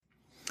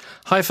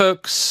Hi,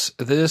 folks.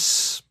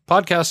 This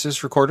podcast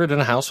is recorded in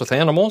a house with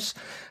animals,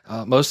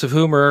 most of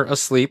whom are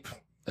asleep,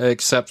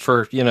 except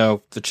for,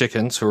 the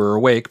chickens who are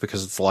awake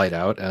because it's light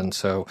out, and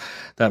so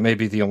that may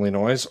be the only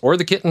noise. Or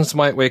the kittens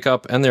might wake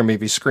up and there may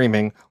be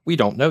screaming. We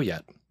don't know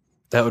yet.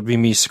 That would be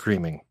me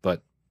screaming,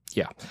 but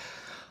yeah.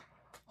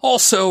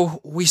 Also,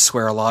 we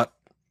swear a lot.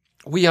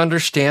 We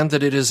understand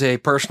that it is a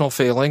personal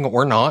failing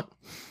or not,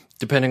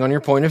 depending on your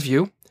point of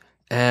view,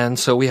 and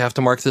so we have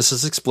to mark this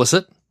as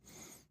explicit.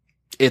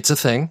 It's a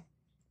thing.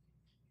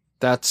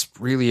 That's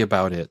really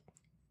about it.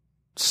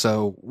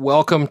 So,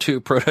 welcome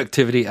to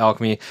Productivity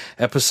Alchemy,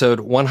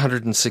 episode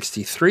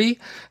 163.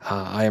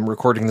 I am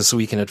recording this a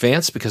week in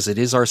advance because it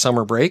is our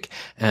summer break,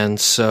 and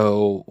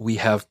so we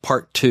have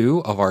part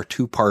 2 of our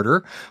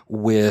two-parter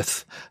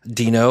with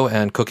Dino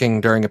and cooking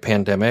during a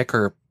pandemic,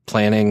 or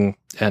planning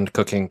and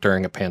cooking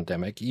during a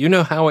pandemic. You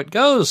know how it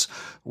goes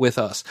with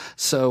us.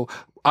 So,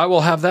 I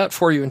will have that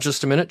for you in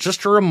just a minute.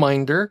 Just a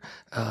reminder,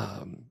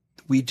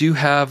 we do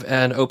have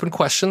an open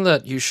question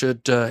that you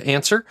should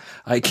answer,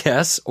 I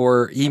guess,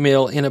 or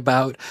email in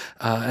about,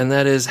 and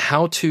that is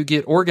how to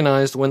get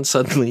organized when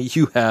suddenly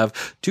you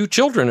have 2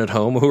 children at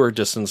home who are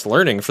distance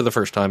learning for the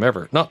first time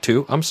ever. Not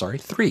 2, I'm sorry,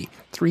 3.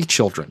 3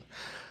 children.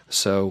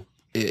 So,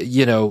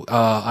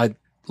 I'd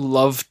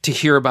love to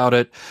hear about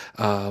it,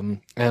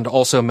 and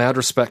also mad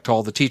respect to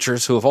all the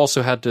teachers who have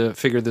also had to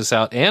figure this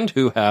out and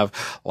who have,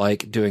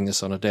 doing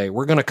this on a day.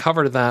 We're going to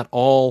cover that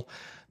all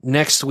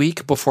next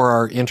week before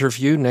our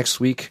interview. Next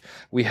week,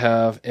 we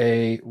have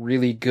a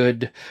really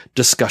good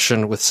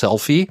discussion with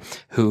Selfie,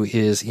 who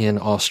is in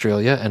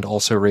Australia and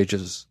also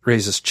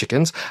raises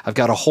chickens. I've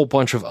got a whole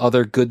bunch of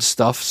other good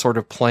stuff sort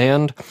of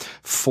planned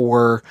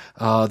for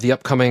the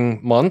upcoming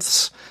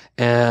months,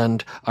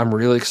 and I'm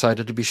really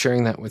excited to be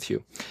sharing that with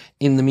you.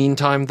 In the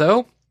meantime,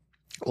 though,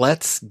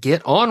 let's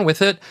get on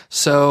with it.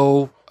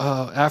 So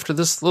after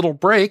this little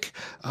break,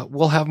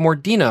 we'll have more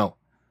Dino.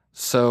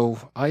 So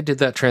I did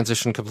that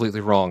transition completely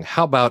wrong.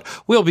 How about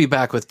we'll be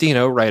back with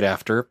Dino right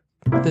after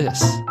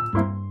this.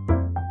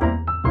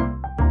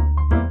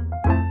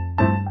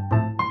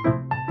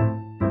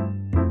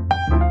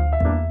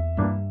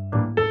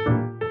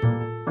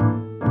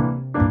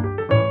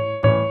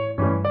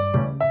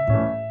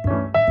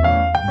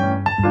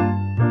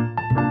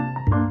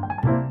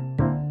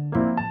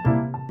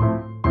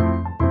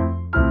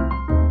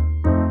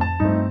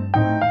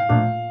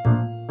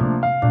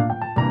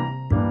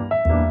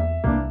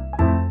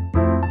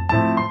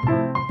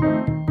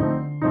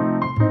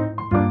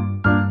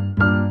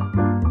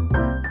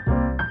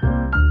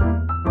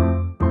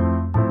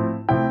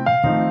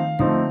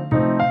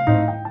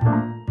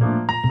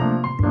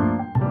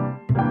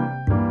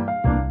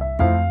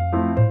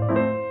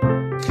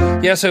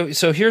 Yeah,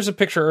 so here's a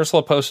picture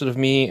Ursula posted of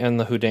me and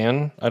the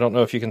Houdan. I don't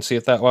know if you can see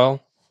it that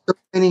well.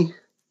 Tiny.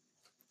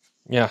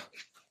 Yeah.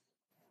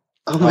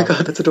 Oh my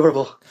God, that's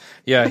adorable.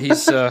 Yeah,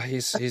 he's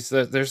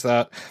there's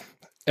that.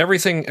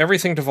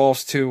 Everything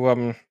devolves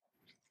to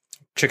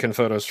chicken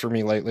photos for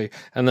me lately.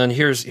 And then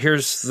here's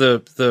there's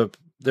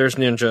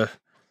Ninja.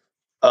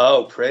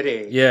 Oh,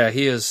 pretty. Yeah,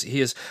 he is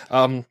he's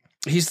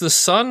the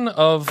son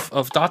of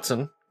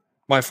Dotson,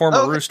 my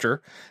former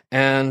rooster,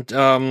 and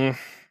a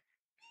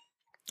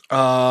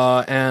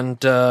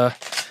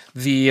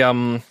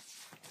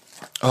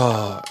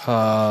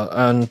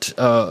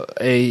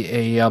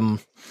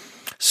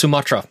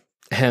Sumatra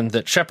hen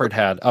that Shepherd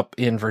had up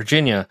in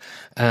Virginia,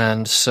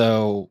 and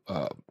so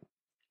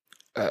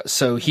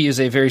he is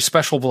a very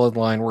special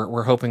bloodline.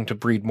 We're hoping to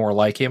breed more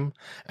like him,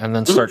 and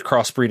then start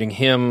crossbreeding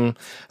him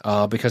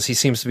because he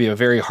seems to be a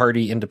very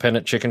hardy,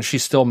 independent chicken.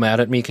 She's still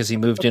mad at me because he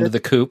moved into the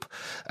coop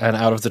and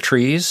out of the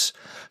trees.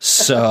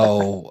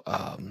 So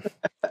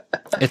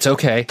it's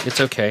okay.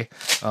 It's okay.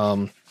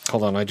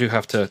 Hold on, I do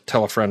have to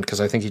tell a friend because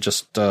I think he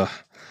just they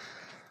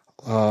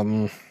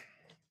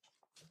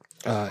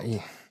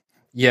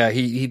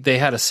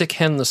had a sick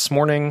hen this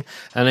morning,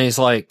 and he's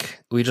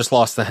like, we just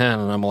lost the hen,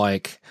 and I'm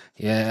like,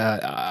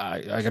 yeah,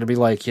 I gotta be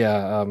like,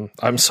 yeah,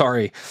 I'm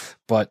sorry,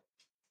 but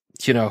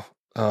they don't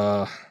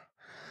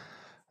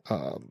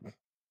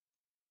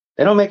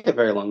make it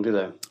very long, do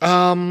they?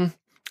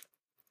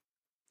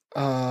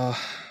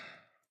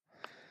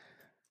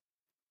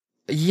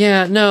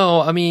 Yeah, no,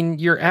 I mean,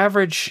 your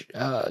average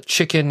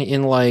chicken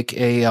in a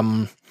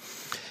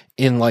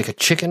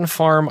chicken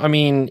farm, I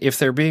mean, if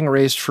they're being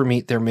raised for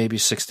meat, they're maybe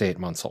 6 to 8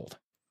 months old.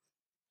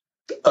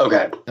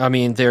 Okay. I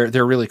mean,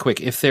 they're really quick.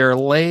 If they're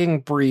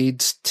laying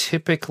breeds,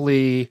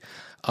 typically,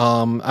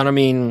 and I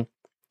mean,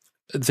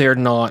 they're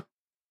not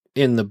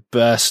in the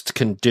best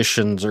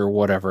conditions or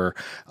whatever,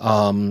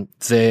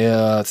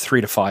 they're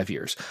 3 to 5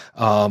 years.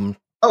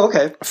 Oh,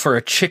 okay. For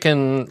a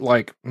chicken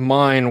like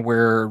mine,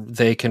 where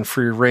they can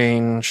free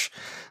range,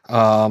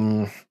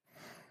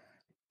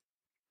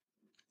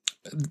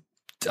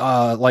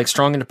 like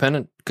strong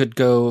independent could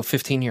go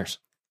 15 years.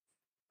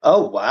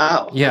 Oh,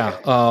 wow. Yeah.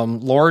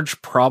 Okay.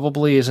 Large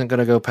probably isn't going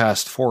to go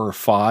past 4 or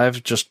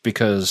 5 just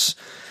because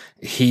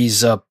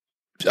he's a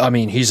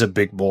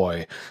big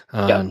boy,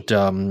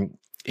 and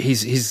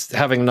he's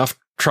having enough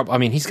trouble. I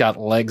mean, he's got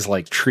legs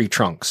like tree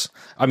trunks.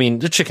 I mean,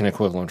 the chicken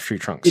equivalent of tree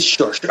trunks.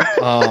 Sure.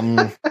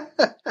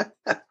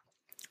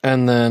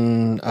 And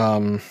then,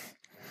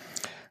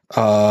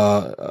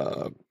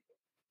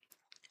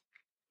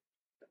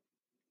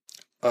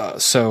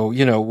 so,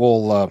 you know,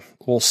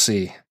 we'll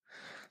see.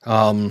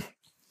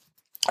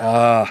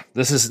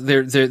 This is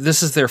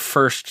their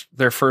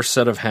first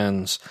set of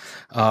hens.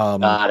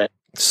 Got it.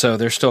 So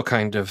they're still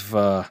kind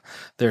of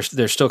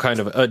they're still kind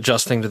of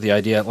adjusting to the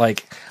idea.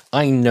 Like,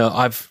 I know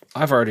I've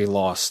already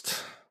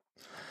lost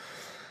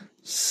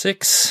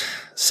six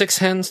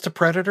hens to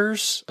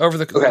predators over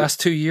the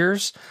last 2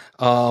 years.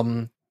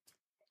 And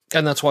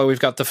that's why we've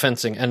got the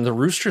fencing, and the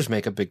roosters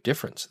make a big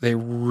difference. They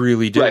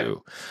really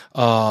do.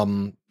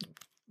 Right.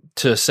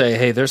 To say,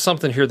 hey, there's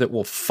something here that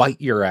will fight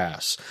your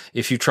ass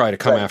if you try to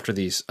come after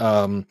these.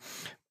 But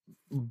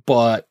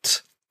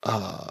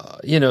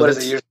you know, what is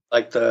it usually,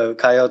 like the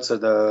coyotes or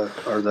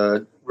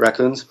the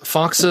raccoons?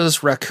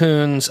 Foxes,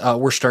 raccoons.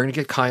 We're starting to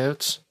get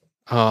coyotes.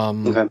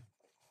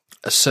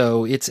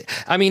 So it's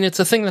a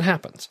thing that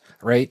happens,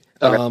 right?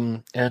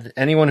 Okay. And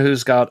anyone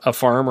who's got a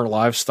farm or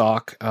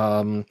livestock,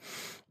 it's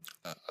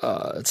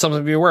something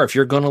to be aware of.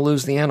 You're going to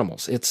lose the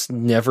animals. It's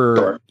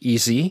never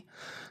easy.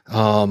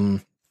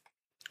 God,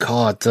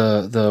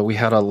 we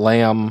had a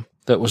lamb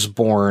that was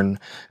born,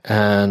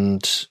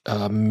 and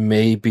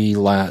maybe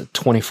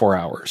 24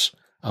 hours.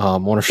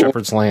 One of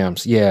Shepherd's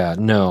lambs. Yeah,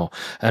 no.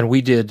 And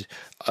we did,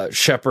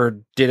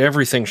 Shepherd did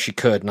everything she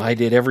could, and I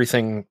did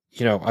everything,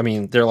 you know, I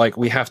mean, they're like,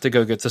 we have to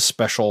go get the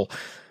special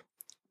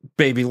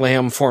baby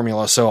lamb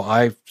formula. So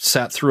I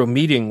sat through a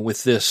meeting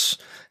with this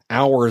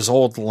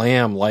hours-old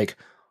lamb, like,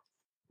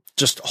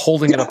 just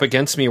holding it up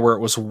against me where it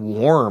was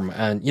warm,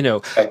 and, you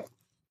know...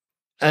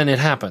 And it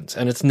happens,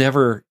 and it's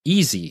never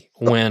easy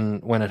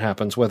when it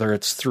happens, whether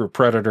it's through a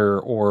predator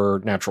or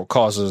natural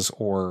causes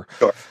or,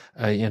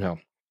 one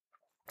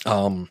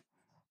of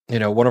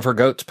her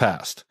goats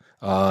passed,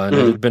 and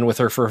it had been with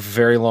her for a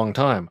very long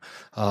time.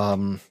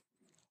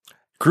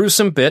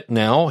 Gruesome bit.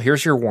 Now,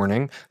 here's your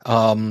warning.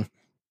 And,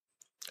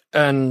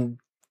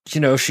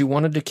 you know, she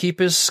wanted to keep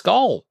his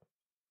skull.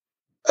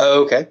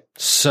 Oh, okay.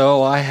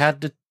 So I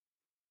had to,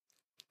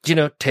 you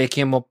know, take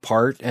him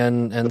apart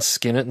and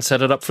skin it and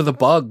set it up for the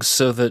bugs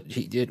so that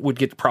it would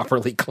get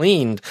properly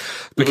cleaned,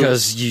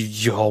 because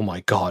you oh my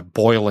God,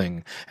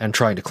 boiling and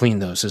trying to clean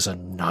those is a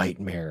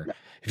nightmare.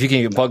 If you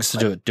can get bugs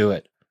to do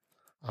it.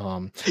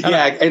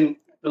 And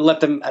let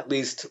them at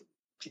least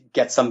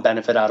get some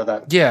benefit out of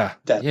that. Yeah.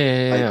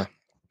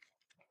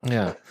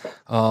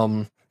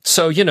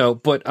 So, you know,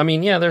 but I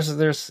mean, yeah,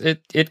 there's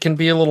it can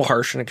be a little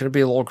harsh, and it can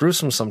be a little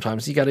gruesome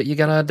sometimes. You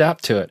gotta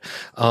adapt to it.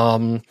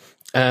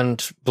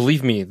 And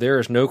believe me, there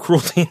is no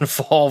cruelty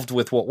involved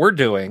with what we're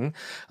doing.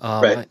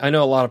 I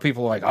know a lot of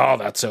people are like, "Oh,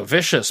 that's so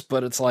vicious,"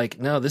 but it's like,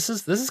 no, this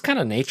is kind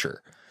of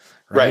nature,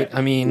 right?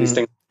 I mean,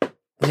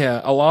 yeah,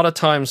 a lot of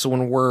times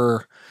when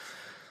we're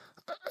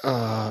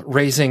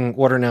raising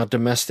what are now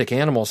domestic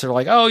animals, they're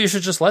like, "Oh, you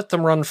should just let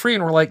them run free,"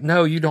 and we're like,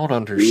 "No, you don't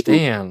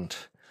understand.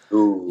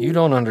 You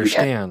don't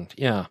understand."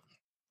 Yeah.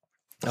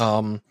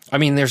 I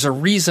mean, there's a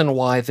reason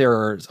why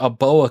there's a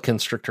boa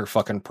constrictor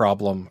fucking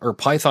problem or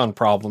python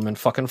problem in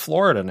fucking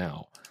Florida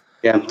now.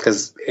 Yeah,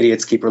 because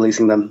idiots keep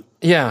releasing them.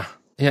 Yeah.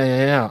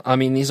 I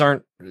mean, those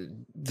are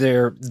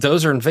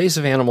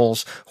invasive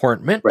animals who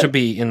aren't meant to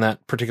be in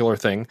that particular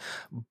thing.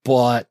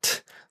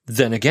 But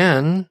then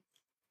again,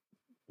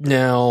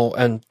 now,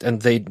 and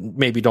they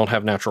maybe don't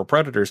have natural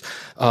predators,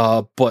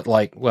 but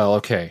like, well,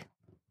 okay,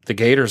 the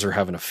gators are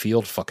having a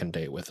field fucking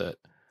day with it.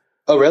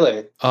 Oh,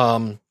 really?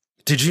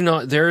 Did you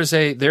not?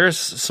 There's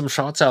some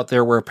shots out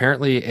there where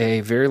apparently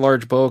a very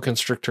large boa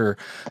constrictor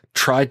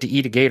tried to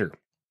eat a gator.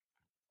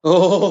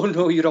 Oh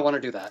no, you don't want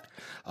to do that.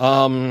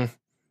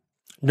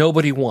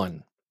 Nobody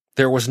won.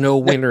 There was no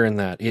winner in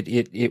that.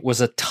 It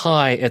was a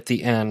tie at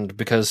the end,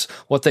 because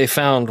what they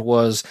found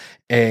was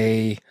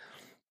a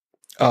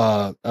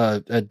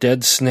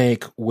dead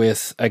snake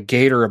with a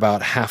gator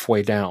about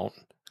halfway down.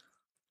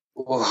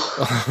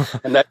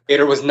 And that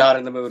gator was not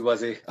in the mood, was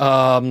he?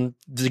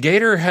 The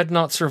gator had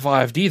not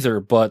survived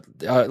either, but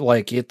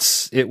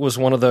it was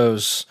one of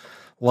those,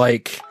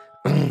 like,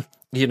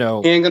 you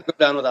know, he ain't gonna go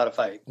down without a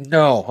fight.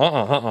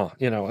 No,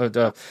 you know,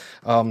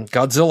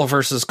 Godzilla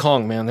versus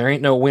Kong, man, there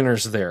ain't no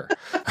winners there.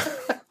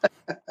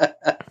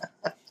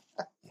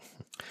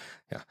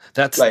 Yeah,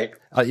 that's right.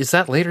 Is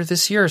that later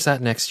this year or is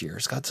that next year?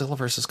 Is Godzilla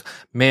versus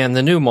Man,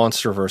 the new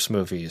MonsterVerse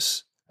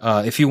movies.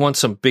 If you want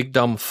some big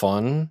dumb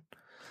fun,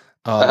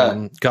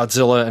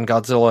 Godzilla and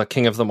Godzilla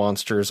King of the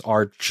Monsters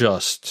are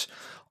just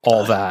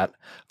all that.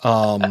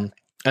 And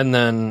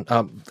then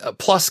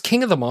plus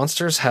King of the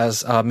Monsters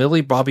has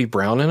Millie Bobby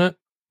Brown in it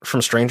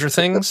from Stranger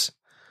Things.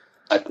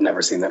 I've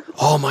never seen that.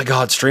 Oh my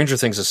God, Stranger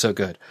Things is so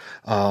good.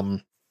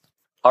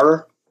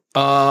 Horror?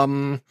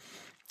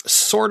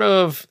 Sort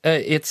of.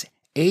 It's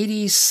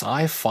 80s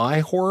sci-fi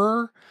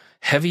horror,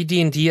 heavy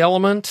D&D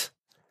element.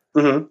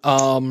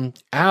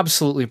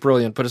 Absolutely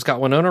brilliant, but it's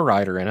got Winona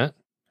Ryder in it.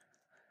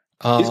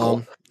 She's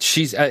cool.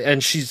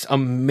 She's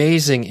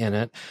amazing in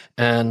it,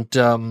 and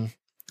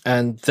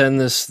and then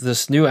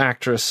this new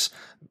actress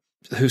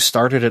who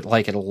started at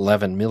like at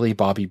 11, Millie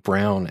Bobby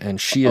Brown, and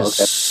she is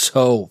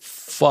so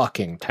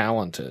fucking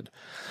talented.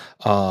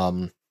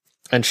 And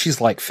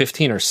she's like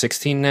 15 or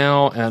 16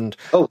 now. And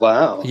oh,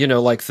 wow. You know,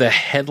 like the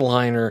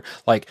headliner,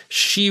 like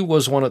she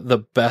was one of the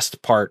best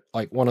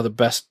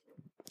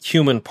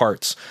human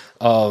parts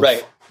of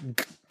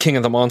King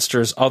of the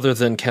Monsters other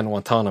than Ken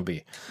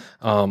Watanabe.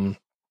 And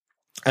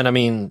I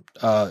mean,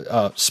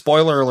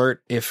 spoiler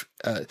alert, if,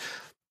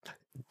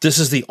 this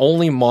is the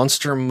only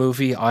monster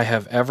movie I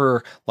have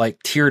ever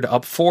like teared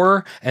up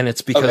for, and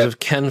it's because of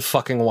Ken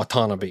fucking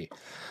Watanabe.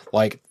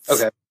 Like,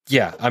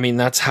 yeah, I mean,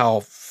 that's how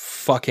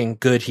fucking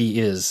good he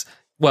is.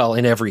 Well,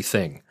 in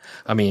everything.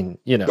 I mean,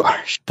 you know,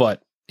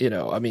 but you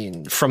know, I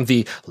mean, from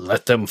the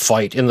let them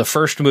fight in the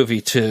first movie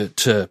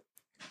to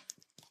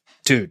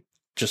dude,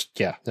 just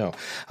big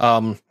dumb.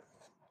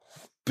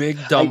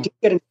 I did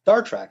get into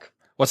Star Trek.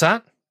 What's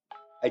that?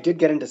 I did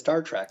get into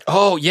Star Trek.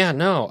 Oh yeah,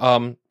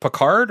 no.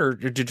 Picard, or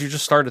did you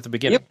just start at the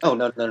beginning? Yep. Oh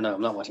no,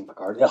 I'm not watching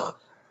Picard. Ugh.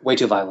 Way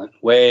too violent.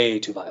 Way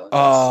too violent.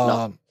 That's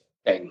not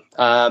thing.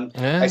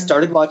 I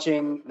started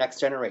watching Next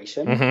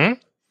Generation. Mm-hmm.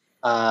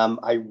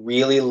 I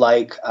really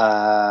like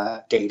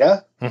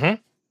Data.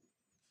 Mm-hmm.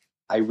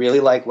 I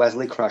really like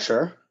Wesley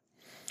Crusher.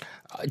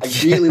 I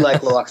really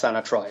like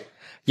Loxana Troy.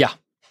 Yeah.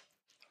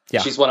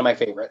 She's one of my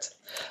favorites.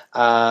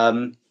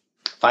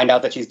 Find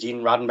out that she's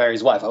Gene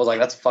Roddenberry's wife. I was like,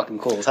 that's fucking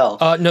cool as hell.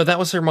 No, that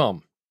was her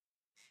mom.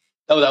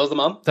 Oh, that was the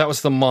mom? That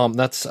was the mom.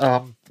 That's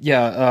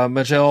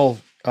Majel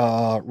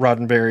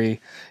Roddenberry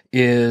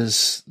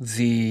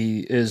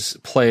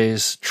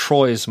plays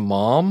Troy's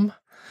mom.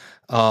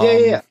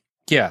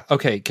 Yeah,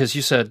 okay, because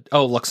you said,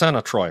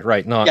 Loxana Troy,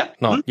 right?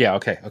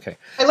 Okay.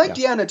 I like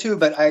Deanna too,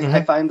 but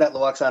I find that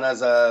Loxana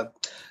is a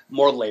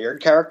more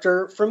layered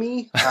character for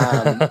me.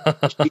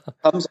 She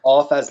comes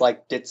off as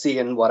like ditzy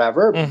and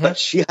whatever, but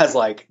she has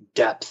like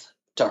depth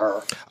to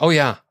her. Oh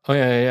yeah.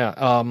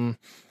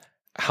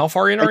 How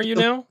far in are you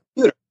now?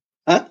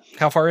 Huh?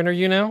 How far in are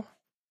you now?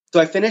 So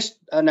I finished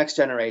Next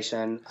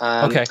Generation.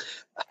 Okay.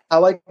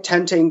 How I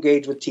tend to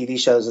engage with TV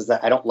shows is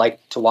that I don't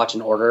like to watch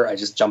in order. I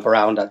just jump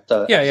around at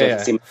the episodes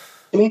that seem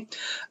to me.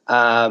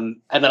 And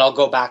then I'll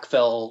go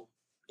backfill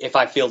if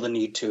I feel the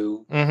need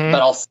to. But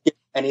I'll skip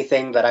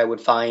anything that I would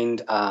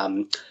find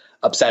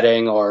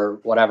upsetting or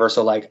whatever.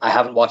 So like I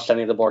haven't watched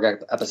any of the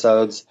Borg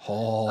episodes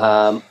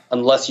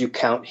unless you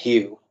count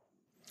Hugh.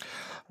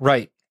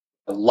 Right.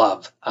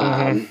 Love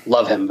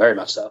him very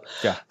much so.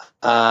 Yeah.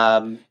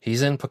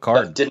 He's in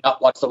Picard. Did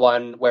not watch the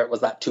one where it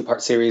was that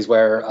 2-part series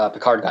where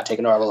Picard got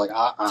taken over. I was like,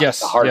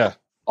 yes, hard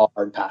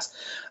pass.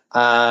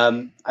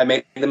 I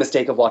made the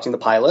mistake of watching the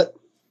pilot.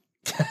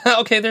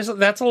 Okay, that's a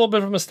little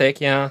bit of a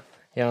mistake. Yeah.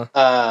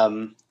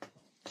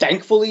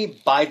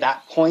 Thankfully, by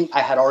that point,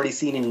 I had already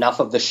seen enough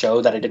of the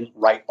show that I didn't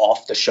write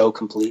off the show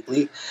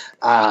completely.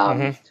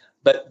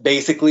 But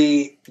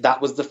basically,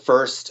 that was the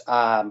first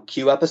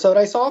Q episode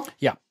I saw.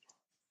 Yeah.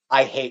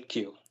 I hate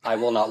Q. I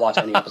will not watch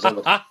any episode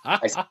of it.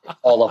 I skipped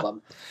all of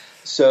them.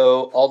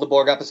 So all the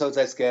Borg episodes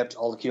I've skipped,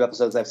 all the Q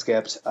episodes I've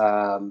skipped.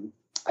 I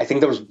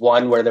think there was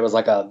one where there was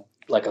like a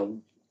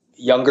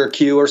younger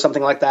Q or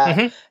something like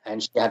that,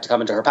 and she had to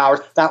come into her powers.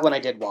 That one I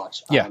did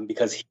watch,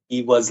 because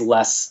he was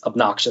less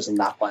obnoxious in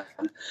that one.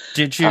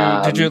 Did you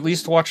at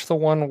least watch the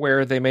one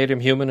where they made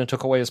him human and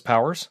took away his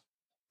powers?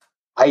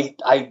 I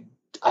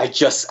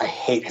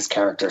hate his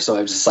character, so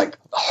I was just like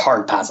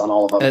hard pass on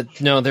all of them.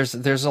 No,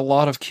 there's a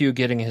lot of Q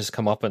getting his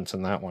comeuppance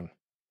in that one.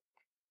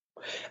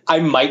 I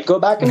might go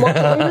back and watch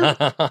it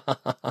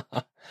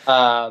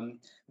later.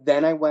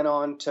 Then I went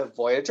on to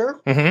Voyager.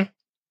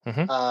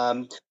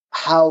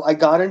 How I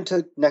got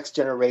into Next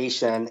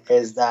Generation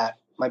is that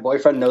my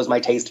boyfriend knows my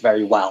taste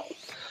very well.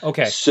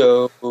 Okay.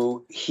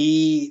 So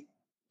he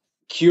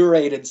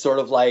curated sort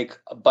of like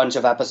a bunch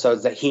of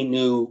episodes that he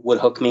knew would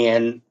hook me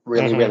in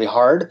really, really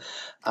hard.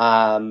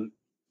 And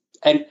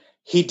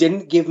he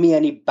didn't give me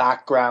any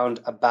background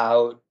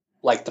about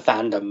like the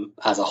fandom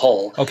as a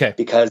whole. Okay.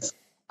 Because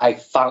I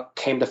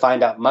came to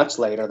find out much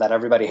later that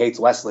everybody hates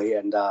Wesley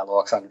and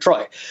Loxana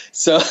Troy.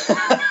 So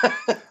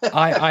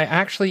I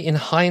actually, in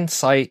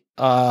hindsight,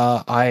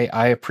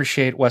 I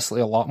appreciate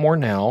Wesley a lot more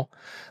now.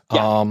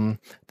 Yeah.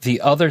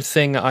 The other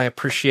thing I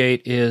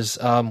appreciate is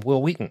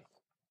Will Wheaton.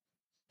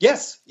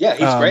 Yes. Yeah,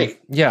 he's great.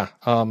 Yeah.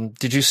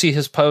 Did you see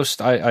his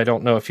post? I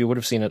don't know if you would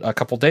have seen it a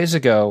couple days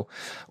ago,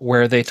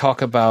 where they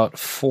talk about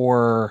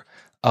for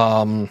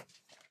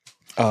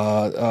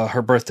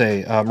her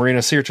birthday, Marina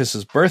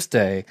Sirtis's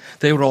birthday,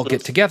 they would all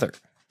get together.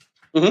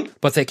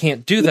 But they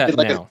can't do that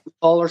like now. A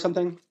call or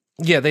something?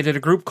 Yeah, they did a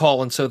group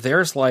call, and so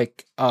there's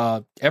like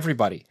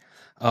everybody,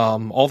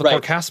 all the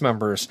core cast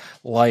members,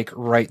 like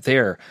right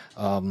there.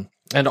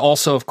 And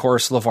also, of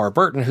course, LeVar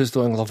Burton, who's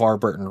doing LeVar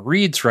Burton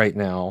Reads right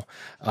now.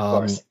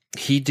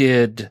 He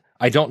did,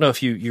 I don't know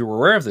if you were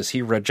aware of this,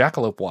 he read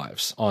Jackalope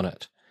Wives on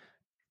it.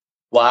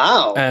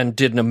 Wow. And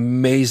did an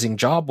amazing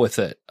job with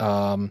it.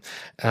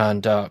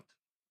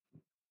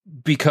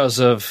 Because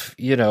of,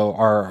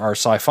 our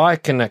sci-fi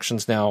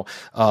connections now,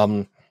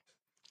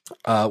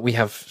 we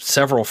have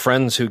several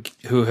friends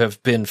who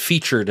have been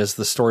featured as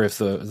the story of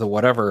the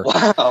whatever.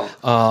 Wow.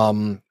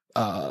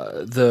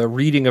 The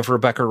reading of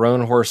Rebecca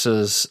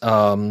Roanhorse's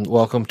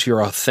Welcome to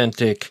Your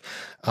Authentic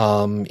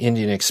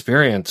Indian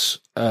Experience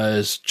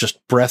is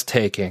just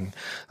breathtaking.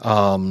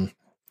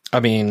 I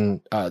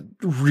mean,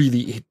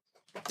 really,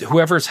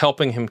 whoever's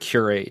helping him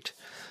curate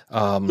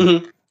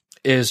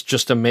is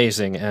just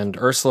amazing. And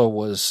Ursula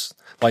was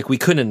like, we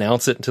couldn't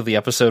announce it until the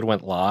episode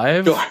went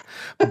live,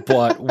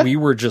 but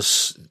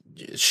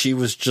she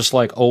was just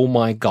like, oh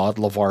my God,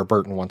 LeVar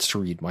Burton wants to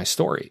read my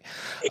story.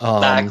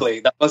 Exactly.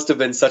 That must have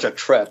been such a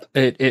trip.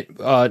 It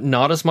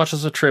not as much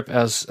as a trip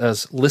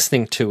as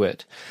listening to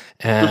it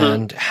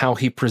and how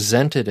he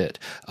presented it.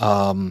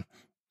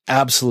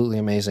 Absolutely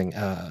amazing.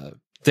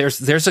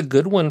 There's a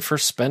good one for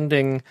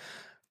spending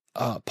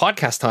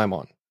podcast time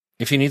on.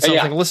 If you need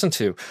something to listen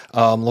to,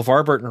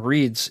 LeVar Burton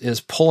Reads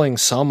is pulling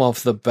some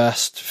of the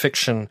best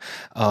fiction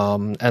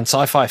and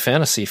sci-fi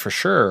fantasy for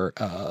sure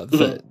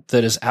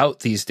that is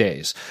out these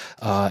days,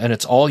 and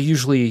it's all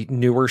usually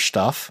newer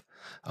stuff.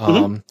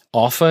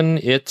 Often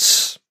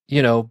it's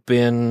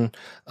been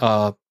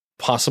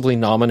possibly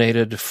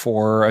nominated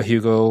for a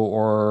Hugo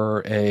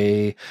or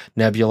a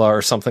Nebula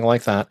or something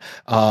like that.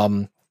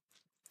 And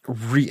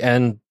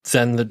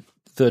then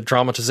the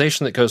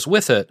dramatization that goes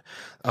with it.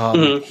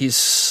 He's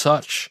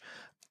such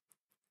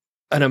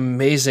an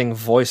amazing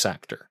voice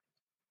actor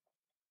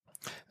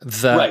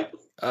that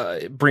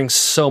brings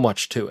so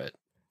much to it.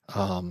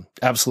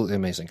 Absolutely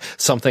amazing.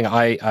 Something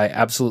I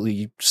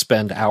absolutely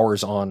spend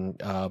hours on,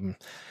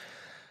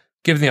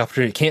 given the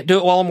opportunity. Can't do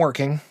it while I'm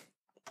working.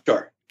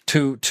 Sure.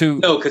 No,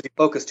 because you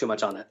focus too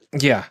much on it.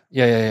 Yeah.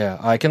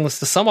 I can listen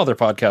to some other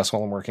podcasts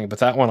while I'm working, but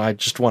that one I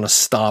just want to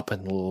stop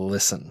and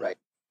listen. Right.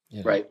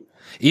 Right.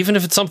 Even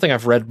if it's something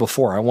I've read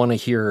before, I want to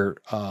hear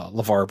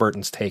LeVar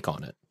Burton's take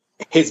on it.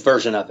 His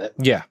version of it.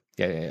 Yeah.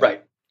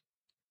 Right.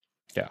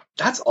 Yeah.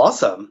 That's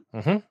awesome.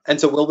 And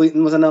so Will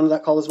Wheaton was on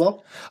that call as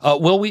well?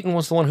 Will Wheaton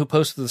was the one who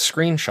posted the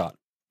screenshot.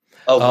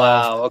 Oh,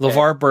 wow. Okay.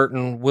 LeVar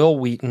Burton, Will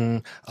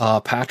Wheaton,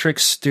 Patrick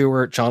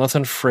Stewart,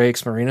 Jonathan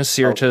Frakes, Marina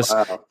Sirtis,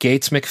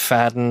 Gates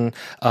McFadden.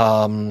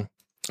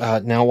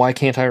 Now, why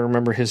can't I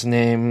remember his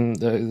name?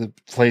 The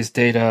plays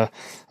Data,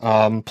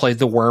 played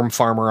the worm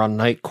farmer on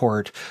Night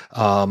Court,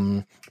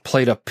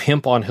 played a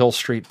pimp on Hill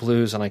Street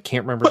Blues, and I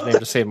can't remember his name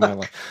to save my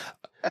life.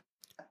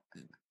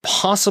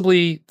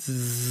 Possibly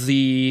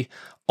the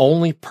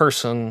only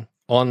person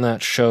on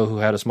that show who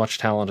had as much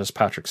talent as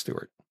Patrick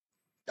Stewart.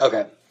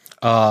 Okay.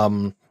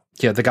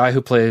 The guy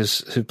who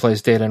plays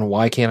Data, and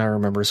why can't I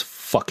remember his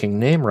fucking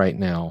name right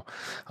now?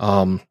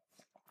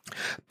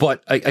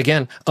 But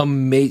again,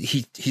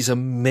 he's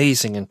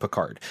amazing in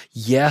Picard.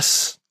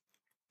 Yes,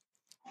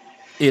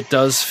 it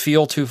does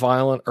feel too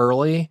violent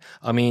early.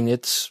 I mean,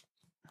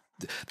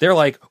 they're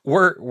like,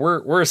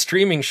 we're a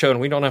streaming show and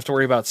we don't have to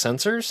worry about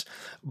censors,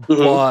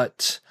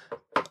 but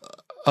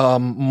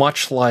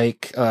much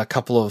like a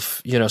couple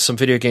of some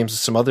video games and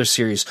some other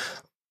series,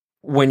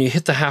 when you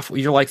hit the half,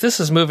 you're like, this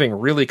is moving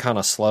really kind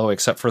of slow,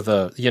 except for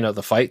the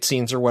the fight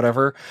scenes or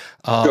whatever,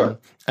 and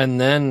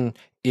then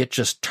it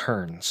just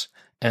turns.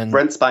 And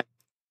Brent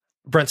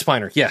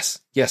Spiner,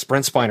 yes,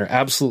 Brent Spiner,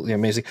 absolutely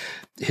amazing.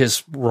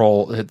 His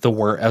role as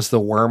the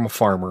worm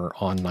farmer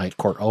on Night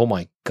Court. Oh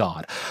my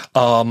God.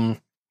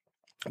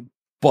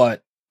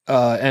 But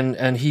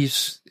and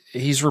he's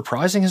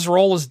reprising his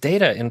role as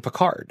Data in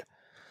Picard.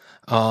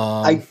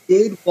 I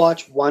did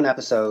watch one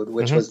episode,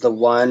 which was the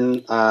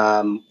one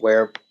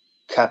where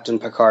Captain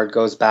Picard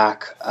goes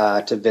back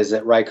to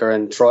visit Riker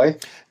and Troy.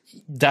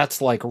 That's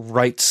like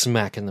right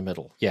smack in the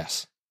middle.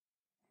 Yes.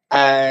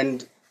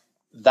 And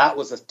that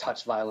was a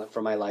touch violent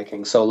for my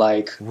liking. So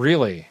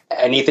really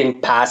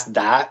anything past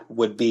that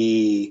would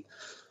be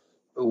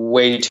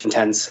way too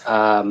intense.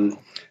 Kevin,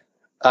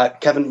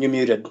 you're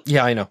muted.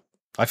 Yeah, I know.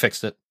 I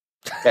fixed it.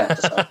 Yeah.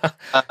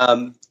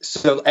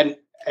 So and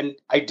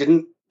I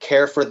didn't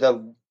care for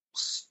the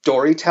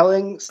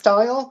storytelling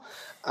style.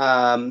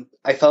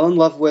 I fell in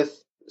love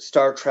with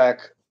Star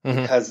Trek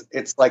because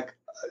it's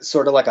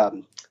sort of like a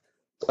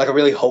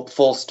really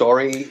hopeful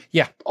story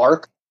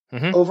arc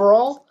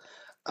overall.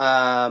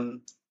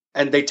 And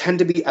they tend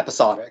to be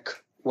episodic,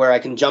 where I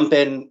can jump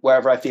in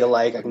wherever I feel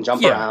like. I can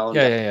jump around.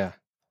 Yeah.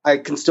 I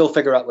can still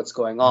figure out what's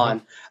going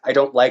on. I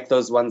don't like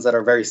those ones that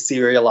are very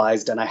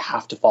serialized and I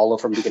have to follow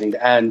from beginning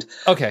to end.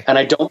 Okay. And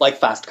I don't like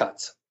fast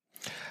cuts.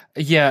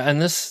 Yeah, and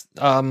this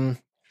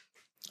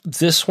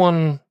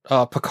one,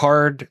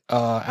 Picard,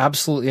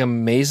 absolutely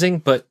amazing,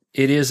 but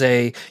it is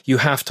you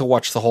have to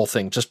watch the whole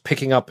thing. Just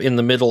picking up in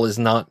the middle is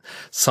not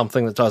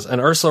something that does.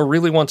 And Ursula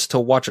really wants to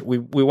watch it. We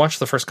watched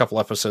the first couple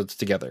episodes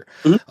together.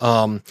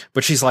 But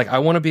she's like, I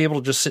want to be able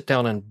to just sit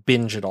down and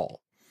binge it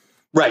all.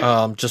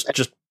 Right. Just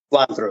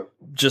fly through.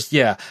 Just,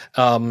 yeah.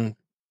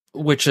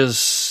 Which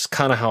is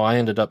kind of how I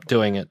ended up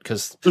doing it.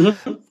 Cause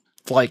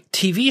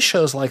TV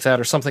shows like that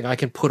are something I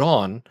can put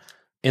on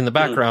in the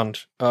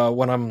background,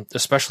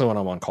 especially when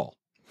I'm on call.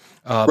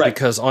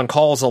 Because on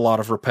call is a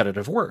lot of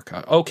repetitive work.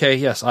 Okay,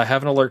 yes, I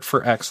have an alert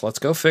for X. Let's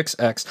go fix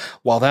X.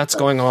 While that's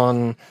going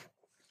on,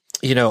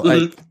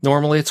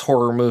 Normally it's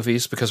horror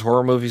movies because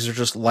horror movies are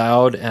just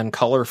loud and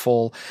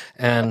colorful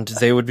and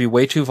they would be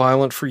way too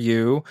violent for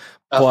you,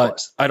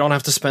 but I don't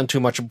have to spend too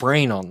much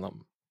brain on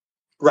them.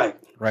 Right.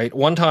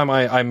 One time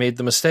I made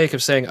the mistake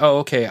of saying, oh,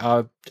 okay,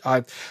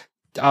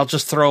 I'll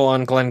just throw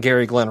on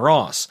Glengarry Glen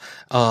Ross.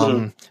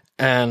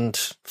 And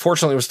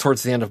fortunately it was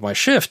towards the end of my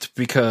shift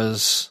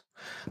because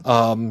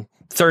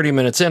 30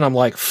 minutes in, I'm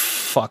like,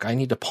 fuck, I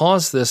need to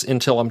pause this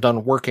until I'm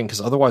done working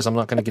because otherwise I'm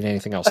not going to get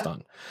anything else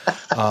done.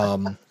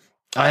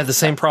 I had the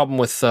same problem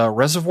with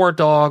Reservoir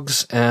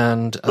Dogs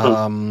and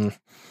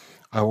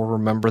I will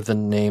remember the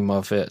name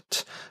of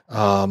it.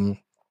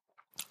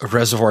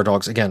 Reservoir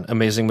Dogs, again,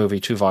 amazing movie,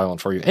 too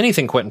violent for you.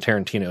 Anything Quentin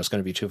Tarantino is going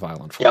to be too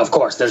violent for you. Yeah, of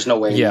course. There's no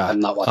way I'm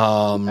not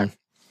watching.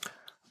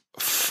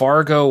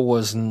 Fargo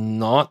was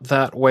not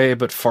that way,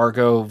 but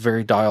Fargo,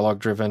 very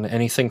dialogue-driven.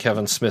 Anything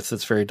Kevin Smith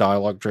that's very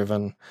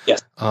dialogue-driven.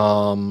 Yes.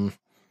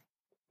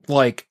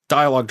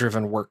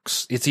 Dialogue-driven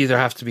works. It's either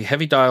have to be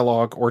heavy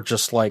dialogue or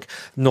just,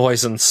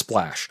 noise and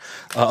splash.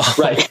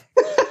 Right.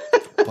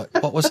 But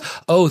what was...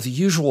 Oh, The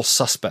Usual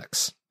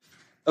Suspects.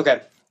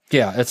 Okay.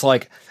 Yeah, it's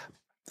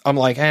I'm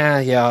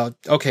yeah,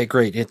 okay,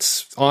 great.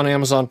 It's on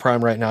Amazon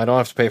Prime right now. I don't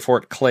have to pay for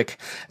it. Click.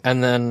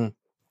 And then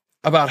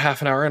about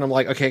half an hour in, I'm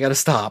like, okay, I gotta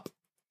stop.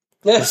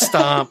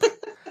 Stop.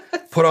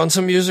 Put on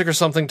some music or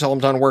something till I'm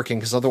done working,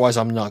 because otherwise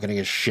I'm not gonna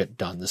get shit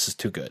done. This is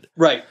too good.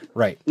 Right.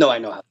 No, I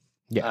know how.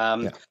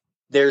 Yeah.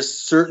 There's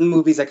certain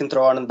movies I can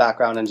throw on in the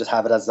background and just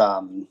have it as,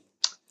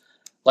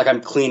 like I'm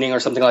cleaning or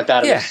something like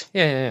that.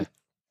 Yeah.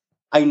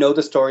 I know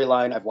the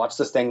storyline. I've watched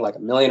this thing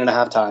 1.5 million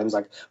times.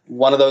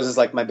 One of those is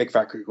my Big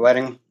Fat Greek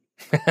Wedding.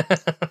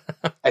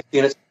 I've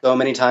seen it so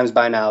many times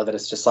by now that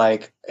it's just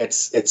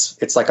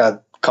it's like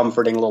a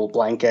comforting little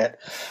blanket.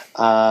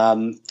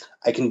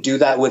 I can do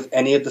that with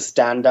any of the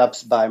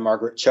stand-ups by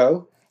Margaret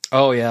Cho.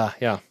 Oh yeah.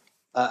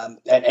 And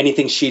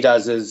anything she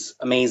does is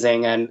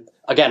amazing. And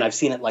again, I've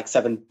seen it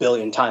 7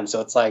 billion times,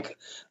 so it's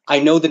I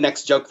know the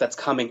next joke that's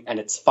coming, and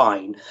it's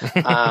fine.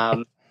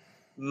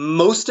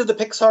 Most of the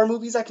Pixar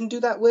movies I can do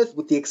that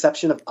with the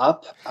exception of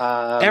Up.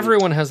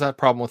 Everyone has that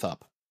problem with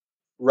Up.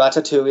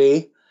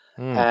 Ratatouille.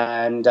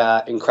 And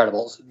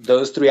Incredibles.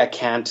 Those three I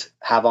can't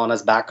have on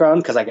as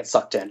background because I get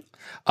sucked in.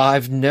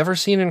 I've never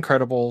seen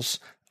Incredibles.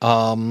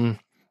 I'm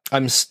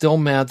still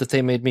mad that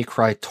they made me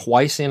cry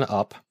twice in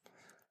Up.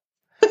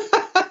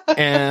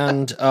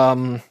 And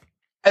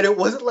it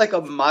wasn't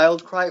a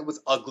mild cry, it was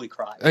ugly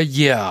cry.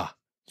 Yeah.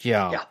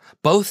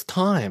 Both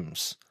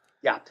times.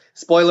 Yeah.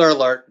 Spoiler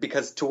alert,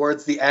 because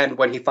towards the end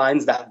when he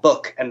finds that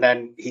book and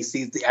then he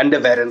sees the end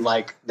of it and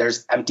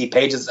there's empty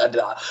pages and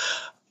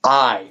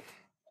I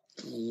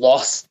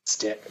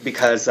lost it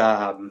because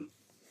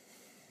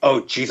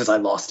oh Jesus, I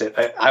lost it.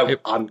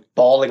 I'm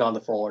bawling on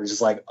the floor,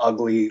 just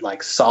ugly,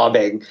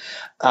 sobbing.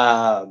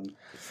 That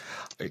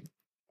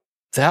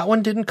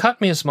one didn't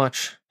cut me as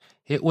much.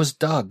 It was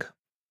Doug.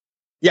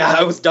 Yeah,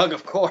 it was Doug,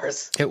 of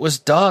course. It was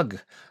Doug,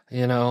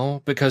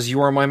 because you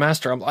are my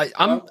master.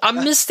 I'm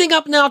misting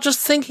up now just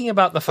thinking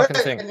about the fucking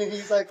thing. And then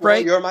he's like, well,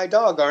 you're my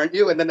dog, aren't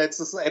you? And then and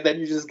then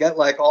you just get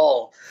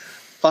all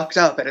fucked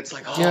up, and it's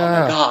my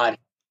God.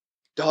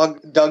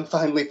 Doug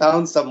finally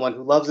found someone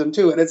who loves him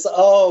too, and it's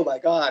oh my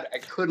God, I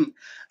couldn't.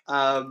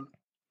 But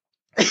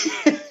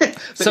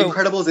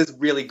Incredibles is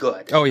really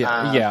good. Oh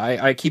yeah,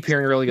 I keep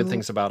hearing really good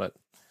things about it.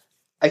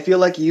 I feel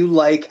like you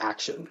like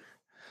action.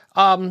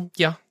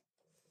 Yeah,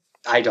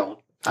 I don't.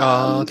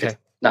 Okay, it's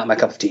not my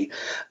cup of tea.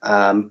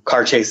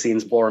 Car chase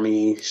scenes bore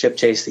me. Ship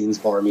chase scenes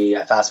bore me.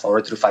 I fast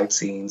forward through fight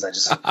scenes. I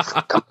just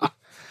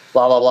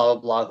blah, blah, blah,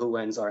 blah, who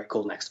wins? All right,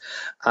 cool, next.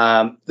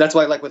 That's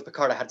why, with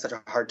Picard, I had such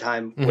a hard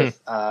time with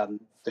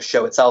the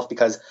show itself,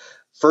 because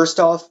first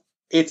off,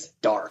 it's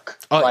dark.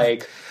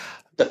 The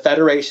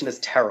Federation is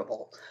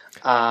terrible.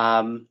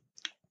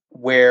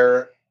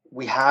 Where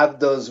we have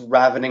those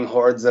ravening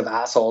hordes of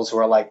assholes who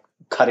are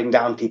cutting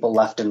down people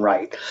left and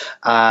right.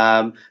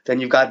 Then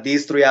you've got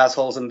these three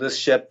assholes in this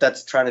ship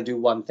that's trying to do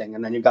one thing.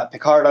 And then you've got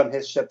Picard on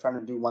his ship trying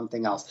to do one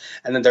thing else.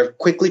 And then they're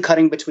quickly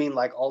cutting between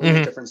all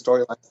these different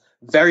storylines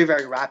very,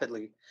 very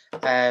rapidly.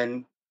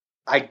 And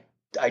I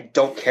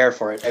don't care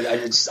for it. I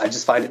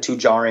just find it too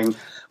jarring.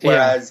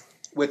 Whereas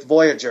with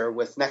Voyager,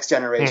 with Next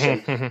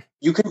Generation,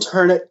 you can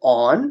turn it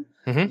on.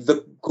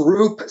 The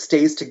group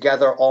stays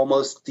together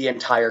almost the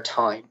entire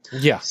time.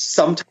 Yeah.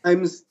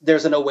 Sometimes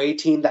there's an away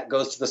team that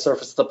goes to the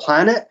surface of the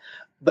planet,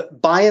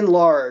 but by and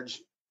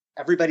large,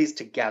 everybody's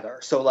together.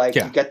 So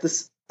you get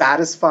this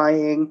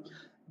satisfying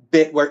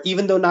bit where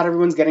even though not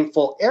everyone's getting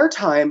full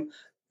airtime,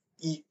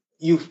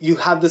 you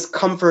have this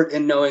comfort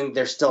in knowing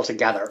they're still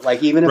together.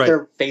 Even if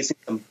they're facing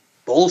some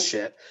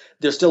bullshit,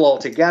 they're still all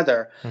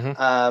together.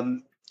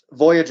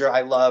 Voyager,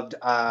 I loved.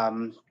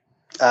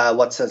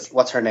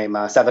 What's her name?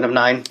 7 of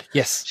 9.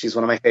 Yes, she's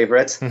one of my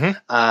favorites.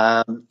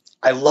 I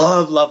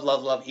love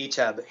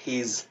Icheb.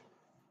 He's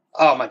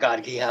oh my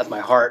God, he has my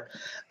heart.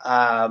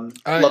 Love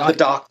the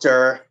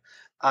Doctor.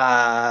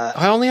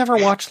 I only ever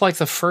watched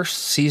the first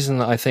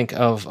season, I think,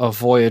 of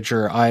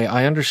Voyager.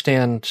 I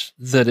understand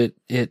that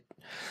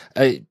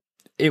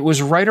it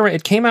was right around,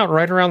 it came out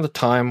right around the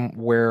time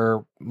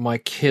where my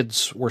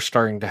kids were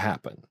starting to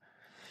happen.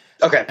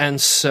 Okay. And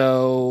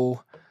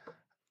so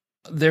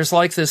there's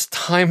like this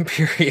time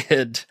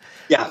period.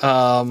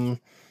 Yeah.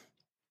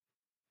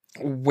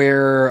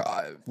 Where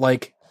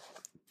like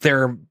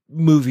there are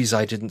movies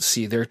I didn't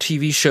see, there are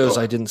TV shows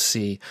I didn't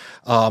see.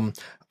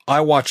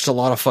 I watched a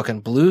lot of fucking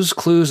Blue's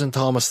Clues and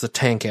Thomas the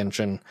Tank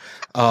Engine.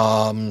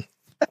 But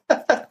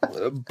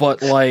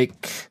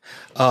like,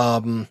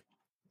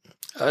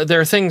 there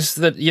are things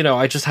that, you know,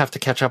 I just have to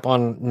catch up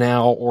on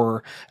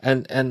now,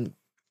 and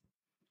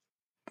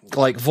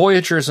like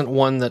Voyager isn't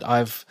one that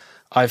I've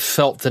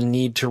felt the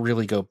need to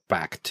really go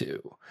back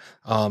to.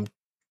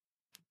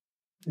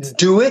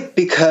 Do it,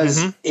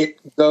 because it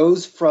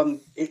goes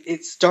from,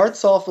 it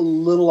starts off a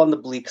little on the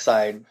bleak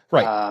side,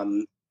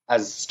 right?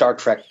 As Star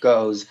Trek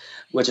goes,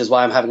 which is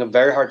why I'm having a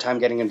very hard time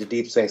getting into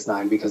Deep Space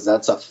Nine, because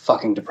that's a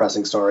fucking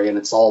depressing story, and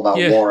it's all about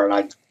war,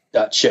 and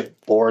that shit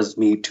bores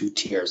me to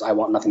tears. I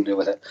want nothing to do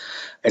with it,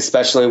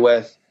 especially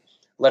with,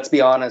 let's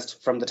be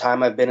honest, from the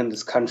time I've been in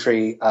this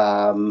country,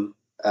 in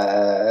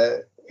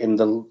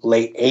the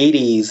late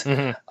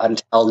 80s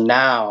until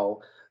now,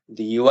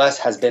 the U.S.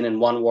 has been in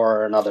one war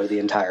or another the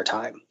entire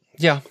time.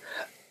 Yeah.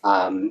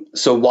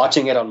 So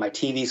watching it on my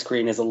TV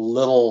screen is a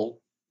little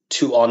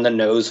too on the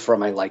nose for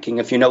my liking,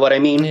 if you know what I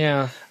mean.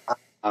 Yeah.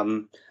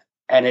 And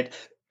it,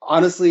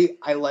 honestly,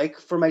 I like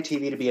for my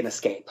TV to be an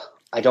escape.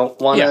 I don't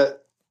want to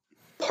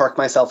park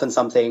myself in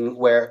something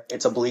where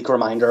it's a bleak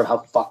reminder of how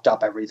fucked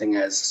up everything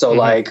is. So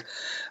like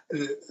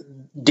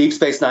Deep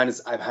Space Nine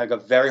I've had a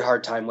very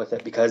hard time with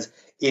it because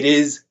it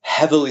is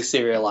heavily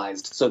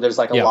serialized. So there's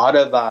like a lot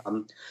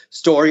of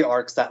story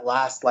arcs that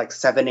last like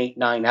 7, 8,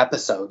 9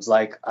 episodes.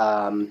 Like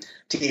to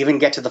even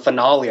get to the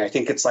finale, I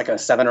think it's like a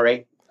 7 or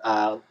 8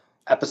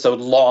 episode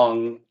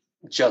long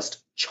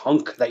just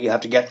chunk that you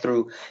have to get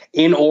through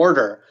in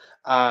order.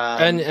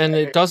 And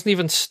it doesn't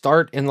even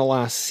start in the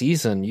last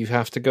season. You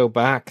have to go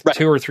back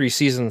 2 or 3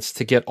 seasons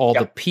to get all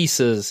the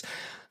pieces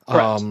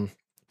to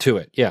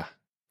it. Yeah.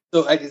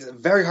 So it's a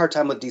very hard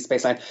time with Deep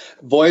Space Nine.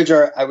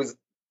 Voyager, I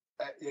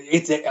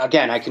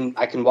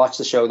can watch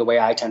the show the way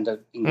I tend to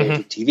engage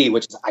with TV,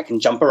 which is I can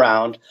jump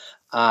around,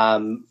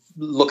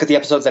 look at the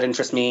episodes that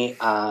interest me,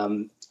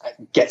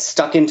 get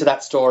stuck into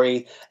that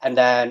story, and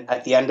then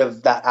at the end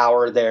of that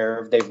hour,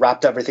 they've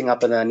wrapped everything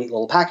up in a neat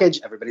little package.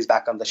 Everybody's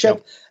back on the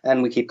ship,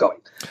 and we keep going.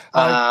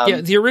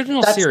 The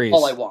original series.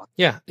 That's all I want.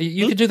 Yeah,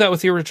 you could do that with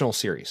the original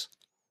series.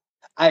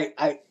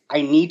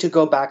 I need to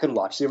go back and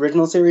watch the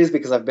original series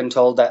because I've been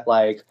told that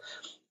like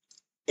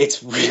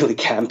it's really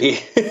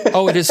campy.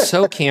 Oh, it is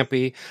so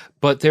campy,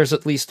 but there's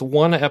at least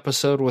one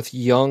episode with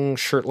young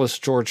shirtless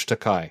George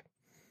Takei.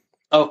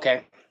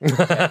 Okay.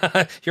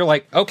 You're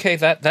like, okay,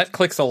 that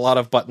clicks a lot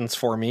of buttons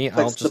for me.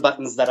 The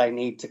buttons that I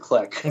need to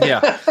click.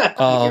 Yeah.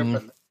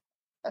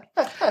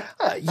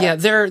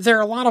 There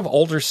are a lot of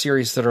older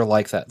series that are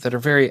like that are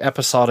very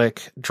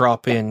episodic,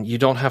 drop in. You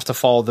don't have to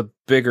follow the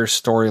bigger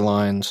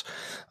storylines.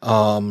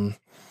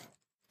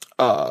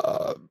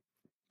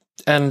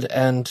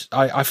 And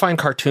I find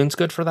cartoons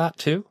good for that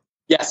too.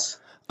 Yes.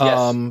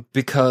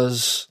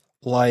 Because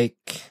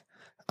like,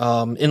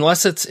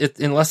 unless it's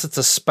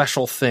a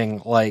special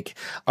thing, like,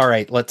 all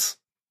right, let's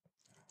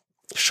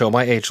show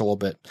my age a little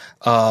bit.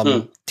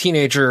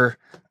 Teenager,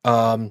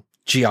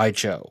 G.I.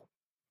 Joe.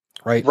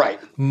 Right.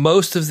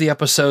 Most of the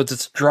episodes,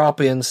 it's drop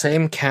in,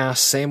 same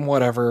cast, same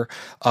whatever.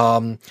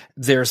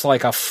 There's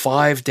like a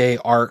 5-day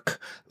arc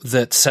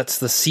that sets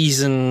the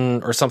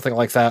season or something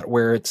like that,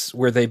 where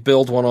they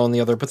build one on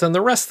the other. But then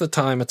the rest of the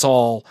time, it's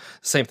all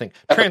same thing.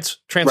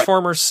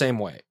 Transformers, same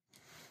way.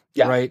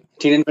 Yeah. Right.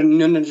 Teenage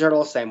Mutant Ninja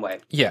Turtles, same way.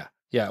 Yeah.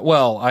 Yeah.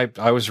 Well,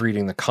 I was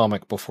reading the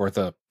comic before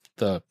the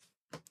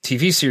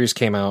TV series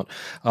came out,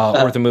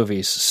 or the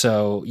movies.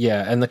 So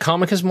yeah. And the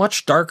comic is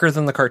much darker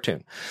than the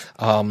cartoon.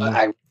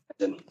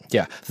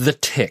 Yeah, The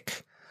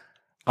Tick.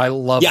 I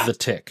love The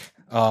Tick.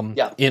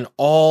 In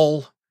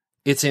all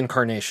its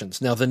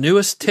incarnations. Now, the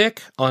newest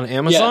Tick on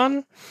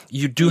Amazon,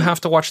 you do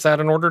have to watch that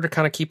in order to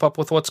kind of keep up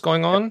with what's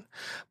going on.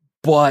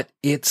 But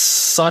it's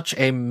such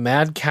a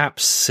madcap,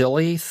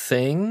 silly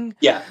thing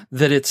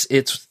that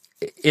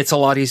it's a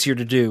lot easier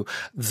to do.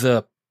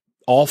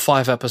 All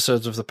 5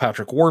 episodes of the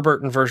Patrick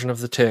Warburton version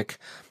of The Tick,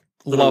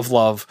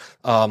 love.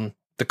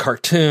 The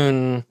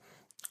cartoon,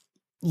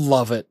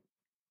 love it.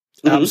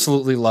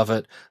 Absolutely love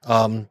it.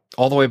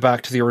 All the way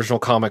back to the original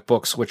comic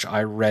books, which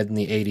I read in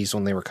the 80s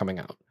when they were coming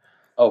out.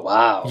 Oh,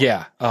 wow.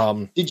 Yeah.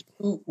 Did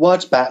you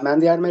watch Batman,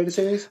 the animated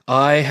series?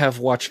 I have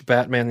watched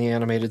Batman, the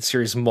animated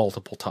series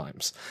multiple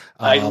times.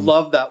 I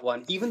love that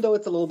one. Even though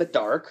it's a little bit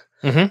dark,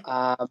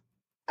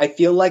 I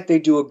feel like they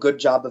do a good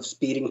job of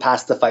speeding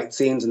past the fight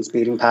scenes and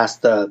speeding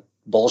past the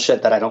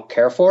bullshit that I don't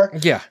care for.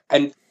 Yeah.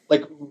 And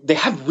like they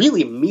have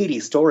really meaty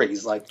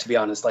stories, like, to be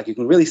honest, like you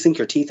can really sink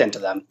your teeth into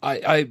them.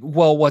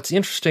 Well, what's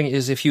interesting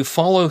is if you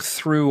follow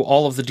through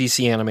all of the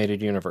DC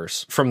animated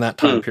universe from that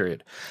time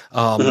period,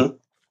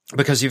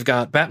 because you've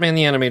got Batman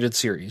the animated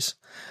series,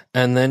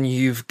 and then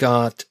you've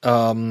got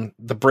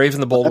The Brave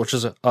and the Bold, which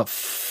is a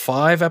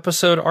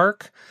 5-episode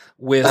arc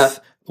with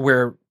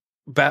where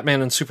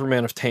Batman and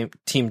Superman have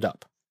teamed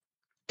up.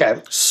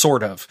 Okay.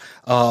 Sort of.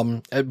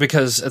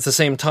 Because at the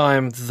same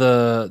time,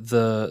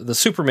 the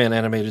Superman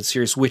animated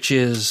series, which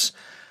is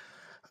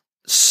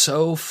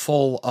so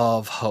full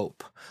of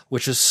hope,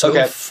 which is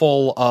so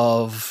full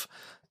of,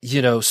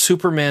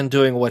 Superman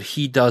doing what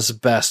he does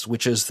best,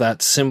 which is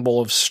that symbol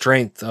of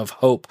strength, of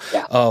hope,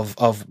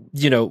 of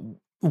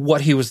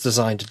what he was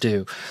designed to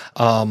do.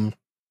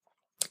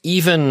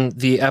 Even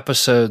the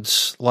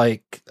episodes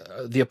like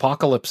the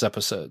Apocalypse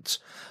episodes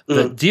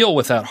that deal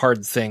with that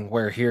hard thing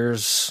where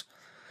here's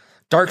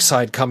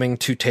Darkseid coming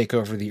to take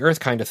over the Earth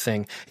kind of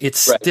thing. It's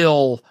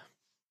still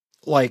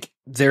like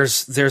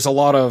there's a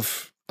lot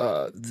of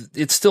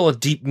it's still a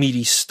deep,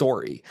 meaty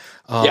story.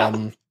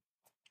 And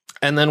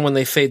then when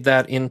they fade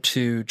that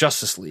into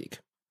Justice League,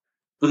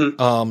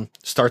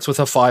 starts with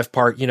a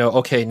 5-part,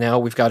 okay, now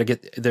we've got to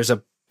there's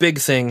a big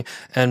thing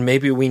and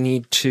maybe we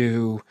need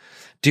to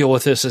deal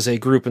with this as a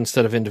group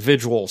instead of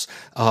individuals.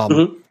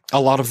 A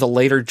lot of the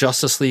later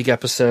Justice League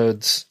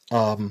episodes,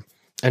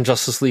 and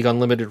Justice League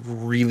Unlimited,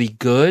 really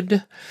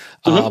good.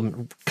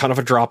 Kind of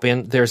a drop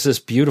in. There's this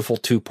beautiful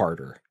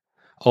 2-parter.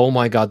 Oh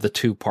my God, the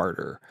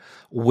 2-parter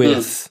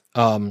with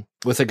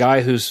a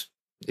guy who's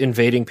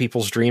invading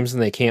people's dreams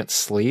and they can't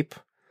sleep.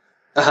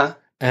 This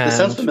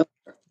sounds familiar.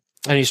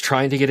 And he's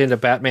trying to get into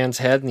Batman's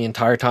head, and the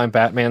entire time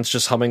Batman's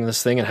just humming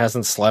this thing and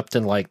hasn't slept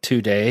in like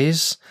 2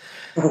 days.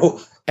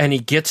 Oh. And he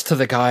gets to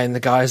the guy, and the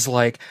guy's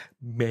like,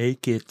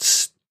 "Make it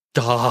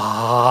stop.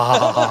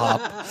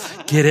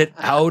 Get it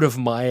out of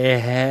my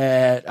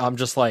head." I'm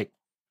just like,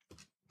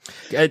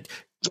 yeah.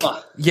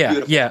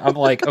 I'm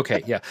like,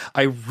 okay, yeah.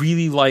 I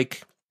really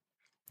like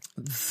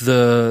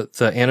the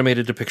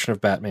animated depiction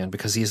of Batman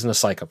because he isn't a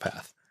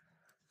psychopath.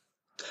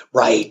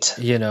 Right.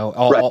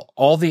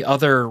 All the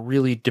other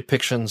really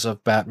depictions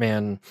of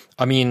Batman,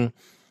 I mean,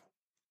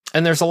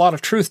 and there's a lot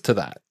of truth to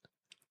that.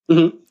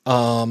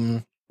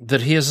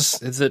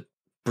 That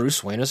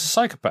Bruce Wayne is a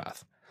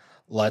psychopath.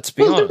 Let's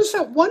be honest. There was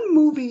that one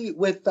movie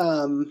with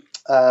Arnold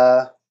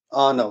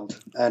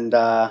and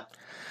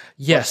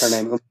what's her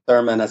name? Uma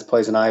Thurman as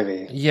Poison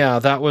Ivy. Yeah,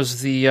 that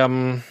was the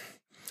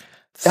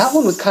that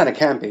one was kind of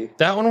campy.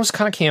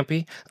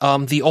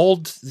 The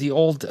old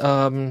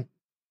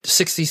 60s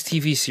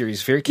TV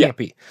series, very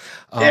campy.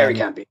 Very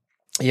campy.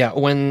 Yeah,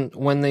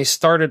 when they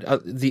started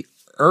the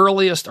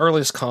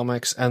earliest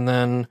comics, and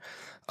then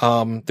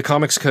the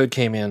Comics Code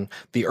came in.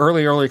 The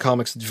early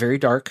comics, very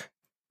dark,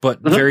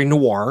 but very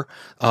noir.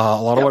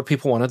 A lot of what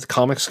people wanted. The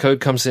Comics Code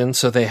comes in,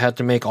 so they had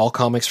to make all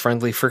comics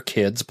friendly for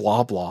kids,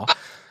 blah, blah.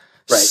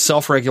 Right.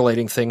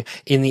 Self-regulating thing.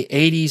 In the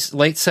 80s,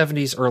 late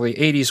 70s, early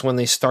 80s, when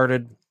they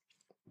started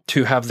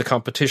to have the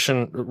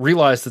competition,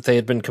 realized that they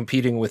had been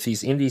competing with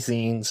these indie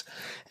zines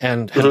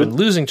and had been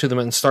losing to them,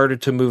 and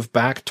started to move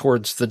back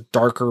towards the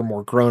darker,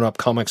 more grown-up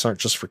comics aren't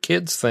just for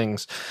kids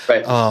things.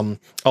 Right.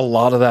 A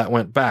lot of that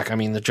went back. I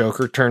mean, the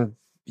Joker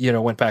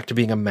went back to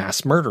being a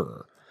mass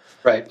murderer.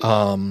 Right.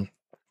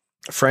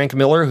 Frank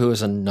Miller, who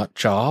is a nut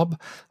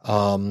job,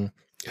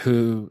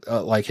 who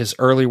like his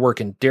early work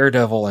in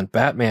Daredevil and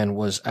Batman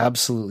was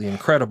absolutely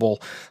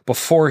incredible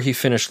before he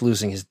finished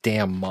losing his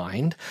damn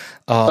mind.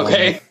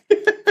 Like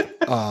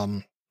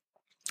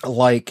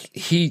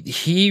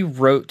he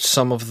wrote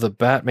some of the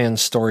Batman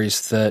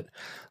stories that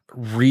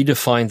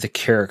redefined the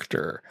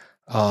character.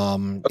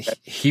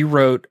 He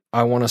wrote,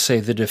 I want to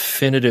say, the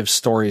definitive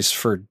stories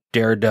for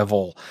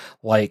Daredevil,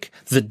 like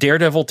the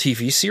Daredevil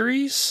TV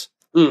series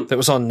that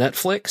was on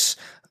Netflix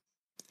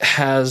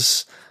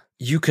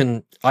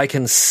I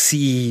can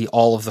see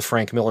all of the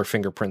Frank Miller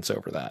fingerprints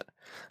over that,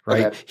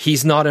 right? Okay.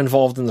 He's not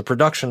involved in the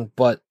production,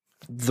 but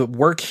the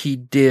work he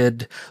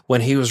did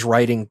when he was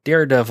writing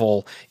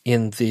Daredevil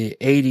in the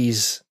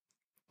 80s,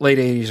 late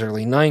 80s,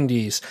 early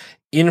 90s,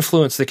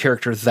 influenced the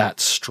character that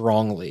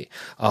strongly.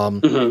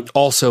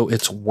 Also,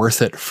 it's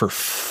worth it for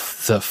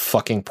the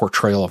fucking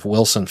portrayal of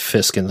Wilson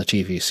Fisk in the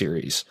TV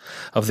series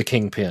of the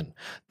Kingpin.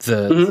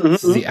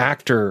 The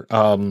actor,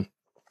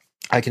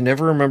 I can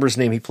never remember his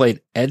name. He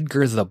played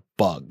Edgar the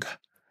Bug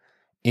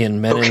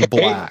in Men in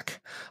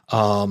Black.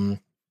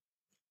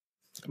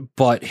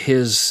 But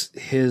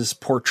his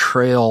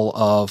portrayal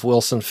of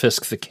Wilson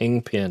Fisk, the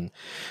Kingpin,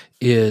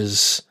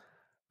 is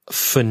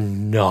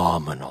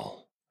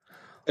phenomenal.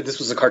 This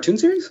was a cartoon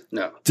series?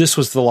 No. This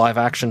was the live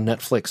action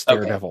Netflix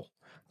Daredevil.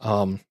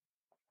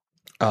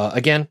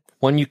 Again,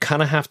 one you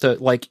kind of have to,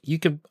 like, you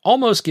could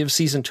almost give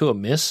season 2 a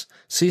miss.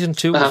 Season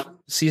 2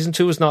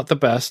 was not the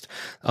best.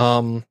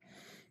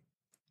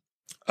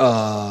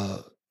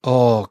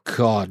 Oh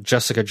God,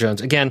 Jessica Jones.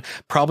 Again,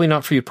 probably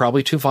not for you,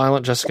 probably too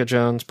violent, Jessica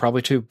Jones,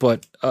 probably too,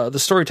 but the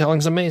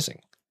storytelling's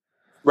amazing.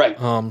 Right.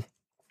 And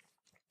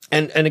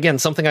again,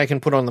 something I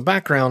can put on the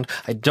background.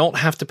 I don't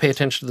have to pay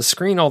attention to the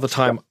screen all the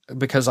time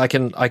because I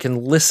can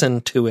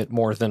listen to it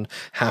more than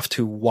have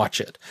to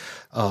watch it.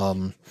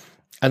 And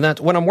that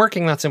when I'm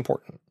working, that's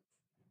important.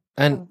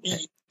 And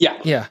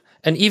yeah.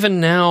 And even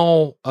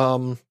now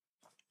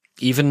in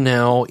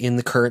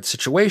the current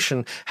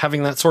situation,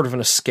 having that sort of an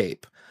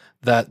escape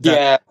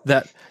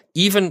that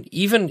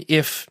even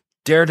if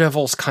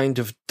Daredevil's kind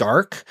of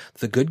dark.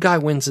 The good guy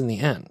wins in the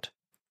end.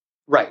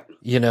 Right.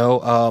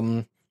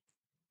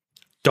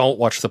 Don't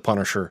watch The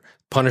Punisher.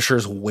 Punisher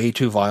is way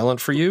too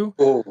violent for you.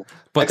 Oh,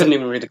 I couldn't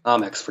even read the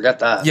comics. Forget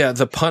that. Yeah,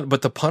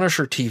 but the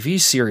Punisher TV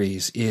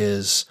series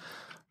is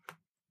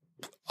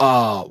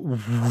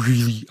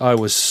really. I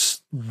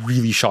was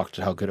really shocked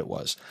at how good it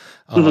was.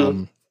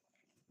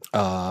 But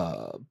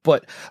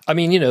I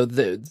mean,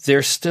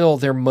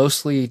 they're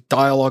mostly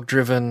dialogue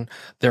driven.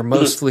 They're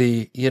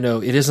mostly,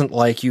 it isn't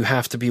like you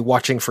have to be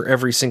watching for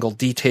every single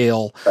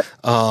detail.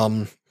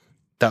 Right.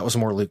 That was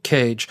more Luke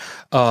Cage.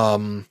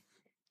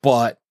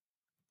 But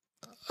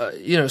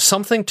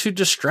something to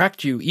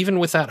distract you, even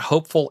with that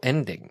hopeful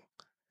ending.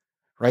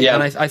 Right. Yeah.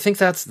 And I think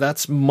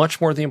that's much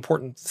more the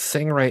important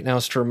thing right now,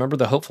 is to remember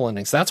the hopeful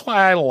endings. That's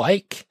why I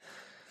like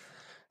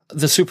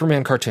the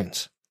Superman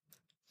cartoons.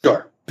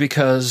 Sure.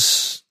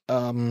 Because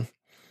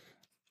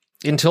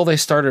until they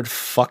started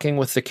fucking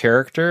with the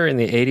character in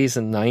the 80s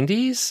and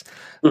 90s,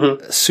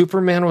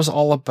 Superman was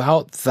all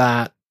about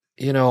that.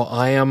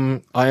 I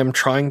am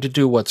trying to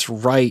do what's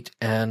right,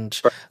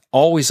 and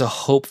always a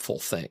hopeful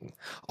thing.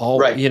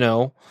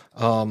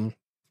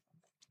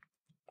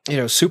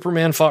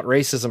 Superman fought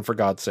racism, for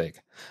God's sake.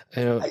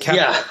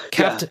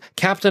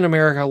 Captain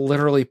America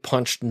literally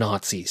punched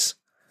Nazis.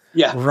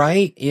 Yeah.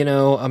 Right?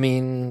 I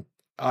mean,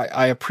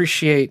 I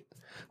appreciate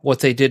what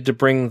they did to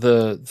bring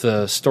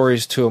the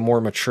stories to a more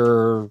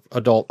mature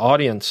adult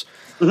audience.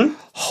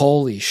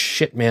 Holy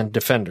shit, man!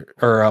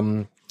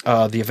 The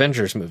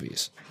Avengers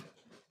movies.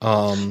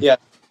 Don't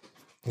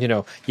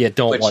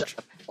watch.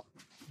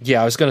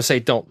 Yeah, I was gonna say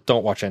don't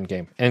watch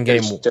Endgame.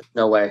 There's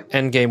no way.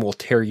 Endgame will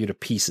tear you to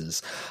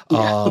pieces.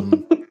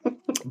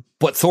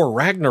 But Thor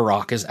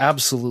Ragnarok is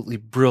absolutely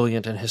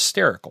brilliant and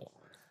hysterical.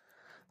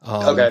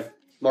 Okay,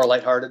 more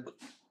lighthearted.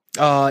 For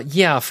a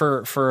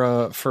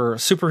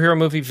superhero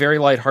movie, very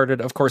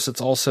lighthearted. Of course,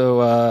 it's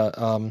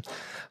also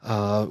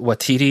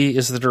Waititi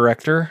is the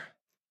director,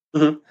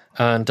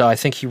 and I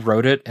think he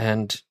wrote it.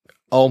 And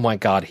oh my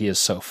god, he is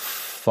so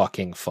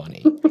fucking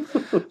funny.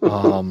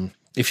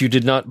 If you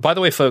did not, by the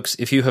way, folks,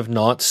 if you have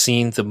not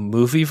seen the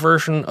movie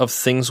version of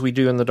Things We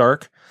Do in the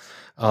Dark,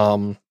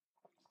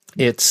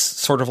 it's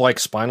sort of like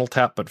Spinal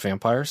Tap but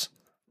vampires.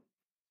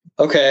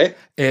 Okay,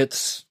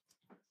 there's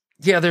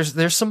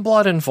some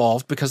blood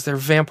involved because they're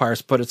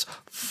vampires, but it's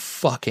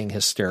fucking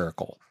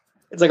hysterical.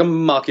 It's like a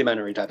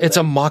mockumentary type. It's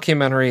a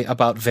mockumentary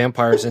about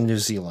vampires in New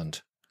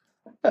Zealand.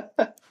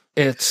 There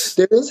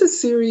is a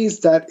series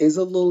that is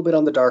a little bit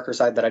on the darker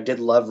side that I did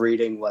love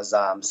reading, was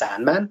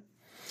Sandman.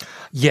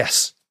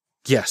 Yes.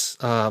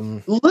 A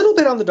little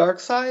bit on the dark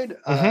side.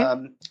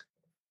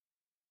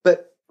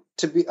 But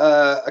to be,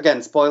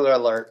 again, spoiler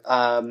alert,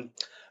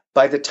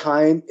 by the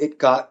time it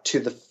got to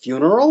the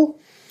funeral,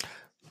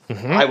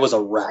 I was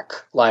a wreck.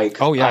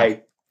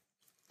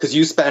 Because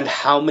you spend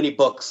how many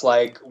books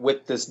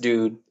with this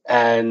dude,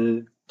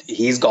 and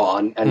he's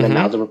gone, and then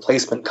now the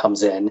replacement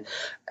comes in,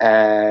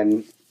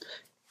 and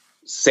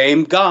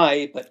same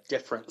guy but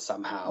different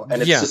somehow,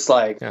 and it's just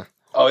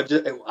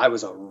I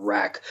was a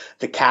wreck.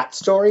 The cat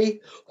story,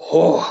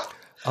 I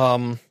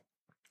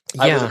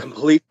was a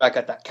complete wreck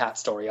at that cat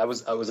story. I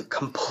was a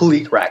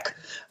complete wreck.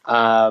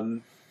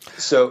 Kevin,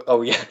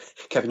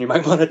 you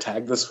might want to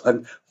tag this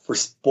one for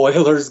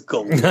spoilers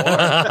galore.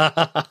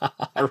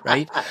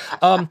 Right.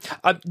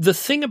 The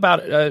thing about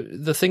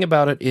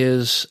it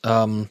is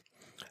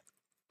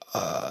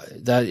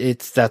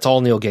that's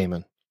all Neil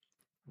Gaiman,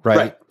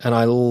 right? And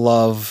I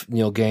love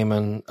Neil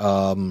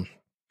Gaiman.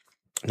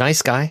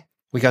 Nice guy.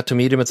 We got to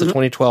meet him at the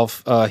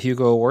 2012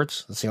 Hugo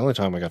Awards. That's the only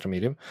time we got to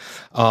meet him.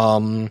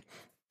 Not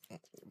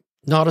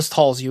as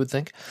tall as you would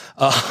think.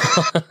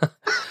 Have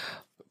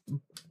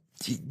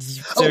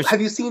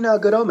you seen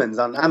Good Omens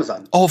on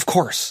Amazon? Oh, of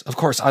course.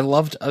 I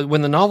loved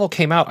when the novel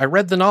came out. I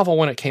read the novel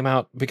when it came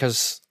out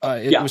because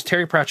it was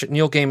Terry Pratchett,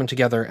 Neil Gaiman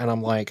together, and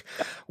I'm like,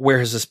 where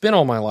has this been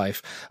all my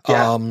life?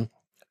 Yeah.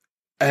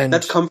 And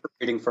that's comfort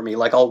reading for me.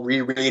 I'll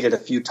reread it a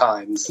few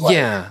times.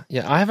 I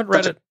haven't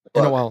read it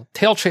in a while.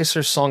 Tail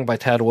Chaser's Song by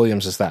Tad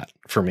Williams is that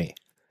for me.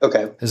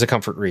 Okay. Is a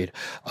comfort read.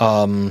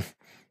 I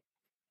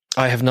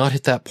have not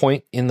hit that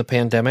point in the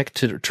pandemic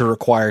to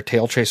require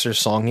Tail Chaser's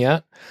Song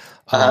yet.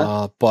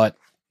 But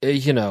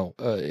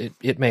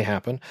it may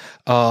happen.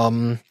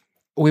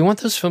 We want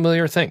those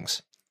familiar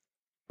things.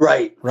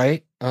 Right.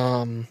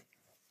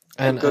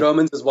 And Good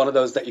Omens is one of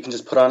those that you can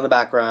just put on in the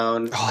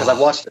background, because I've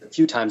watched it a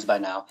few times by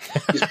now.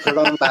 You just put it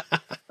on in the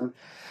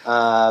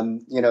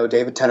background.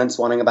 David Tennant's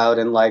wanting about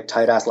in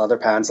tight ass leather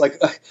pants.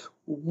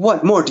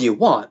 What more do you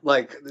want?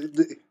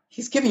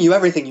 He's giving you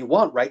everything you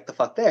want right the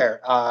fuck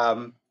there.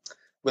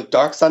 With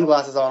dark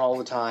sunglasses on all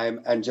the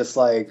time and just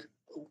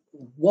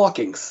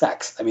walking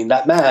sex. I mean,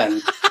 that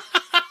man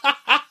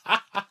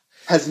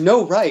has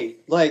no right.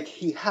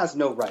 He has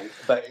no right,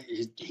 but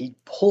he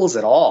pulls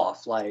it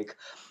off.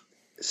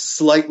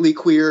 Slightly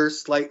queer,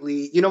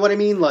 slightly, you know what I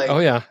mean?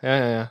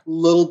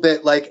 Little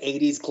bit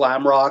 80s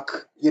glam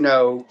rock,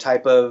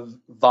 type of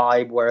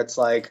vibe where it's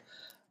I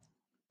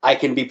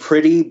can be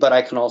pretty, but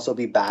I can also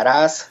be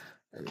badass.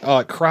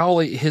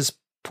 Crowley, his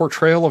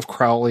portrayal of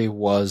Crowley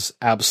was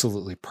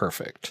absolutely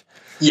perfect.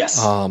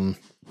 Yes.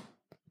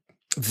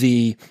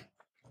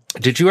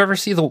 Did you ever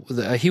see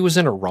he was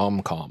in a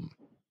rom-com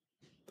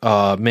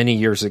many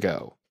years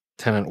ago,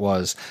 Tennant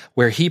was,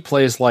 where he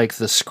plays like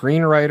the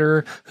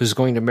screenwriter who's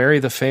going to marry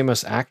the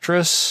famous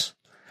actress.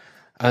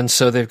 And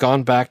so they've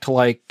gone back to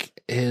like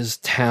his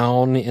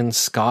town in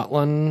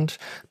Scotland,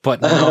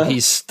 but now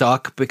he's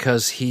stuck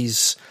because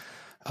he's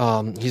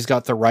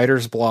got the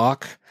writer's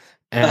block,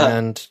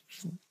 and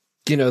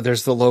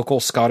there's the local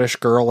Scottish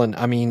girl, and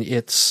I mean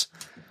it's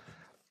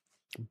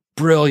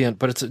brilliant,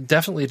 but it's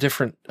definitely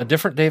a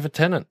different David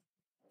Tennant.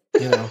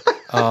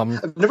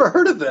 I've never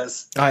heard of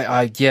this.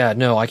 I can't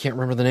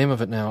remember the name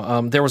of it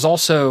now. There was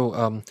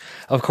also,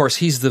 of course,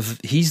 he's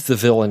the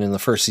villain in the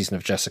first season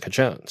of Jessica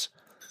Jones.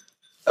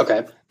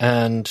 Okay.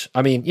 And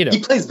I mean, he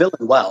plays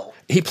villain well.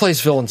 He plays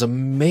villains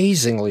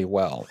amazingly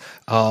well.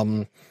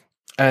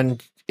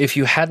 And if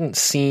you hadn't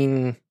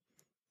seen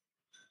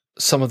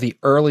some of the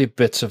early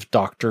bits of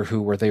Doctor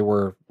Who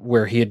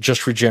where he had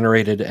just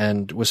regenerated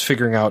and was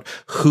figuring out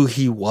who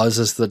he was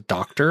as the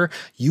Doctor,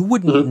 you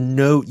wouldn't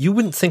know, you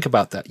wouldn't think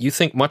about that. You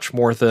think much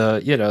more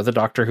the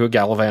Doctor Who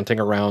gallivanting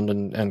around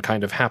and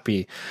kind of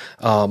happy.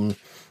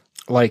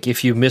 Like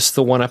if you missed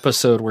the one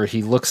episode where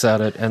he looks at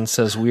it and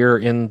says, "We're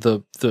in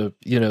the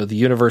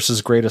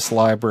universe's greatest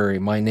library.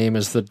 My name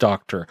is the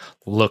Doctor.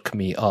 Look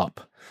me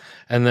up."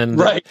 And then,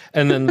 right.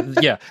 And then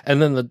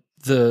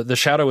the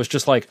Shadow is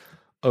just like,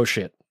 "Oh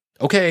shit.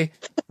 Okay,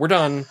 we're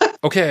done.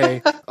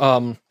 Okay."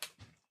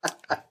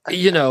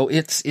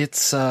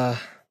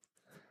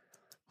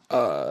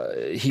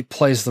 He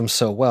plays them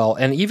so well.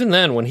 And even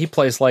then when he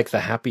plays like the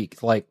happy,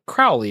 like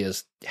Crowley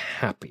is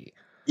happy.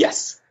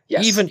 Yes.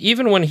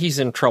 Even when he's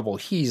in trouble,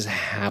 he's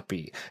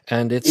happy.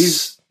 And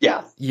it's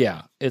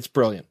it's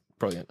brilliant.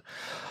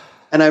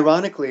 And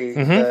ironically,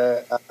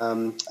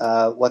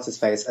 what's his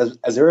face?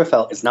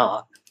 Aziraphale is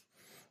not.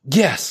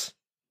 Yes.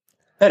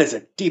 That is a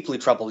deeply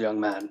troubled young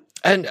man.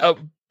 And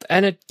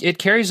it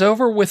carries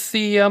over with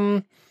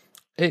the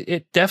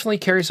it definitely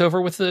carries over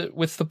with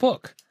the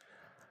book.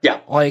 Yeah,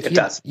 like it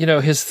does.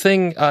 His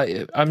thing.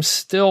 I'm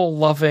still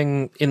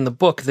loving in the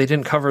book. They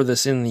didn't cover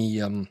this in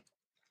the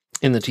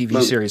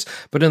TV series,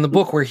 but in the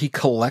book where he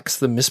collects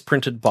the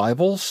misprinted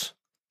Bibles.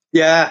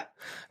 Yeah.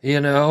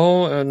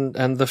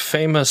 And the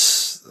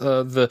famous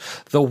the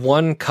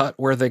one cut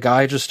where the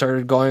guy just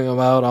started going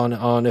about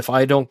on if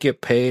I don't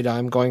get paid,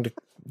 I'm going to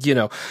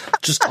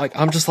just like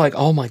I'm just like,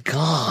 oh my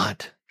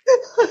God.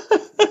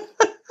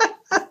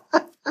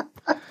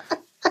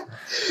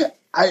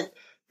 I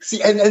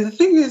see, and the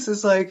thing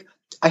is like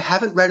I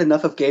haven't read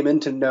enough of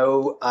Gaiman to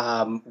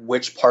know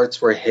which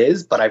parts were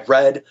his, but I've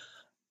read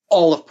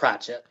all of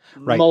Pratchett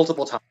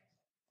multiple times,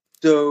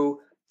 so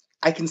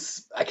I can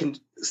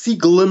see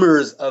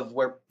glimmers of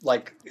where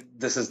like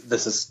this is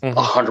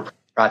 100%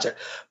 Pratchett,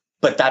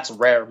 but that's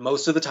rare.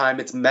 Most of the time,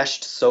 it's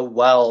meshed so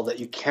well that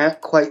you can't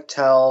quite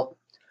tell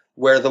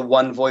where the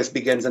one voice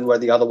begins and where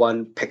the other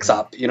one picks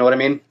up. You know what I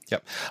mean?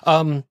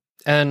 Yep.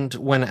 And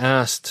when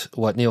asked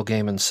what Neil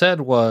Gaiman said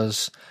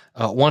was,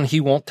 one, he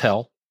won't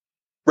tell.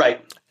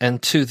 Right.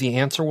 And two, the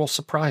answer will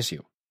surprise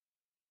you.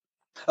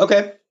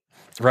 Okay.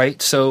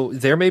 Right. So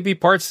there may be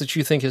parts that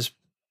you think is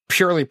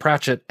purely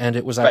Pratchett, and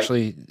it was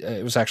actually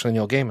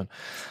Neil Gaiman.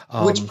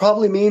 Which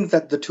probably means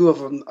that the two of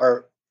them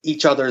are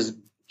each other's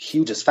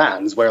hugest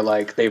fans, where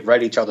like they've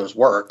read each other's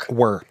work.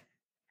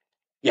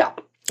 Yeah.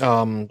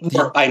 Did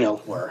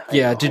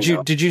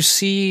you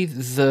see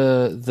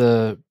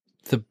the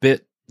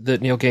bit that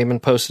Neil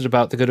Gaiman posted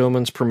about the Good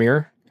Omens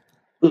premiere?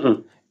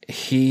 Mm-mm.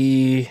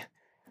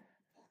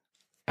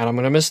 And I'm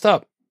going to mess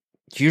up.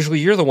 Usually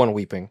you're the one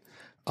weeping.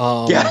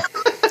 Yeah.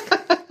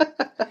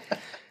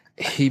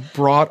 He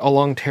brought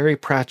along Terry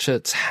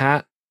Pratchett's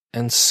hat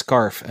and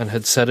scarf and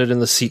had set it in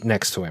the seat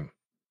next to him.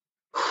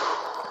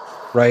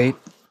 Right?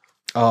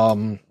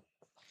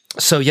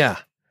 So yeah.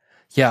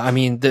 Yeah, I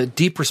mean, the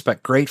deep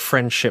respect, great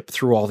friendship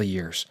through all the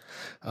years.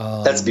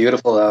 That's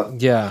beautiful, though.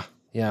 Yeah.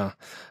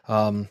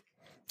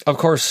 Of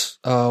course,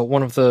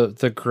 one of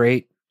the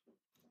great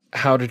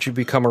 "How did you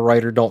become a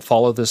writer? Don't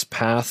follow this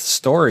path"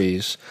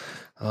 stories.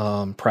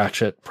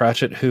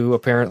 Pratchett, who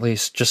apparently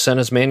just sent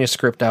his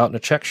manuscript out and a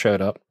check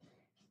showed up.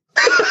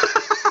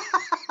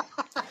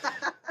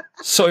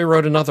 So he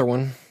wrote another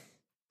one.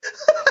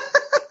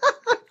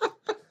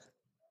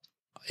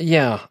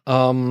 Yeah.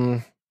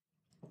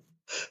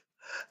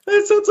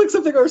 That sounds like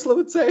something Ursula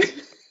would say.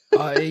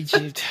 They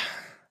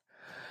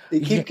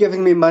keep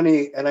giving me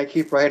money, and I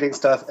keep writing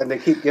stuff, and they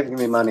keep giving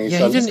me money. Yeah,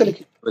 so I'm just going to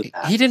keep doing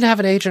that. He didn't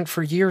have an agent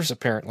for years,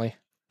 apparently,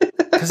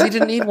 because he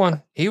didn't need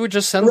one. He would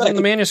just send them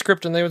the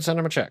manuscript, and they would send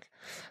him a check.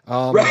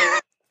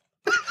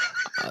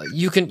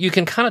 You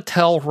can kind of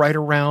tell right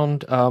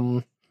around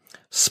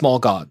Small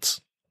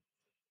Gods.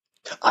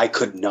 I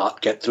could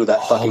not get through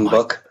that fucking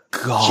book.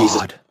 God.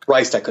 Jesus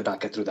Christ, I could not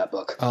get through that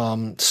book.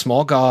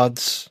 Small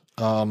Gods.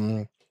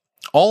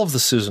 All of the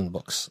Susan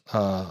books.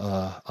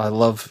 I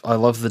love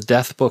the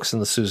Death books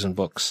and the Susan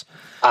books.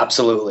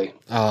 Absolutely.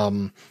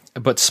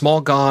 But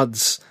Small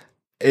Gods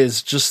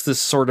is just this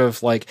sort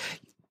of like,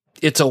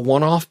 it's a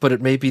one-off, but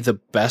it may be the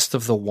best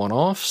of the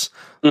one-offs.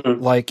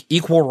 Mm-hmm. Like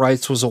Equal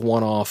Rights was a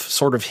one-off,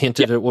 sort of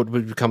hinted at what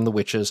would become the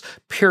Witches.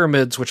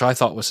 Pyramids, which I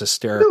thought was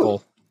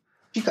hysterical.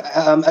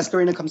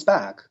 Escarina comes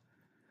back.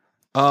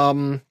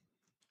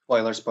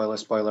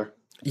 Spoiler.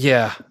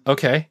 Yeah.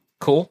 Okay.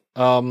 Cool.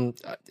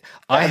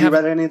 Have you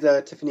read any of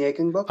the Tiffany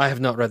Aiken books? I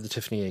have not read the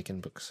Tiffany Aiken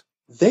books.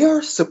 They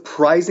are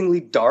surprisingly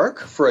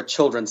dark for a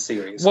children's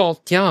series. Well,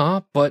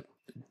 yeah, but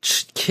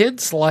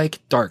kids like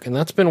dark, and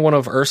that's been one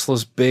of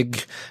Ursula's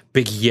big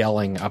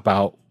yelling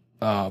about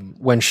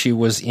when she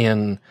was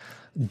in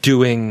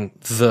doing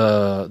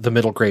the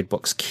middle grade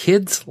books.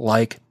 Kids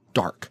like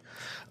dark,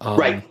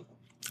 right?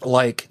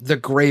 Like the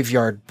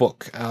Graveyard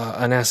book,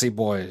 Anansi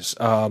Boys.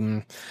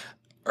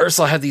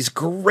 Ursula had these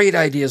great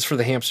ideas for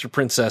the Hamster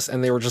Princess,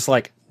 and they were just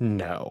like,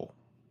 no.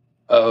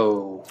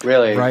 Oh,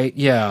 really? Right?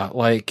 Yeah.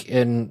 Like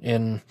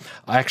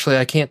actually,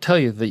 I can't tell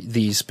you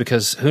these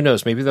because who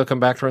knows? Maybe they'll come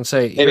back to her and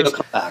say, maybe they'll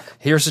come back.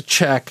 Here's a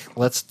check.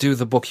 Let's do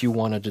the book you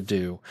wanted to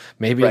do.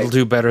 Maybe it'll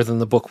do better than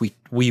the book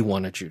we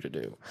wanted you to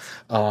do.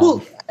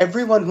 Well,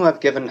 everyone who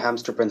I've given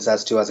Hamster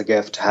Princess to as a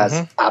gift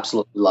has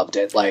absolutely loved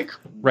it. Like,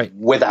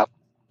 without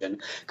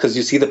question. Because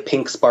you see the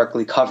pink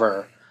sparkly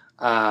cover,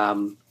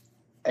 and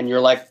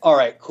you're like, all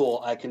right,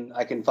 cool. I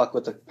can fuck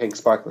with the pink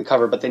sparkly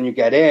cover. But then you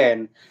get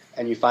in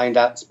and you find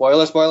out,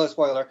 spoiler,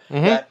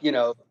 that,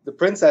 the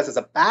princess is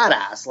a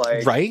badass.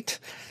 Like, right.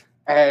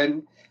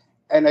 And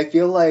I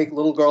feel like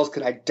little girls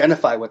can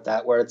identify with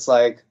that, where it's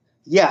like,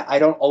 yeah, I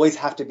don't always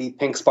have to be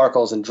pink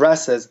sparkles and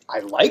dresses.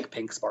 I like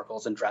pink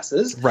sparkles and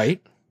dresses. Right.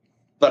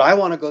 But I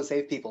want to go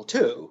save people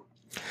too.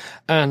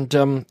 And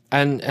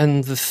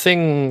the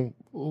thing,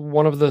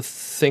 one of the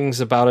things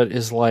about it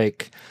is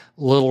like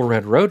Little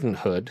Red Riding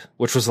Hood,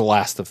 which was the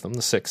last of them,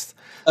 the sixth.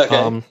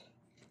 Okay.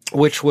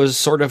 Which was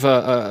sort of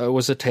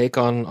a take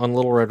on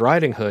Little Red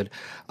Riding Hood.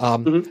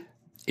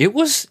 It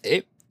was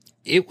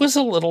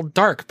a little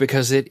dark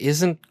because it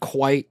isn't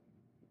quite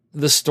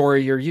the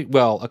story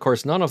well, of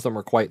course, none of them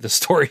are quite the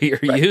story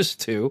you're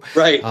used to.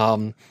 Right.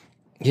 The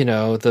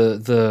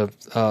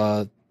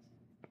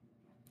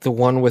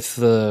one with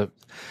the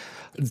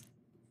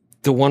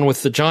one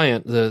with the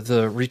giant,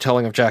 the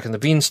retelling of Jack and the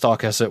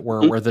Beanstalk, as it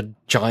were, where the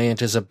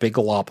giant is a big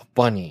lop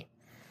bunny.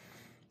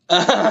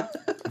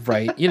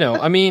 Right.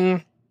 I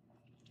mean,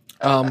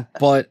 I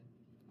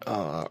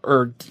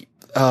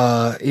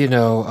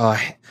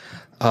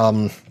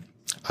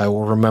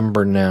will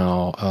remember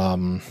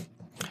now.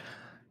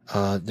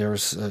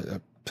 There's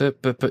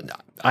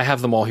I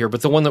have them all here,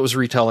 but the one that was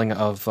retelling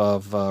of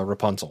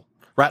Rapunzel,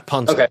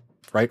 Rapunzel. Okay.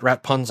 Right,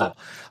 Rapunzel.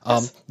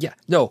 Yes. Yeah,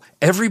 no,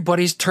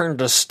 everybody's turned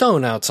to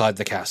stone outside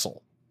the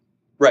castle.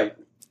 Right.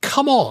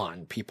 Come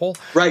on, people.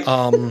 Right.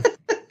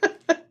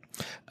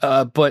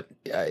 But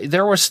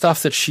there was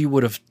stuff that she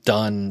would have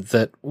done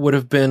that would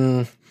have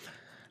been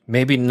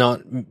maybe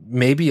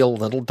a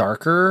little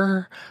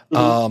darker.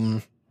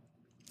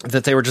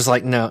 That they were just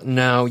like,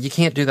 no, you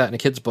can't do that in a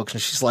kid's book.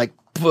 And she's like,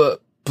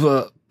 but,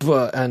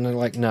 and they're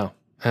like, no.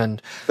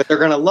 But they're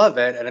going to love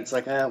it. And it's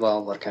like,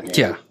 well, what can you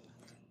do?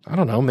 I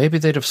don't know. Maybe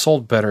they'd have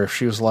sold better if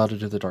she was allowed to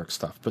do the dark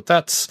stuff. But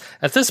that's,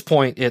 at this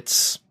point,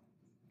 it's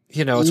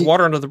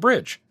water under the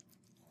bridge.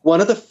 One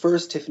of the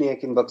first Tiffany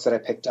Aiken books that I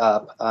picked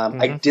up,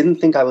 I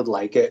didn't think I would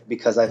like it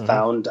because I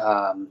found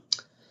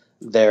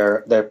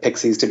their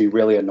pixies to be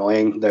really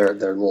annoying, their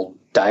little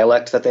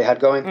dialect that they had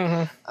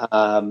going.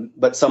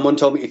 But someone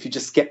told me if you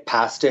just skip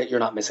past it, you're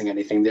not missing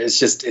anything. It's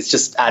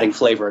just adding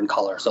flavor and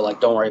color. So like,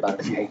 don't worry about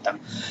it if you hate them.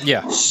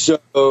 Yeah. So,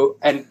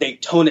 and they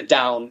tone it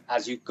down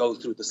as you go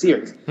through the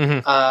series.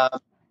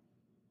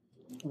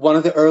 One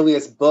of the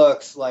earliest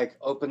books like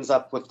opens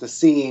up with the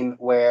scene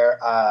where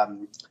a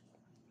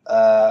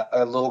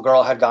little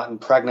girl had gotten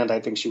pregnant. I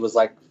think she was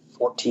like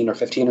 14 or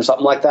 15 or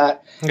something like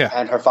that. Yeah.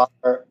 And her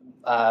father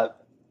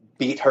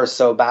beat her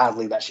so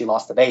badly that she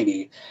lost the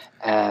baby.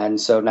 And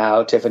so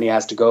now Tiffany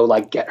has to go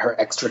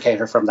extricate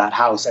her from that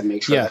house and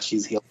make sure that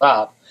she's healed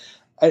up.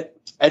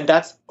 And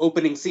that's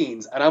opening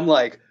scenes. And I'm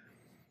like,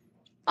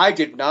 I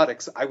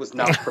was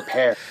not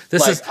prepared.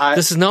 This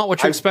is not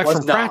what you expect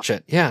from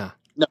Pratchett. Yeah.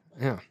 No.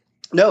 Yeah.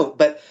 No,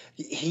 but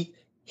he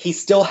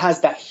still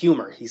has that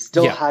humor. He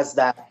still has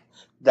that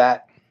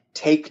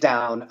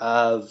takedown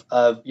of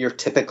your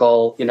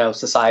typical,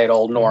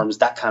 societal norms,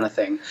 that kind of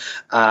thing.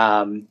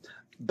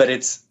 But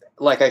it's,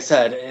 like I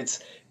said,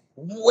 it's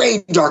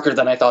way darker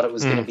than I thought it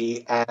was going to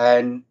be.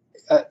 And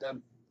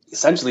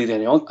essentially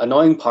the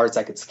annoying parts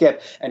I could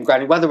skip, and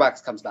Granny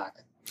Weatherwax comes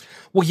back.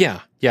 Well, yeah.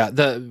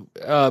 The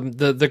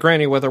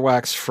Granny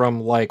Weatherwax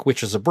from like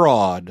Witches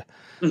Abroad,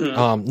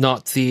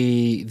 not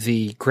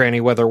the Granny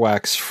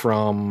Weatherwax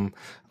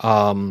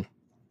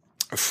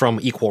from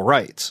Equal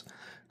Rights.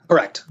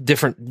 Correct.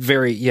 Different,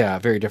 very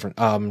different.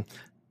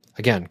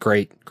 Again,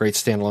 great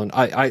standalone.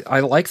 I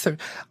like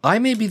I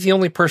may be the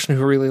only person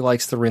who really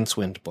likes the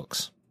Rincewind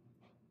books.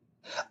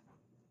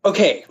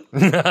 Okay.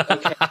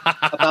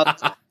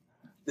 About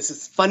this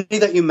is funny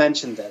that you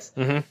mentioned this.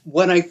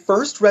 When I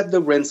first read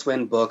the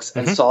Rincewind books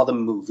and saw the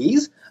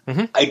movies,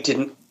 I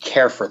didn't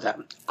care for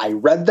them. I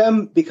read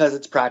them because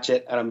it's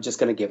Pratchett, and I'm just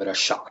going to give it a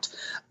shot.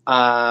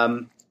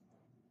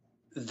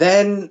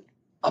 Then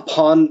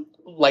upon,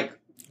 like,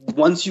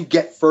 once you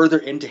get further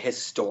into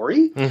his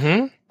story,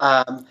 there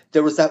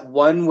was that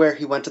one where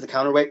he went to the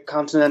Counterweight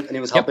continent and he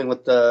was helping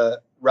with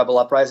the Rebel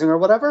Uprising or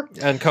whatever.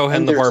 And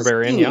Cohen the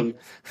Barbarian,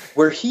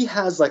 where he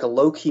has like a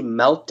low-key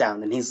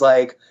meltdown and he's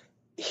like,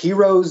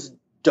 heroes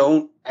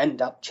don't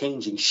end up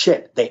changing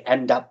shit. They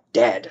end up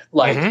dead.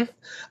 Like,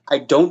 I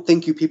don't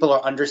think you people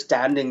are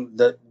understanding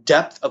the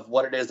depth of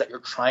what it is that you're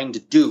trying to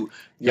do.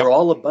 You're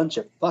all a bunch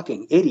of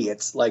fucking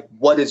idiots. Like,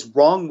 what is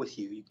wrong with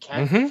you? You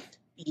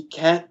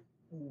can't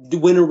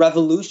win a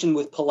revolution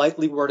with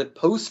politely worded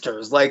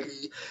posters. Like,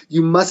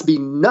 you must be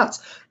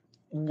nuts.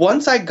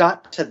 Once I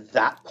got to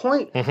that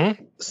point,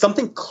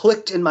 something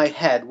clicked in my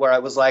head where I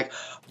was like,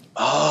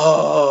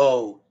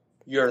 oh,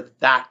 you're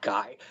that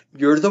guy.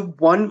 You're the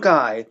one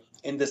guy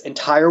in this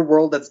entire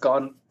world that's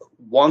gone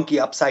wonky,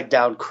 upside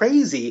down,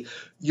 crazy.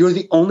 You're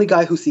the only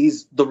guy who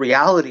sees the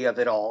reality of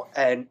it all,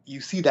 and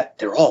you see that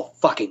they're all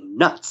fucking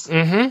nuts.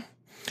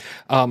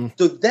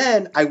 So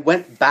then I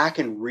went back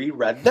and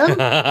reread them.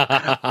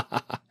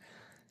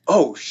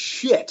 Oh,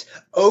 shit.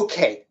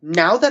 Okay,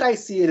 now that I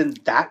see it in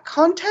that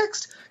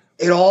context,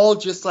 it all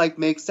just, like,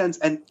 makes sense.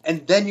 And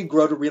then you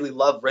grow to really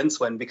love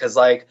Rincewind because,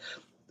 like,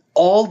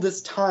 all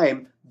this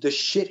time, the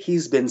shit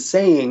he's been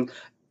saying,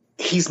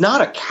 he's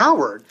not a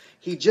coward.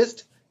 He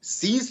just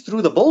sees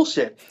through the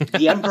bullshit.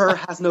 The Emperor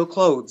has no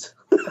clothes.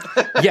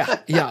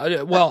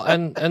 yeah. Well,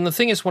 and the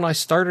thing is, when I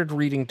started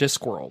reading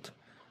Discworld,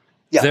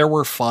 there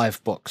were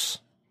 5 books.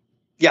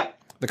 Yeah.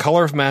 The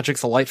Color of Magic,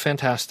 The Light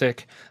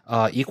Fantastic,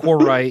 Equal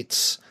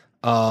Rights,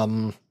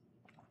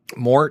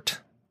 Mort,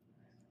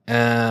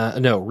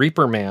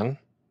 Reaper Man.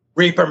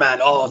 Reaper Man.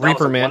 Oh, that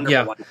Reaper was a Man.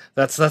 wonderful one.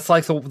 That's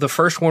like the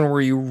first one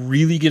where you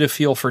really get a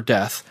feel for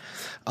death.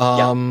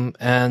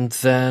 And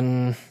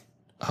then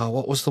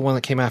what was the one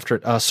that came after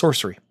it?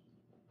 Sorcery.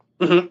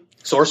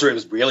 Sorcery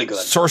was really good.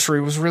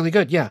 Sorcery was really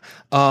good. Yeah.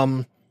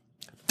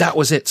 That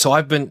was it. So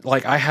I've been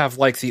like, I have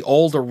like the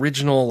old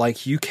original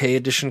like UK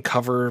edition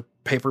cover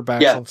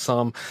paperbacks on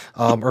some,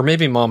 or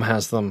maybe Mom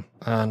has them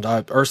and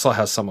Ursula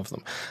has some of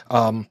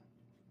them.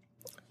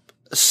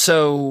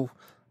 So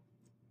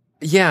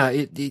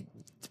yeah,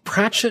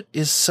 Pratchett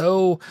is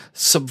so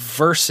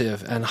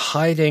subversive and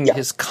hiding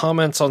his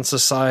comments on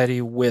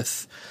society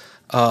with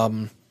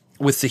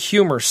the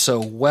humor so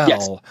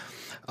well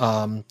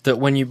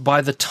that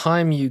by the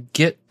time you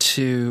get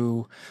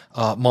to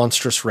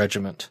Monstrous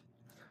Regiment,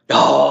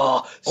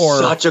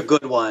 such a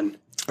good one.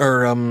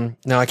 Or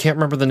now I can't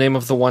remember the name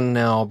of the one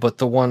now, but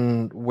the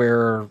one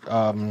where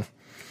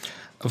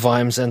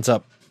Vimes ends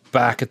up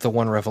back at the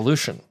One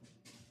Revolution.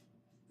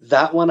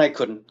 That one I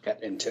couldn't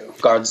get into.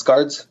 Guards.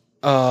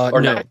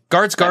 No.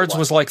 Guards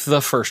was like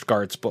the first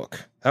Guards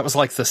book. That was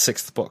like the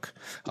 6th book.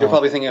 You're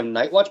probably thinking of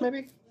Night Watch,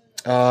 maybe?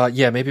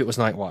 Yeah, maybe it was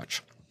Night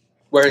Watch.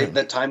 Where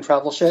the time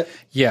travel shit?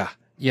 Yeah.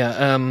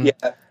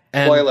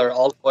 Spoiler,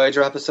 all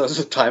Voyager episodes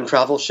with time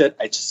travel shit,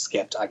 I just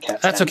skipped. I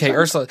can't. That's okay,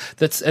 Ursula.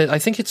 I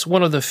think it's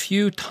one of the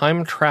few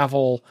time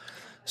travel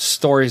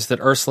stories that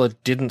Ursula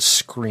didn't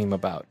scream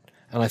about.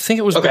 And I think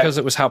it was because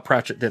it was how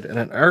Pratchett did it.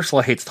 And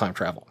Ursula hates time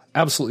travel.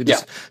 Absolutely.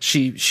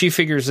 She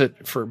figures it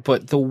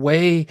but the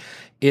way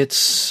it's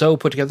so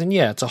put together, and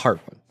it's a hard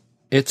one.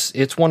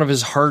 It's one of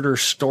his harder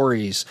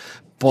stories,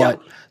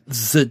 but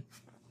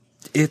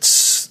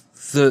it's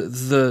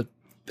the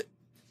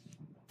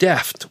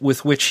deft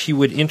with which he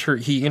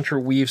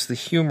interweaves the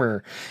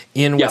humor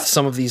in with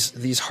some of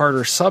these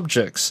harder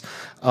subjects.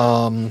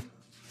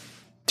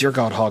 Dear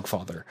God,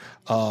 Hogfather,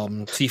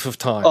 Thief of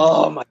Time.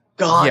 Oh my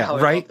God. Yeah,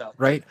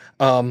 right.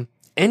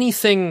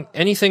 Anything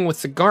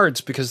with the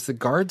Guards, because the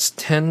Guards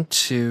tend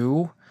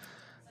to,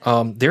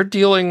 they're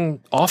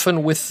dealing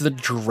often with the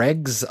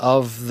dregs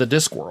of the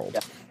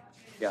Discworld.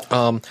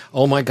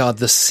 Oh my God,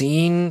 the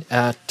scene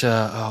at,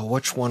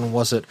 which one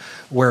was it?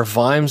 Where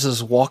Vimes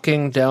is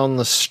walking down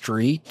the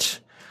street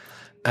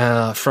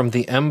from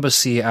the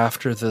embassy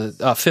after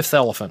the Fifth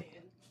Elephant.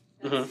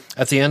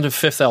 At the end of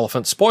Fifth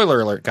Elephant,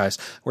 spoiler alert, guys,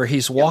 where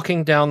he's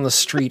walking down the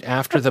street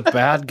after the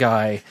bad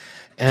guy,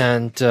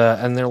 and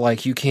they're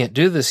like, "You can't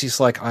do this." He's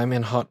like, "I'm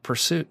in hot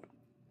pursuit."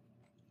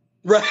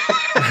 Right.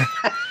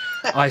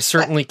 I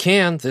certainly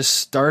can. This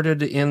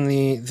started in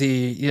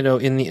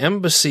the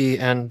embassy,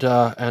 and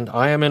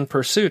I am in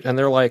pursuit. And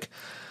they're like,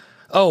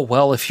 "Oh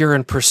well, if you're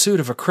in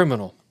pursuit of a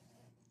criminal,"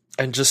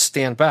 and just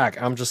stand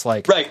back. I'm just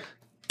like, right,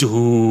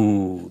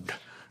 dude.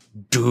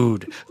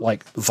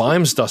 Like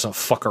Vimes doesn't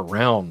fuck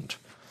around.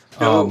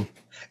 No.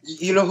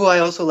 You know who I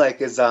also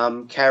like is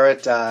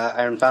Carrot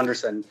Iron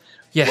Founderson.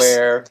 Yes.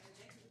 Where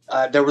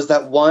there was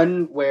that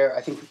one where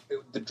I think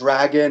the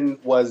dragon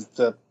was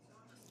the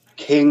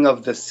king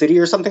of the city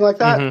or something like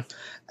that,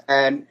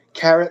 and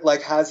Carrot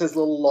like has his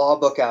little law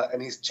book out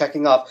and he's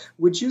checking off.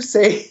 Would you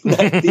say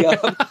that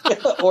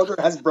the order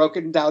has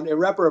broken down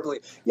irreparably?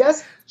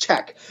 Yes,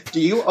 check.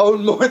 Do you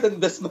own more than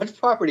this much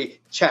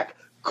property? Check.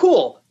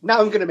 Cool. Now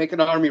I'm going to make an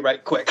army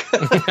right quick.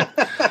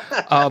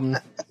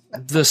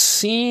 The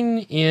scene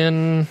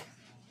in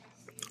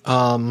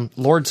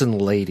Lords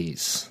and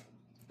Ladies.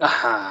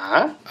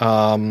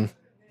 Uh-huh.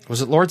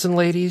 Was it Lords and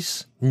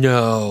Ladies?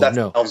 No.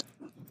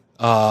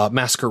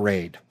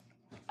 Masquerade.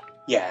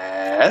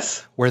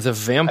 Yes. Where the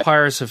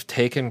vampires have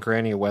taken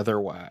Granny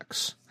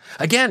Weatherwax.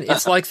 Again,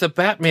 it's like the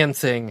Batman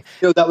thing.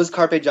 No, that was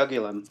Carpe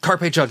Jugulum.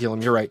 Carpe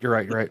Jugulum. You're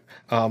right.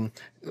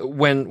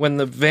 When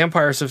the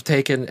vampires have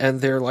taken, and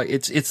they're like,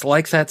 it's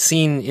like that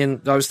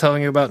scene I was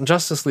telling you about in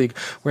Justice League,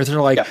 where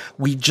they're like,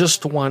 we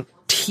just want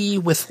tea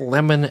with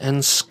lemon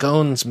and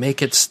scones,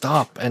 make it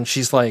stop. And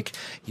she's like,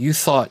 you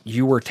thought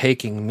you were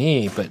taking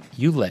me, but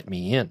you let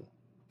me in.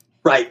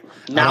 Right.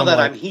 Now that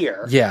I'm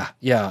here. Yeah.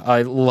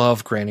 I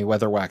love Granny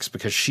Weatherwax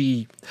because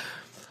she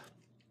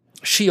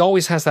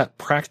always has that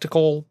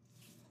practical,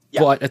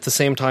 but at the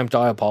same time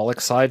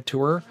diabolic side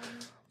to her.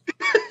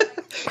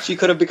 She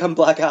could have become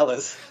Black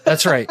Alice.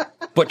 That's right.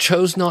 But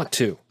chose not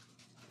to.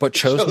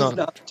 Chose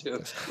not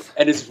to.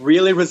 And is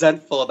really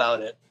resentful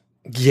about it.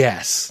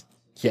 Yes.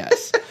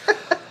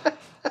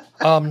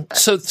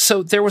 So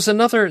there's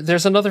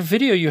another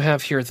video you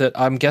have here that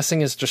I'm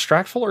guessing is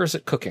Distractful, or is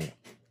it cooking?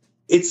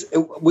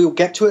 We'll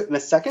get to it in a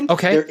second.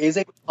 Okay. There is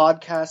a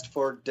podcast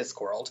for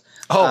Discworld.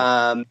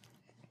 Oh.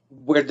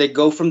 Where they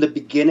go from the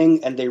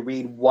beginning and they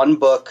read one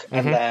book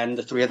and then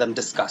the three of them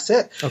discuss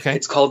it. Okay.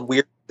 It's called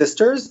Weird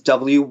Sisters,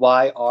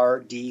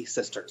 WYRD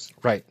Sisters.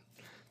 Right.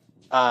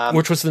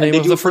 Which was the name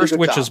of the first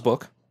Witches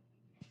book.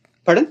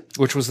 Pardon?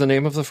 Which was the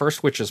name of the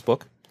first Witches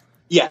book.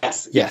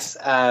 Yes.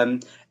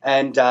 And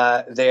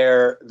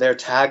their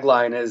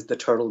tagline is "The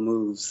Turtle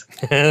Moves."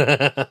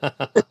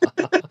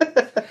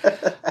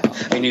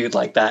 I knew you'd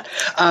like that.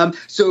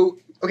 So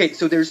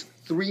there's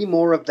three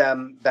more of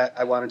them that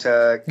I wanted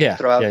to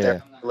throw out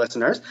there for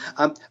listeners.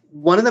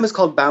 One of them is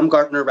called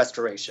Baumgartner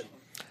Restoration.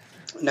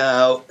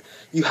 Now,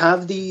 you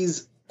have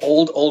these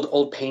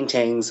old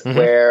paintings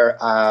where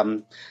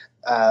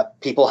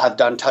people have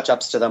done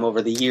touch-ups to them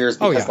over the years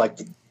because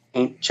the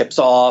paint chips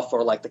off,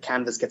 or like the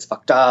canvas gets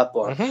fucked up,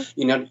 or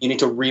you need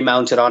to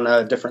remount it on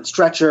a different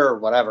stretcher or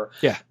whatever.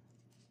 Yeah.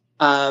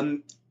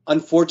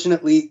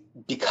 Unfortunately,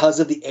 because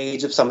of the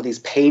age of some of these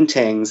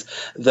paintings,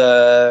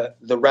 the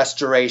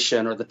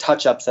restoration or the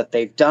touch-ups that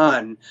they've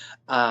done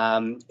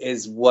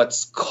is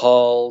what's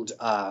called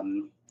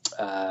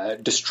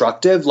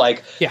destructive.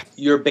 Like,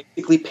 you're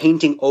basically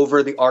painting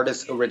over the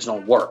artist's original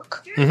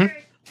work.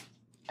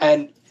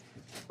 And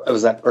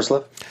was that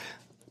Ursula?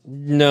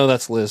 No,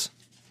 that's Liz.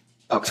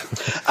 Okay.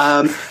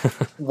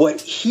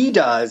 What he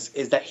does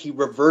is that he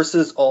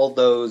reverses all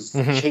those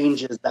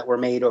changes that were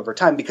made over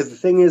time. Because the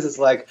thing is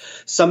like,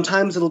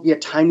 sometimes it'll be a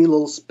tiny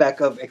little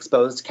speck of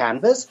exposed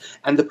canvas,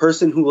 and the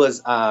person who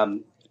was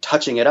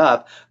touching it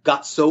up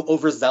got so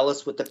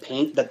overzealous with the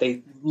paint that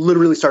they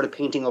literally started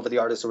painting over the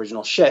artist's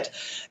original shit.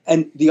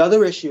 And the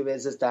other issue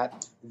is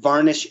that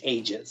varnish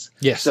ages.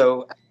 Yes.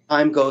 So as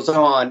time goes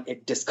on,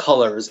 it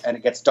discolors and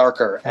it gets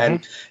darker.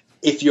 And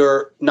if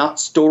you're not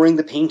storing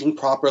the painting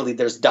properly,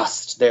 there's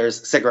dust,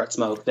 there's cigarette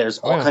smoke, there's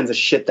all kinds of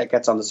shit that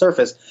gets on the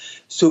surface.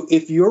 So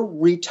if you're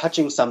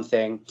retouching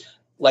something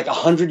like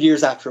 100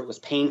 years after it was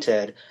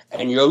painted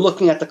and you're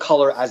looking at the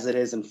color as it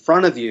is in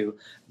front of you,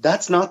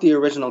 that's not the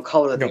original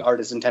color that the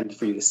artist intended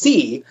for you to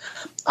see.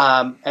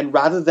 And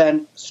rather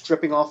than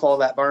stripping off all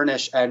that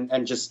varnish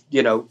and just,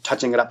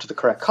 touching it up to the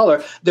correct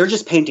color, they're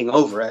just painting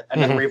over it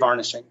and then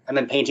revarnishing and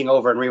then painting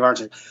over and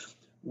revarnishing.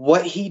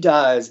 What he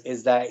does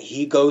is that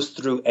he goes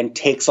through and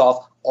takes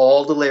off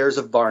all the layers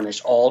of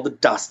varnish, all the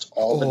dust,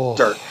 all the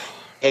dirt,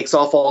 takes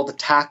off all the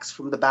tacks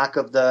from the back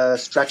of the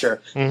stretcher.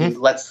 He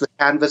lets the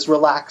canvas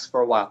relax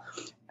for a while.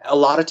 A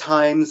lot of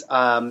times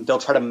they'll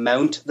try to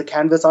mount the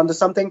canvas onto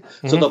something.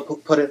 So they'll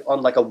put it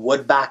on like a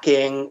wood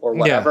backing or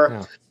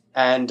whatever.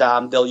 And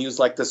they'll use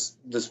like this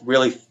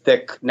really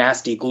thick,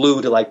 nasty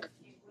glue to like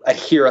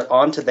adhere it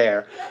onto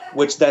there,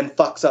 which then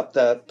fucks up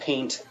the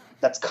paint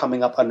that's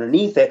coming up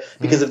underneath it,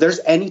 because if there's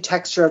any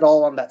texture at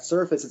all on that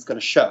surface, it's going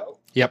to show.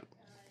 Yep.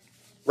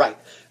 Right.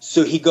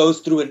 So he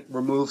goes through and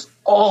removes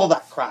all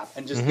that crap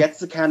and just gets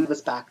the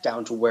canvas back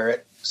down to where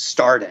it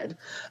started.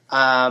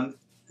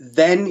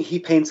 Then he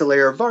paints a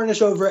layer of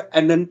varnish over it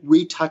and then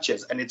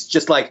retouches. And it's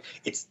just like,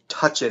 it's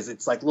touches.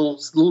 It's like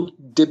little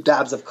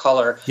dib-dabs of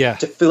color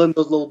to fill in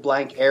those little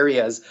blank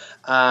areas,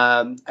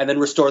 and then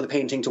restore the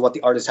painting to what the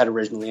artist had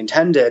originally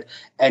intended.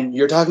 And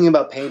you're talking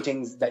about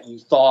paintings that you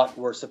thought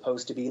were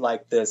supposed to be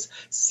like this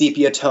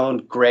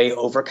sepia-toned gray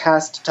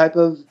overcast type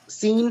of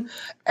scene.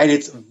 And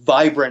it's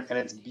vibrant and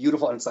it's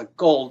beautiful and it's like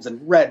golds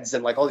and reds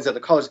and like all these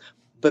other colors.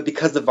 But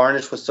because the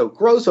varnish was so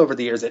gross over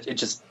the years, it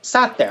just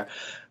sat there.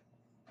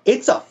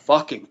 It's a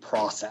fucking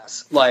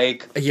process.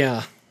 Like,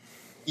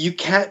 you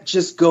can't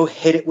just go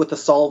hit it with a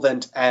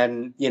solvent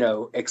and,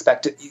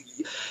 expect it.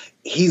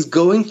 He's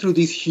going through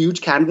these huge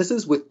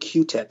canvases with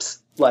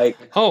Q-tips, like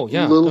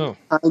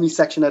tiny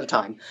section at a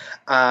time.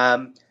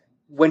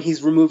 When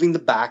he's removing the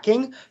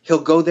backing,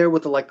 he'll go there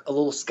with a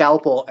little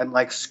scalpel and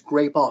like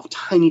scrape off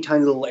tiny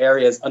little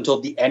areas until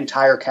the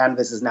entire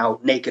canvas is now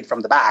naked from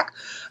the back.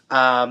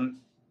 And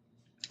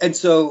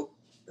so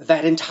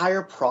that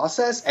entire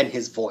process and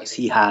his voice,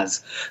 he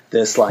has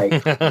this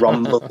like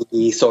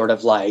rumbly sort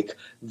of like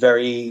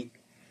very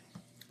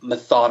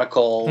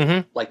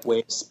methodical like way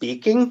of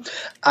speaking.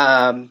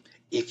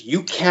 If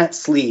you can't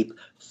sleep,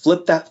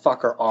 flip that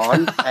fucker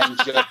on and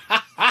just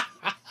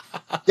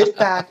sit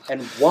back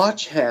and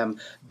watch him,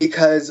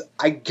 because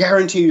I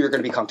guarantee you're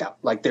going to be conked out.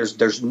 Like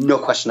there's no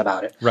question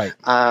about it. Right.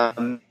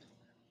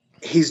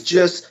 He's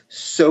just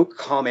so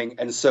calming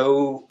and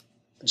so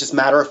just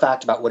matter of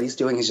fact about what he's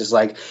doing. He's just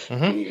like,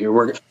 here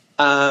we're.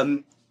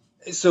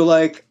 So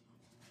like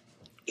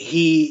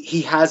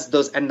he has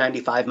those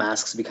N95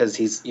 masks because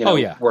he's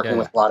working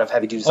with a lot of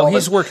heavy duty. Oh,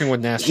 he's working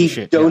with nasty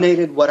shit. He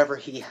donated whatever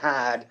he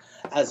had,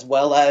 as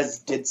well as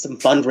did some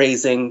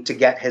fundraising to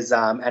get his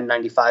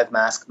N95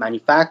 mask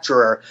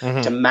manufacturer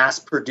to mass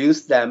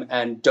produce them,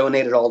 and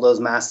donated all those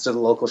masks to the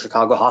local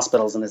Chicago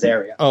hospitals in his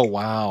area. Oh,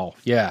 wow.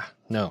 Yeah.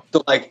 No.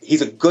 So like,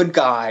 he's a good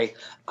guy.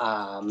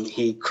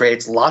 He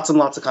creates lots and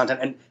lots of content,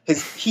 and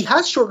he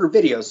has shorter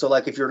videos. So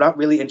like, if you're not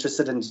really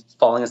interested in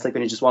falling asleep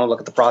and you just want to look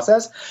at the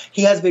process,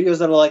 he has videos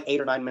that are like 8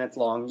 or 9 minutes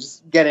long.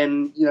 Just get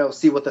in,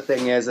 see what the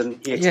thing is,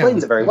 and he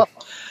explains it very well.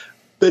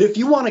 But if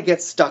you want to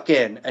get stuck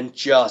in and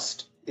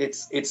just,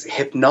 it's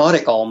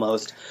hypnotic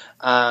almost.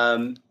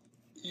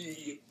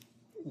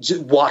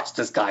 Just watch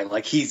this guy.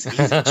 Like he's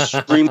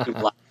extremely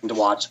relaxing to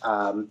watch.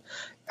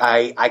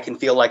 I can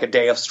feel like a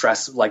day of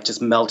stress, like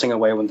just melting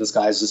away when this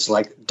guy's just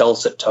like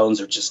dulcet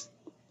tones are just,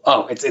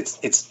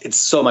 it's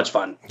so much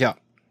fun. Yeah.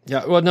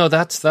 Yeah. Well, no,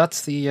 that's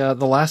the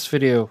last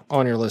video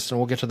on your list, and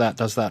we'll get to that.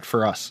 Does that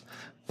for us,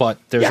 but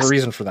there's a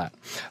reason for that.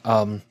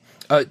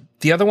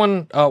 The other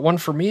one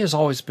for me has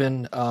always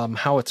been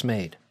how it's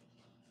made.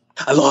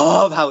 I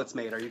love how it's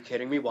made. Are you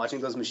kidding me? Watching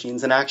those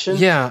machines in action.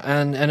 Yeah.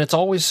 And it's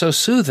always so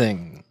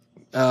soothing.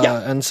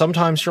 And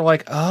sometimes you're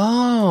like,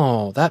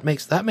 oh, that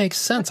makes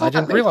sense. I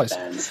didn't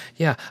realize.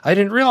 Yeah, I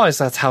didn't realize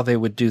that's how they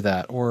would do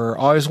that. Or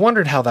I always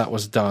wondered how that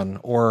was done.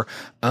 Or,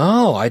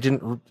 oh, I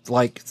didn't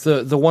like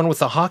the one with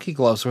the hockey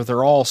gloves where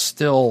they're all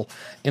still,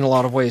 in a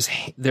lot of ways,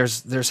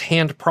 there's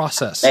hand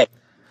process.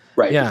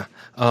 Right. Yeah.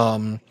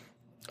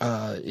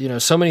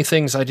 So many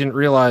things I didn't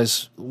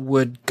realize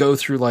would go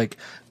through like,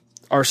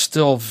 are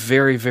still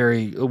very,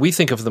 very, we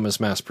think of them as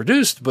mass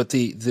produced, but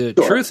the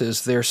truth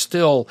is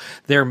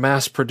they're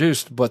mass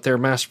produced, but they're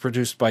mass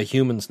produced by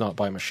humans, not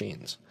by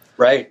machines.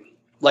 Right.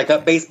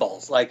 Like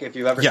baseballs. Like if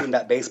you've ever seen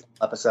that baseball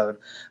episode,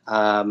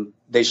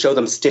 they show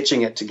them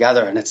stitching it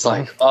together, and it's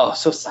like,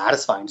 so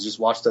satisfying to just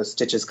watch those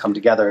stitches come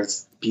together.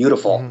 It's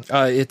beautiful.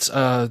 It's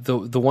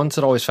the ones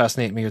that always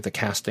fascinate me are the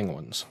casting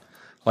ones.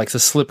 Like the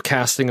slip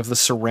casting of the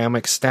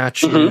ceramic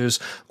statues,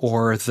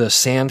 or the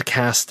sand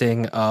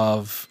casting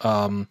of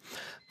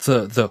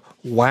the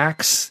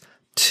wax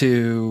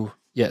to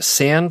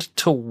sand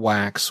to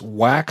wax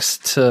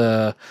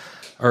to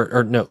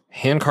or no,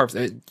 hand carved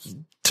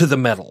to the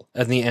metal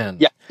at the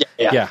end.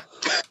 Yeah.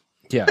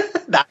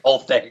 That whole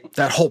thing.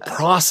 That whole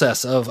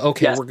process of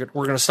we're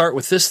going to start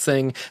with this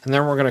thing, and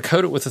then we're going to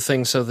coat it with the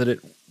thing so that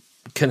it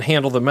can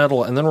handle the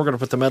metal, and then we're going to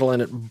put the metal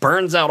in, it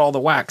burns out all the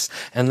wax,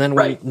 and then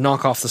we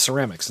knock off the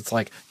ceramics. It's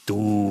like,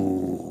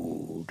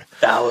 dude,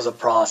 that was a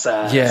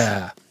process.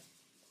 Yeah.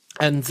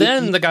 And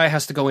then the guy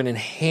has to go in and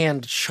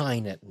hand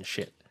shine it and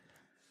shit.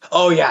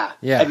 Oh yeah.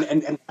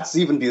 And that's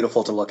even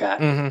beautiful to look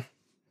at.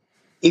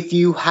 If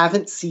you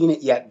haven't seen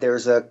it yet,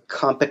 there's a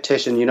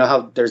competition. You know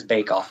how there's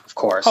Bake Off, of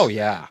course. Oh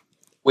yeah.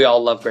 We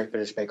all love Great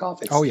British Bake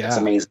Off. It's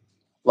amazing.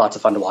 Lots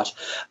of fun to watch.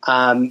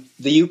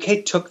 The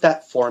UK took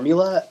that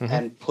formula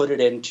and put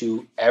it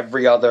into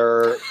every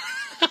other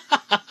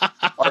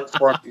art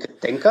form you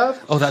could think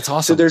of. Oh, that's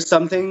awesome. So there's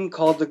something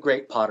called the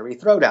Great Pottery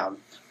Throwdown,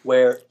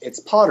 where it's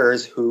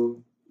potters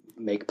who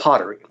make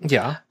pottery.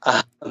 Yeah.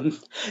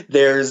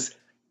 There's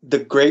the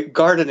Great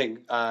Gardening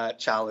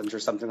Challenge or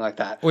something like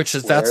that.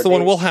 That's the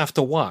one we'll have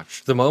to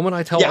watch. The moment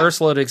I tell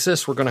Ursula it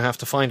exists, we're going to have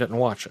to find it and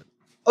watch it.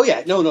 Oh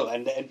yeah, no,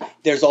 and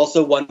there's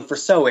also one for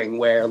sewing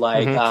where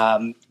like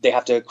they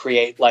have to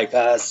create like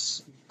a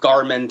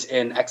garment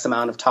in X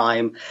amount of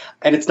time,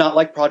 and it's not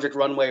like Project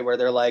Runway where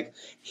they're like,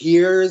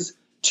 here's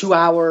 2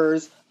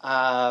 hours,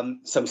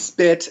 some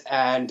spit,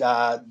 and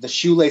the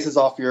shoelaces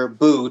off your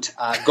boot.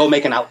 Go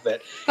make an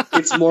outfit.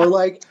 It's more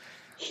like,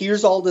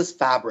 here's all this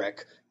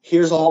fabric,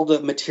 here's all the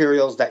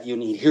materials that you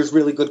need, here's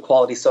really good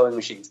quality sewing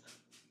machines.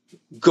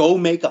 Go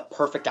make a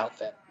perfect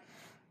outfit.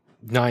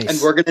 Nice.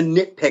 And we're going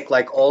to nitpick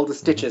like all the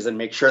stitches and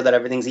make sure that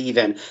everything's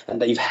even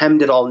and that you've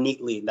hemmed it all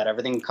neatly and that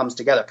everything comes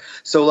together.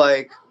 So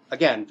like,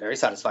 again, very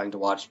satisfying to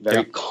watch,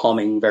 very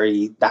calming,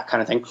 very that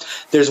kind of thing.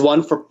 There's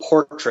one for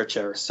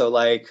portraiture. So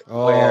like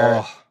where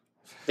I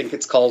think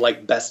it's called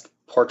like Best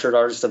Portrait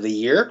Artist of the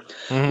Year,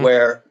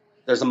 where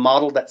there's a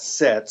model that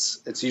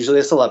sits, it's usually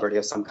a celebrity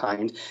of some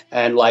kind,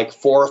 and like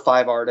 4 or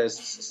 5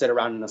 artists sit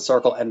around in a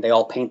circle and they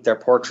all paint their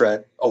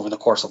portrait over the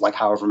course of like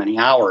however many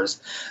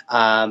hours.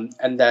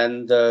 And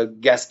then the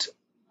guest,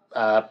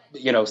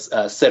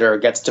 sitter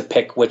gets to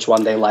pick which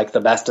one they like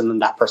the best, and then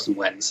that person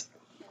wins.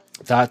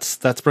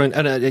 That's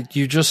brilliant. And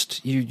you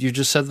just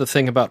said the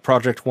thing about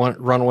Project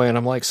Runway, and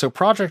I'm like, so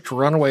Project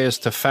Runway is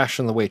to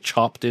fashion the way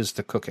Chopped is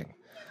to cooking.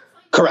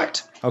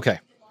 Correct. Okay.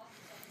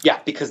 Yeah,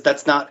 because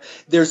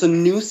there's a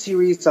new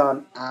series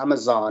on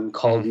Amazon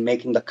called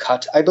Making the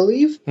Cut, I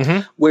believe,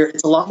 where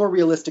it's a lot more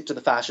realistic to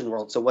the fashion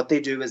world. So what they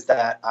do is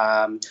that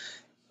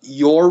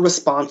you're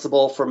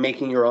responsible for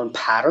making your own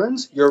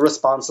patterns. You're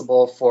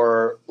responsible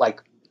for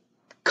like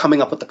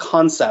coming up with the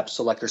concepts.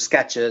 So like your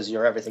sketches,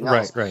 your everything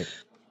else. Right.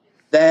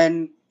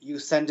 Then you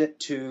send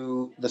it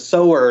to the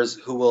sewers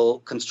who will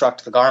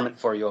construct the garment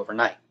for you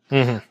overnight.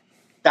 Mm-hmm.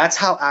 That's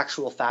how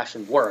actual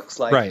fashion works.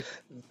 Like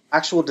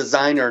actual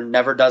designer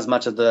never does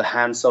much of the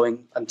hand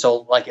sewing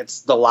until like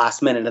it's the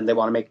last minute and they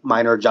want to make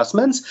minor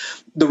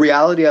adjustments. The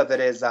reality of it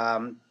is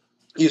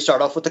you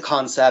start off with the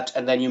concept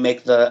and then you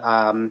make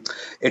the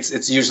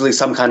it's usually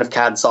some kind of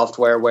CAD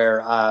software where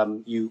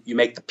you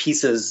make the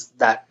pieces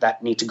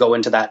that need to go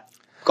into that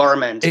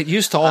garment. It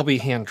used to all be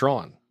hand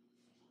drawn.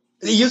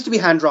 It used to be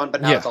hand drawn,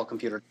 but now it's all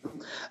computer.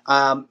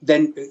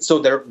 So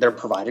they're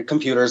provided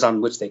computers on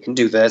which they can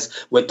do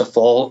this with the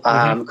full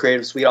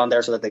Creative Suite on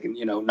there, so that they can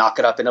knock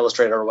it up in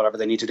Illustrator or whatever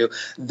they need to do.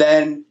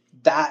 Then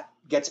that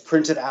gets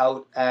printed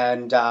out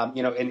and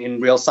in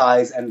real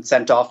size and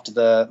sent off to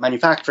the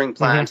manufacturing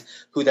plant,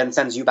 who then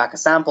sends you back a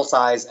sample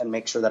size and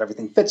makes sure that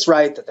everything fits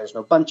right, that there's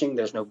no bunching,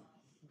 there's no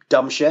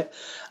dumb shit.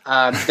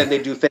 Then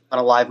they do fit on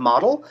a live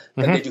model.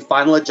 Then they do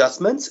final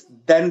adjustments.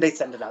 Then they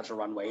send it out to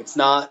Runway. It's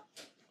not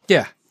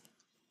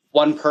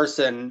one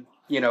person,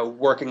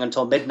 working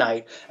until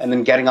midnight and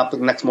then getting up the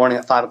next morning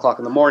at 5 o'clock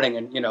in the morning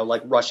and,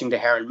 like rushing to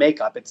hair and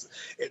makeup.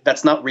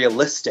 That's not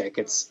realistic.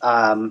 It's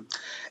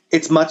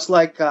much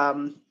like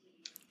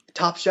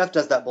Top Chef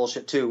does that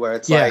bullshit too, where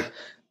it's like,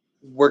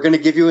 we're going to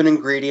give you an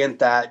ingredient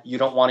that you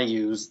don't want to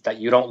use, that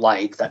you don't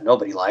like, that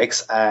nobody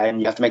likes, and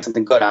you have to make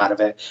something good out of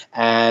it.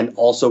 And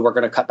also we're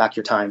going to cut back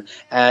your time.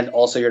 And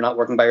also you're not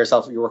working by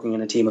yourself, you're working in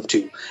a team of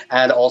two.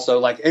 And also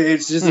like,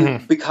 it's just,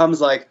 it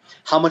becomes like,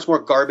 how much more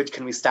garbage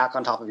can we stack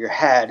on top of your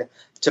head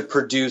to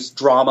produce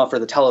drama for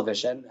the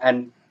television?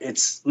 And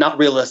it's not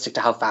realistic to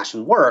how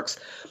fashion works.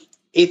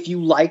 If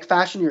you like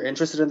fashion, you're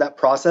interested in that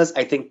process,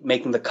 I think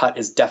Making the Cut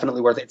is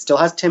definitely worth it. It still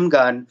has Tim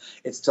Gunn.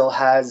 It still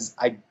has,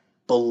 I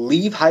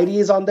believe Heidi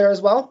is on there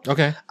as well.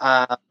 Okay.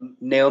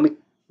 Naomi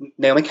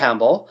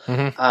Campbell,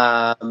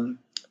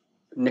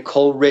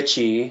 Nicole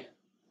Richie,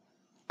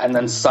 and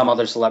then some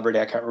other celebrity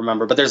I can't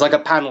remember. But there's like a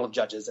panel of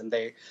judges, and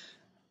they're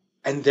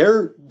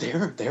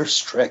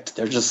strict.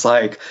 They're just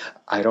like,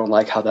 I don't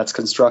like how that's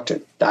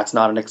constructed. That's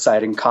not an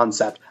exciting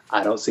concept.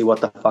 I don't see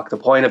what the fuck the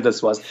point of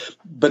this was.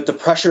 But the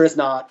pressure is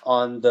not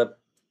on the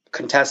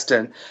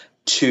contestant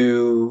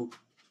to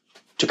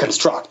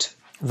construct.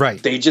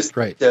 Right. They just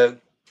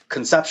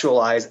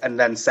conceptualize and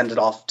then send it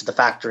off to the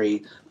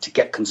factory to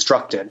get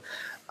constructed.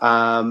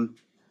 That's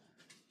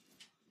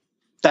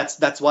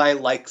why I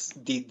like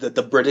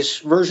the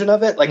British version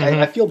of it. Like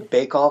I feel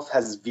Bake Off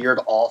has veered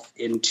off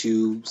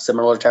into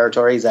similar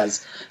territories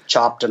as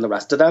Chopped and the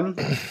rest of them.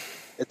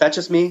 Is that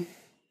just me?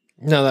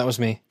 No, that was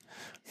me.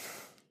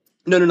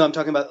 No. I'm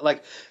talking about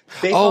like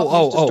Bake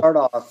Off used to start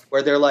off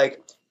where they're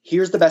like,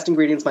 here's the best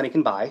ingredients money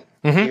can buy.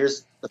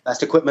 Here's the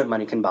best equipment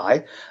money can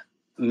buy.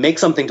 Make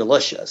something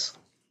delicious.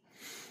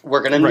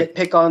 We're going to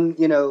nitpick on,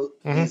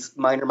 these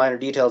minor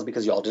details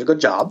because y'all did a good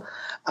job.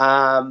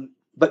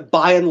 But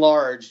by and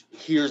large,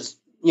 here's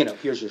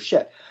your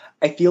shit.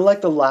 I feel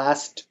like the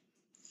last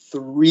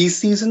 3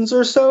 seasons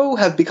or so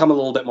have become a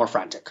little bit more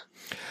frantic.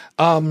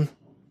 One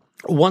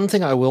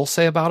thing I will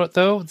say about it,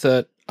 though,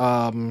 that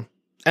and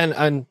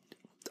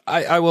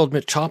I will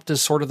admit Chopped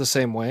is sort of the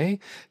same way,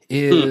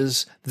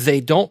 is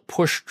they don't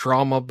push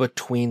drama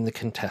between the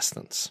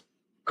contestants.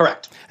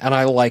 Correct. And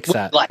I like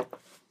that.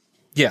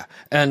 Yeah.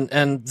 And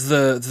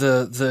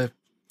the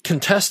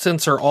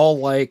contestants are all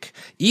like,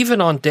 even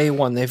on day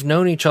one, they've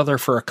known each other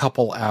for a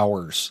couple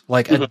hours,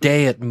 like a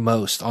day at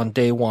most on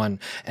day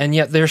one. And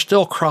yet they're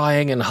still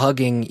crying and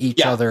hugging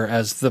each other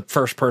as the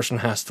first person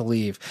has to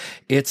leave.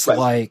 It's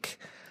like,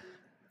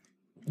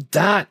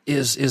 that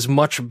is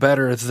much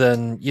better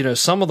than,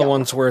 some of the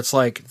ones where it's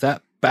like,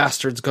 that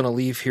bastard's going to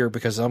leave here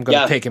because I'm going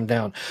to take him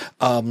down.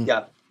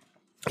 I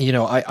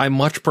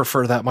much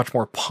prefer that much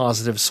more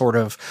positive sort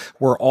of,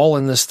 we're all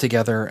in this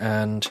together.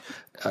 And,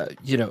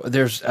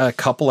 there's a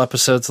couple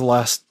episodes, the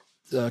last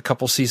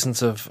couple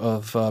seasons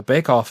of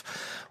Bake Off,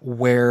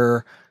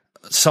 where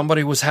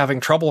somebody was having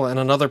trouble and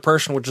another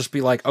person would just be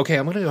like, okay,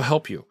 I'm going to go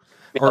help you.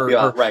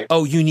 Or,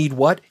 oh, you need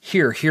what?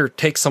 Here,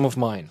 take some of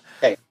mine.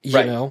 Hey,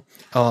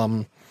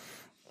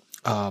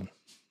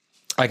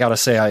 I gotta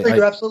say,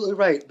 you're absolutely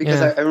right,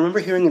 because I remember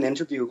hearing an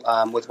interview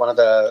with one of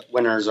the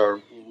winners,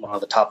 or one of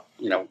the top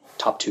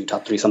 2,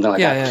 top 3, something like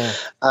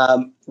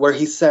that, where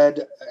he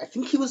said, I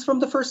think he was from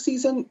the first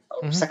season,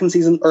 second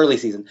season, early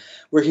season,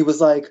 where he was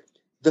like,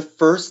 the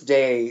first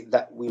day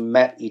that we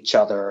met each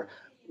other,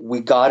 we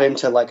got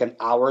into like an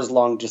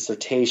hours-long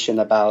dissertation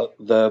about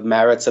the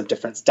merits of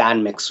different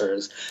stand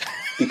mixers,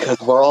 because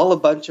we're all a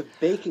bunch of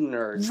baking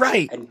nerds,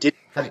 and didn't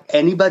have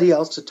anybody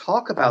else to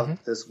talk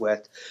about this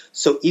with.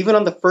 So even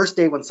on the first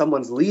day when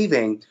someone's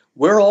leaving,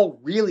 we're all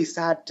really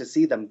sad to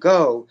see them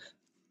go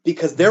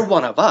because they're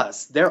one of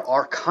us. They're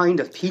our kind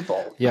of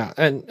people. Yeah.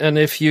 And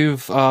if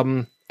you've,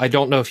 I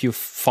don't know if you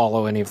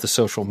follow any of the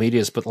social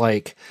medias, but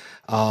like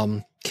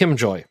Kim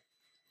Joy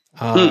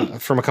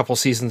from a couple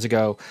seasons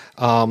ago,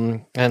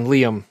 and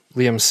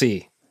Liam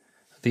C.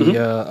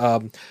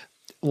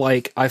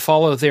 Like I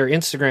follow their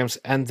Instagrams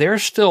and they're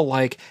still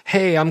like,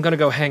 hey, I'm going to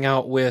go hang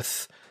out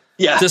with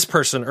this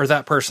person or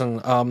that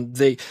person.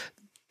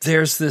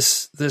 There's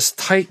this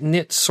tight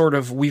knit sort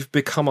of, we've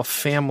become a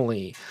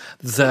family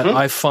that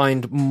I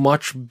find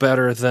much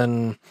better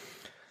than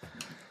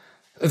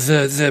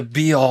the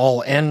be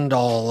all end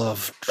all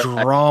of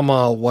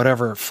drama,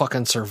 whatever,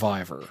 fucking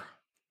Survivor.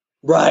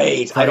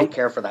 Right. I don't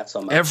care for that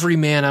so much.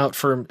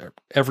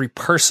 Every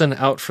person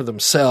out for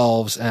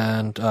themselves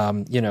and,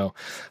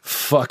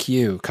 fuck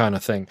you kind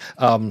of thing.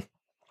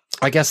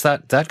 I guess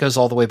that goes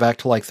all the way back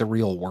to like the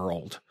Real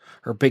World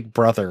or Big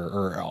Brother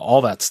or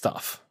all that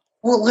stuff.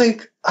 Well,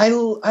 like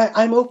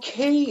I'm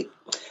okay.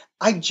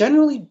 I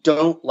generally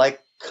don't like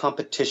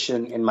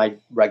competition in my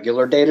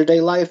regular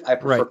day-to-day life. I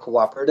prefer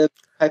cooperative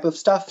type of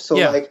stuff. So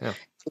if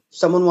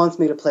someone wants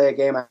me to play a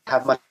game, I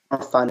have much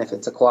more fun if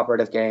it's a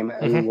cooperative game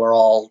and we're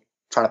all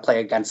trying to play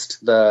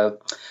against the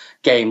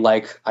game,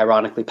 like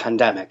ironically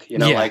Pandemic,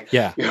 you're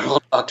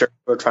all doctor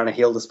who are trying to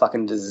heal this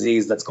fucking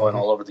disease that's going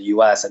all over the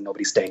US and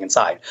nobody's staying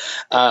inside.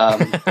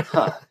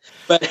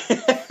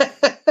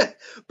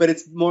 But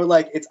it's more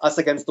like it's us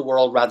against the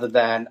world rather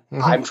than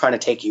I'm trying to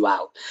take you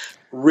out.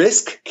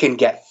 Risk can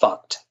get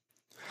fucked.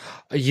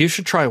 You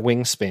should try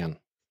Wingspan.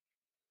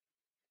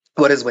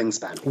 What is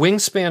Wingspan?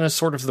 Wingspan is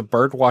sort of the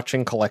bird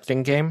watching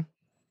collecting game.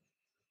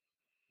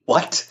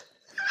 What?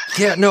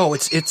 Yeah, no,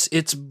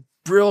 it's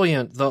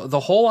brilliant. The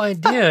whole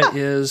idea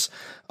is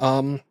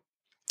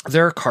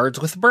there are cards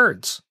with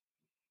birds.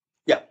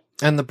 Yeah.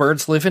 And the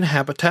birds live in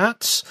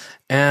habitats,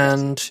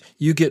 and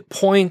you get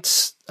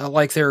points,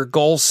 like there are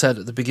goals set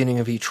at the beginning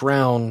of each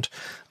round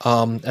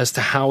as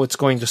to how it's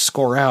going to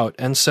score out.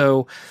 And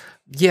so,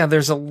 yeah,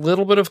 there's a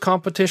little bit of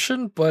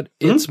competition, but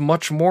it's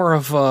much more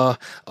of a,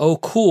 oh,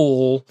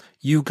 cool,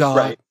 you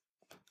got,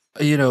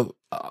 you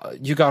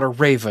got a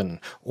raven,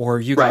 or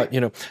you got,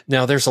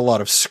 now there's a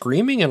lot of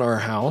screaming in our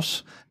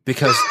house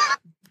because,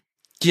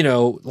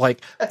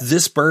 like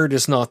this bird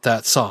is not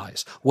that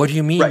size. What do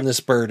you mean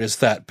this bird is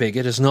that big?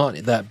 It is not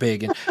that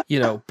big. And,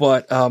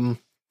 but,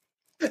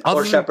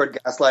 or Shepard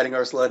gaslighting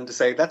Ursula into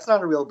saying, that's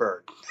not a real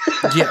bird.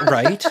 Yeah,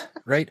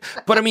 right.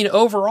 But I mean,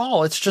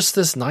 overall, it's just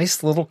this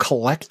nice little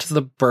collect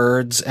the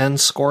birds and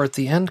score at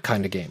the end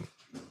kind of game.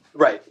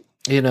 Right.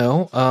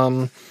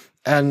 And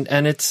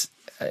it's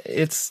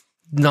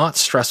not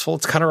stressful.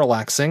 It's kind of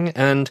relaxing.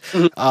 And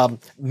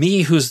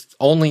me, who's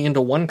only into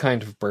one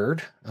kind of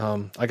bird,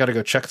 I got to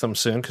go check them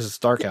soon because it's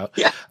dark out.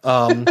 Yeah.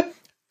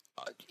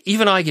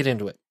 Even I get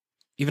into it.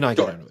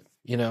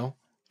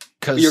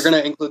 Because you're going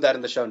to include that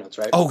in the show notes,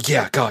 right? Oh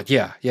yeah, God,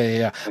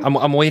 yeah.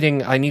 I'm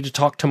waiting. I need to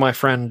talk to my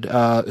friend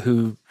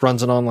who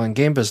runs an online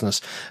game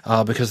business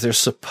because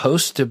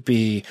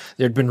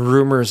there'd been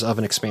rumors of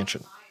an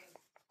expansion.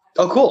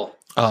 Oh, cool.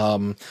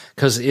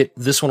 Because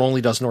this one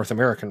only does North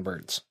American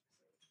birds.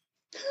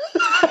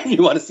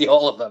 You want to see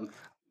all of them?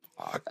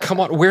 Come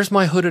on, where's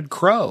my hooded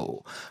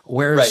crow?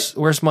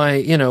 Where's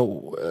my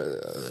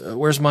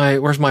where's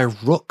my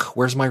rook?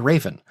 Where's my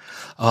raven?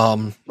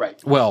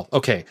 Right. Well,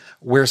 okay.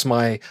 Where's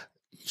my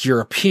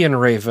European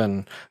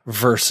raven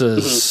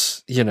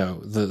versus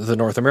the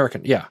North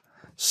American? Yeah.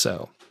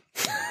 So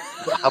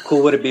how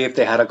cool would it be if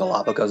they had a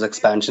Galapagos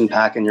expansion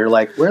pack and you're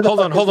like, where the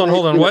hold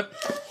on, what?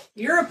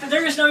 Europe,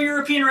 there is no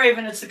European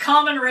raven. It's the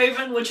common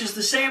raven, which is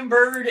the same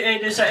bird.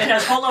 It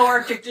has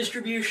holoarctic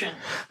distribution.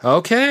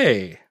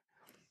 Okay.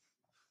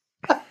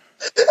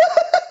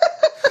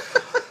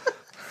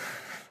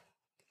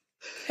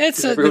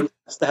 Everyone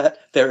knows that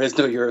there is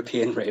no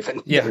European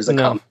raven. Yeah, there's a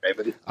common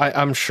raven.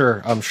 I'm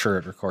sure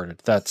it recorded.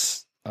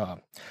 That's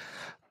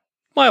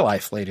my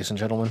life, ladies and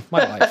gentlemen.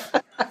 My life.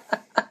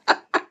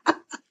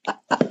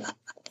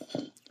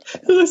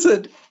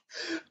 Listen,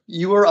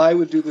 you or I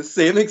would do the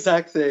same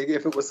exact thing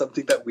if it was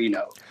something that we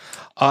know.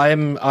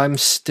 I'm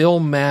still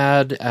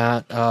mad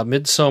at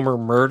Midsommar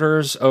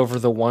Murders over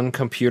the one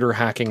computer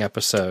hacking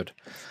episode.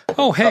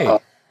 Oh, hey.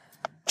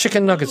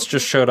 Chicken nuggets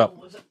just showed up.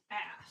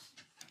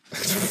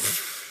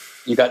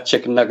 You got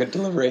chicken nugget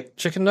delivery.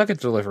 Chicken nugget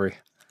delivery.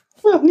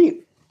 Oh,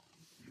 neat.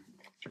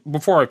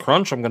 Before I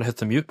crunch, I'm going to hit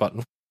the mute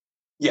button.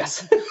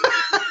 Yes.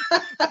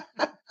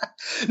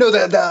 No,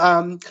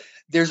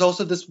 there's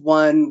also this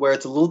one where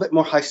it's a little bit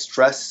more high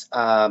stress,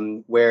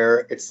 where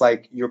it's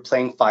like you're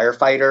playing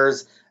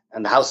firefighters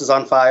and the house is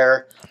on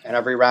fire, and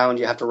every round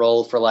you have to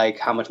roll for like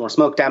how much more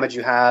smoke damage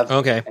you have.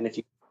 Okay. And if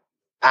you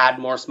add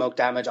more smoke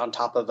damage on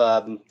top of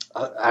an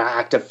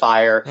active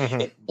fire,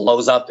 it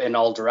blows up in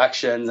all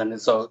directions, and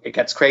so it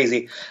gets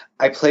crazy.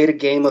 I played a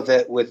game of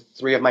it with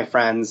 3 of my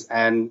friends,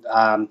 and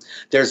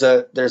there's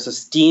a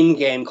Steam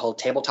game called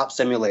Tabletop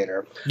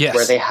Simulator,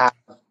 where they have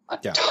a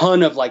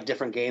ton of like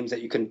different games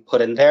that you can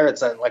put in there.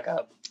 It's like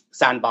a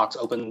sandbox,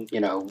 open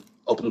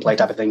play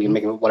type of thing. You can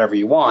make it whatever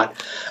you want.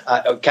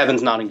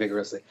 Kevin's nodding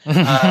vigorously,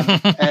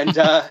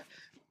 and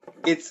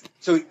it's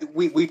so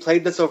we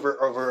played this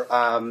over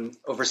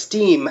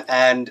Steam,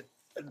 and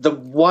the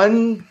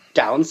one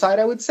downside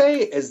I would say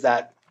is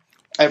that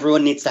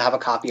everyone needs to have a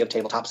copy of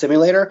Tabletop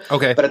Simulator.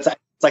 Okay, but it's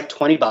like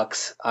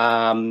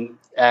 $20.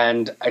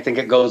 And I think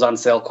it goes on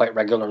sale quite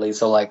regularly.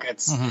 So like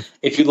it's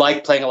if you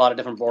like playing a lot of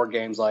different board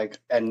games, like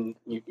and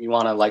you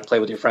want to like play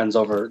with your friends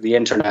over the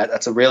internet,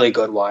 that's a really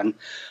good one.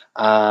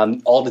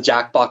 All the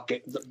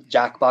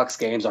Jackbox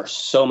games are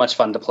so much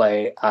fun to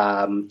play.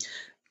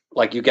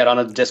 Like you get on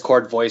a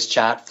Discord voice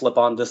chat, flip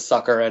on this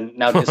sucker, and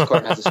now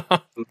Discord has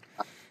a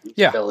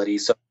ability,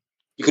 so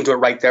you can do it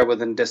right there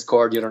within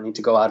Discord. You don't need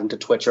to go out into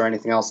Twitch or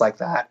anything else like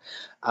that.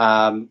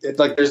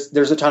 Like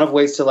there's a ton of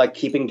ways to like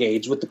keep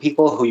engaged with the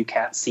people who you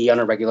can't see on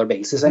a regular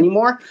basis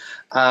anymore.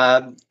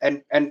 And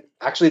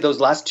actually those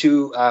last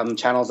two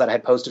channels that I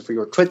had posted for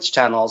your Twitch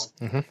channels,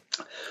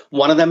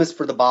 one of them is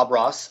for the Bob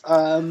Ross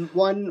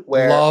one.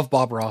 Where love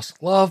Bob Ross.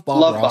 Love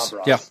Bob Ross.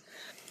 Yeah.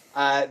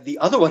 The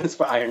other one is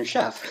for Iron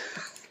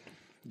Chef.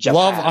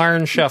 Love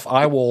Iron Chef.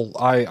 I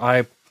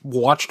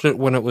watched it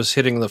when it was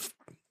hitting the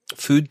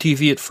food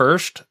TV at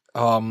first.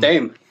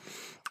 Same.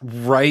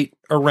 Right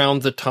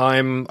around the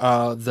time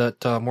that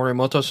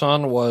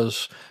Morimoto-san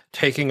was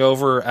taking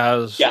over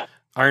as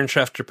Iron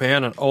Chef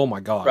Japan, and oh my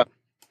god.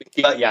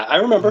 Yeah, I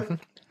remember.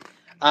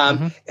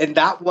 And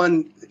that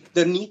one,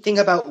 the neat thing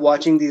about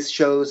watching these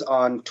shows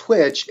on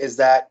Twitch is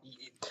that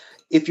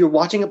if you're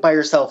watching it by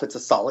yourself, it's a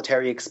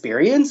solitary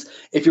experience.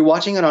 If you're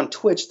watching it on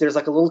Twitch, there's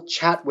like a little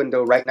chat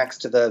window right next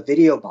to the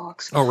video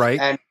box. Oh, right.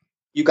 And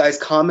you guys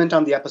comment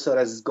on the episode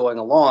as it's going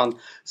along.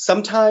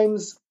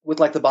 Sometimes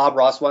with like the Bob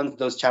Ross ones,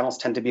 those channels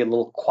tend to be a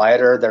little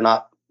quieter. They're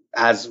not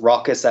as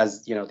raucous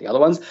as, the other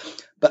ones.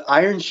 But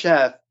Iron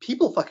Chef,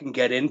 people fucking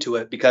get into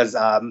it because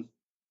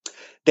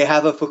they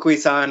have a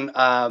Fukui-san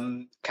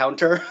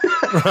counter.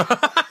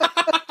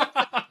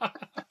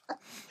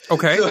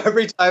 Okay. So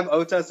every time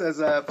Ota says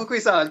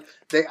Fukui-san,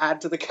 they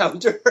add to the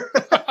counter.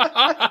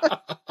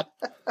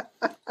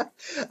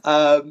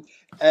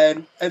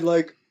 And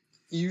like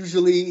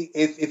usually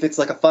if it's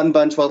like a fun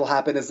bunch, what'll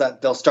happen is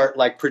that they'll start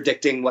like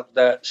predicting what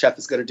the chef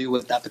is going to do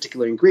with that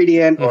particular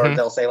ingredient, or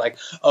they'll say like,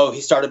 oh,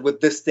 he started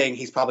with this thing,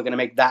 he's probably going to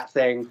make that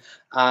thing.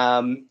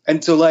 And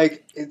so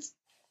like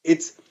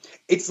it's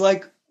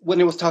like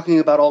when it was talking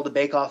about all the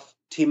Bake Off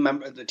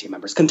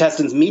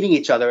contestants meeting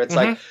each other, it's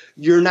like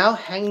you're now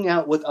hanging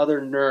out with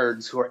other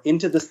nerds who are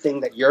into this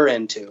thing that you're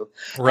into,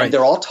 and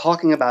they're all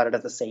talking about it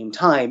at the same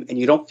time, and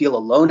you don't feel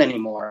alone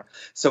anymore.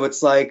 So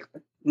it's like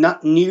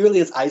not nearly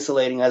as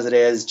isolating as it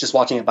is just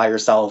watching it by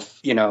yourself,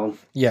 in your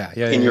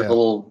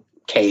little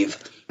cave.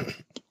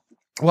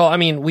 Well, I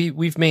mean,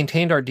 we've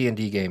maintained our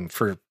D&D game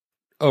for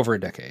over a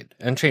decade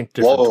and changed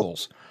different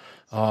tools.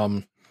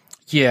 I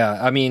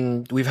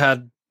mean, we've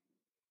had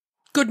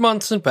good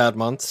months and bad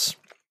months.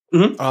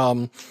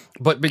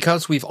 But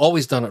because we've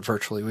always done it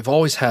virtually, we've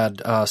always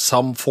had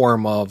some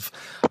form of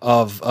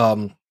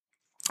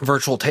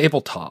virtual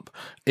tabletop.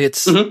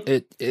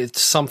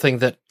 It's something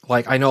that,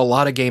 like, I know a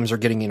lot of games are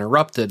getting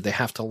interrupted. They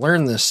have to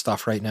learn this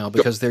stuff right now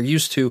because they're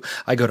used to,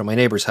 I go to my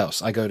neighbor's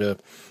house, I go to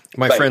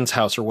my friend's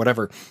house or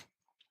whatever.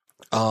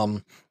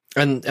 And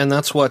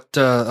that's what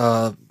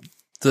the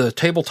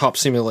tabletop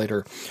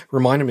simulator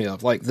reminded me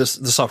of. Like the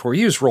software we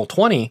use,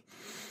 Roll20,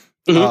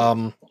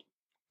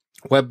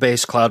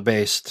 web-based,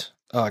 cloud-based,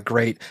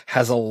 great,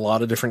 has a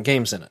lot of different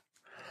games in it.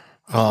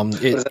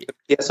 Is that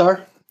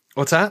TSR?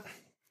 What's that?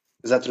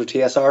 Is that through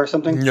TSR or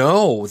something?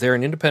 No, they're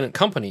an independent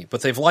company,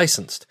 but they've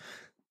licensed.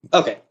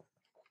 Okay.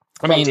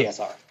 From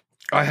TSR.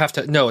 I have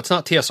to... No, it's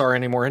not TSR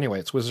anymore anyway.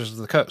 It's Wizards of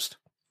the Coast.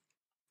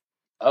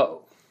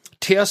 Oh.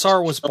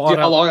 TSR was bought out...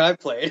 How long I've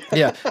played.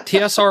 Yeah,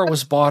 TSR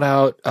was bought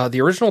out...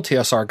 the original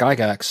TSR,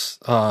 Gygax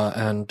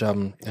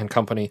and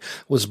company,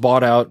 was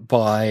bought out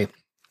by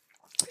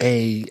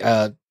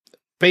a...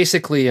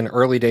 basically an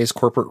early days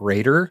corporate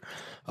raider,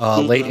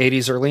 late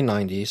 80s, early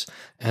 90s.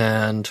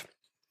 And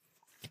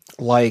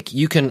like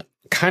you can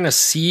kind of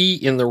see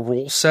in the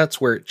rule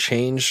sets where it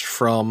changed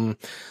from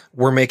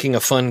we're making a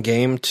fun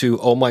game to,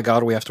 oh my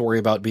God, we have to worry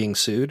about being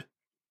sued.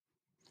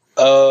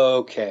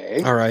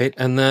 Okay. All right.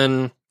 And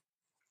then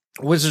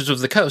Wizards of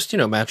the Coast,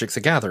 Magic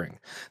the Gathering.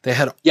 They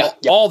had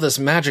all this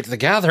Magic the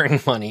Gathering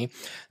money.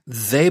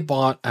 They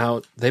bought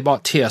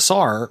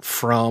TSR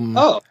from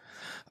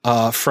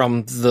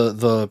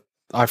the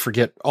I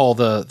forget all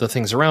the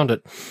things around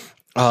it,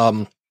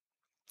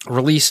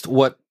 released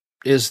what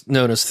is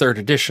known as third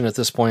edition at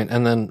this point,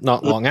 and then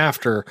not long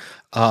after,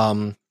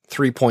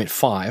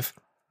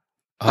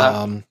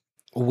 3.5,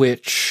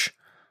 which,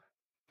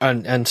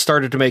 and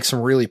started to make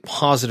some really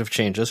positive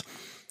changes.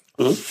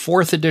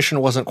 Fourth edition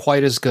wasn't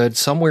quite as good.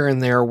 Somewhere in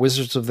there,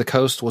 Wizards of the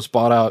Coast was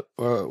bought out,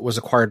 was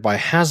acquired by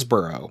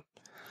Hasbro.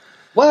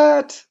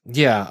 What?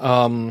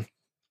 Yeah.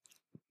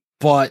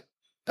 But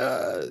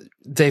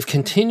they've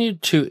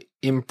continued to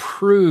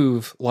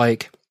improve,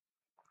 like,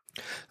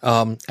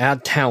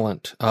 Add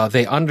talent.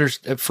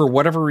 For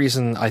whatever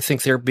reason, I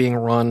think they're being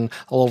run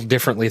a little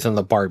differently than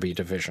the Barbie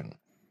division.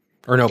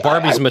 Or no,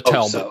 Barbie's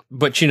Mattel, so.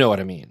 but you know what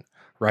I mean,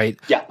 right?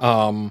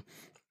 Yeah.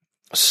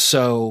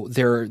 So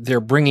they're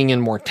bringing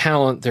in more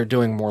talent. They're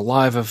doing more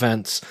live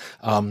events.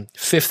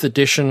 5th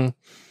edition.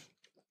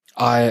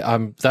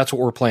 That's what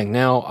we're playing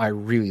now. I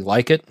really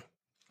like it.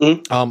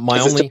 Mm-hmm.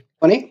 Is it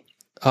D20?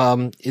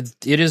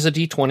 It is a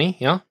D20.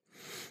 Yeah.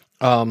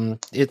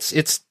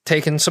 It's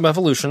taken some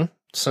evolution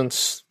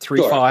since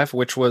 3.5,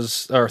 which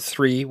was, or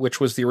 3, which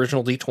was the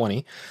original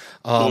D20.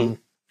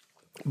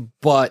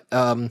 But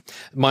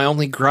my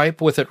only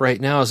gripe with it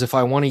right now is if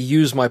I want to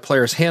use my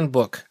player's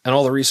handbook and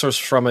all the resources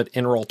from it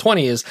in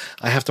Roll20 is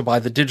I have to buy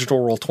the digital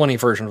Roll20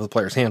 version of the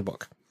player's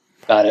handbook.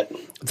 Got it.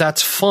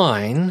 That's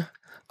fine.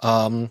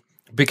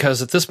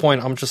 Because at this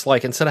point, I'm just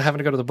like, instead of having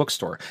to go to the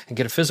bookstore and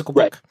get a physical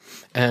book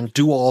and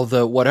do all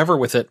the whatever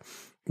with it,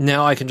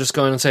 now I can just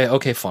go in and say,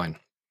 okay, fine.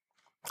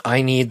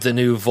 I need the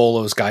new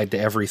Volo's Guide to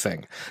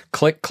Everything.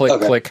 Click,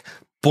 click.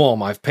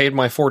 Boom. I've paid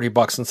my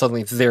 $40 and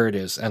suddenly there it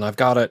is. And I've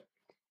got it,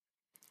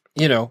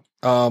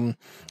 I've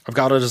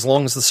got it as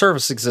long as the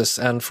service exists.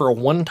 And for a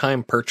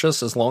one-time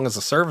purchase, as long as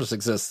the service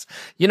exists,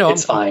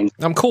 it's fine.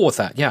 I'm cool with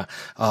that. Yeah.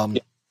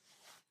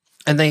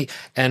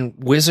 And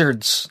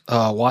Wizards,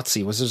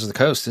 WotC, Wizards of the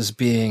Coast, is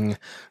being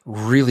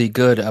really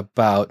good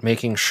about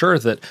making sure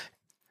that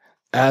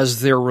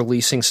as they're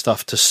releasing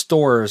stuff to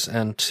stores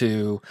and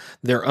to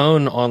their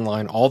own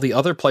online, all the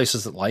other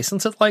places that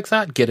license it like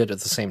that get it at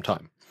the same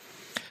time.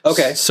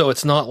 Okay. So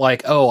it's not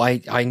like,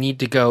 I need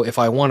to go, if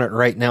I want it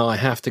right now, I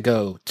have to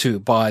go to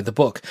buy the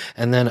book.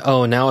 And then,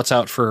 now it's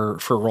out for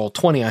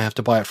Roll20, I have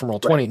to buy it from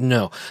Roll20. Right.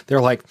 No,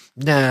 they're like,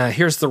 nah,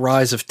 here's the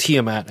Rise of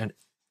Tiamat, and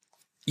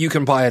you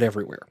can buy it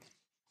everywhere.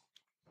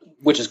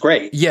 Which is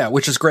great. Yeah,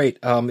 which is great.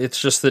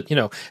 It's just that,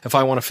 if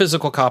I want a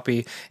physical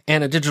copy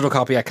and a digital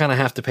copy, I kind of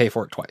have to pay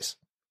for it twice.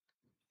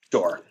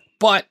 Sure.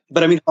 But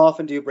I mean, how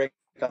often do you break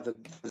up the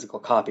physical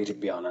copy, to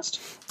be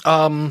honest?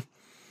 Not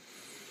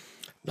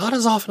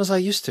as often as I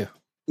used to.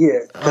 Yeah,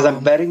 because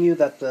I'm betting you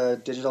that the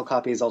digital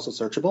copy is also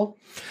searchable.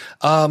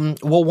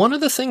 Well, one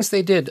of the things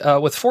they did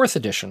with 4th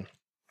edition,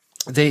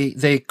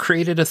 they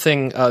created a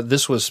thing,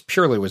 this was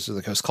purely Wizards of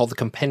the Coast, called the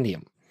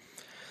Compendium.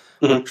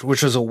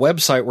 Which was a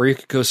website where you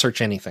could go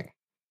search anything.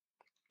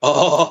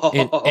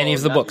 In any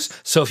of the books.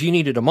 So if you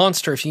needed a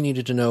monster, if you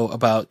needed to know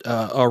about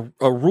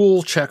a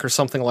rule check or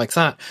something like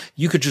that,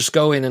 you could just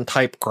go in and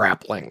type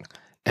grappling,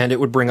 and it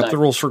would bring up the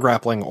rules for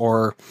grappling.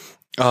 Or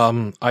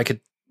I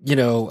could,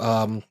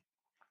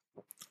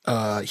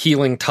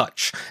 healing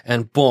touch,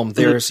 and boom,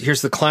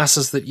 here's the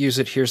classes that use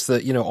it. Here's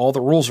the, all the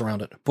rules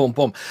around it. Boom,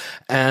 boom.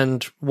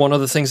 And one of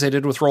the things they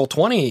did with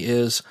Roll20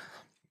 is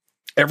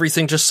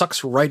everything just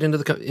sucks right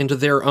into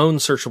their own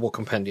searchable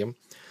compendium.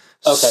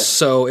 Okay.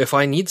 So if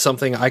I need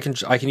something, I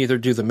can either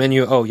do the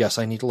menu. Oh yes,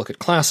 I need to look at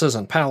classes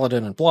and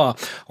paladin and blah,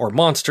 or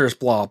monsters,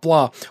 blah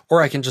blah,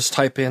 or I can just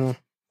type in,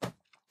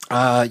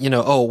 I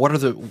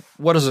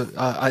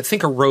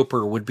think a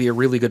roper would be a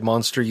really good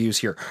monster to use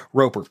here.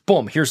 Roper.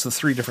 Boom. Here's the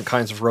 3 different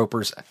kinds of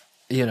ropers,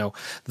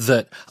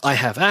 that I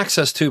have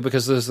access to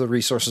because those are the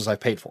resources I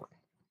paid for.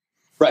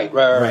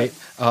 Right.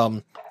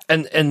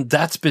 And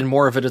that's been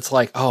more of it. It's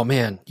like, oh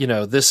man,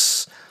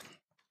 this,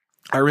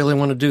 I really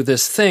want to do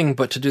this thing,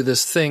 but to do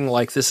this thing,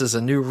 like this is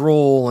a new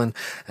rule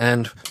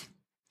and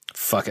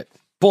fuck it.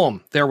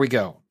 Boom. There we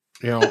go.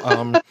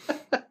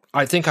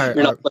 I think you're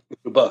not looking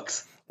through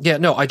books. Yeah,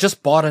 no, I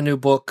just bought a new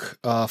book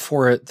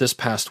for it this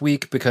past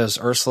week because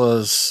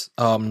Ursula's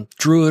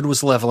druid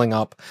was leveling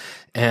up,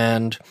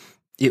 and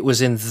it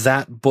was in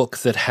that book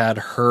that had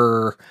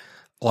her,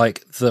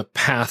 like, the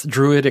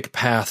druidic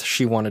path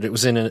she wanted. It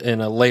was in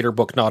a later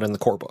book, not in the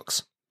core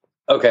books.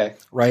 Okay.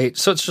 Right?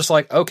 So it's just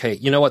like, okay,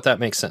 you know what? That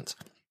makes sense.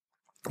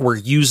 We're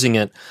using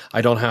it.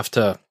 I don't have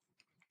to,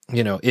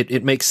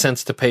 it makes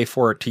sense to pay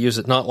for it, to use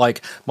it. Not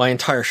like my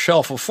entire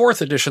shelf of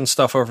 4th edition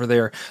stuff over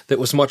there that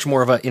was much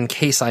more of a, in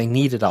case I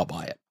need it, I'll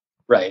buy it.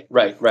 Right.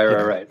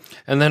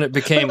 And then it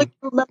became...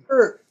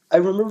 I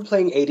remember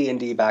playing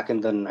AD&D back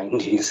in the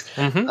 90s.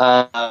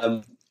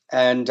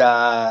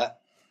 Mm-hmm.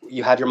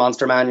 You had your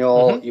monster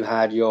manual, you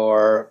had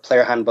your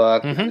player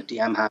handbook, you had the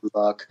DM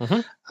handbook.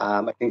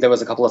 I think there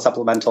was a couple of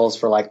supplementals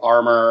for like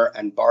armor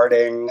and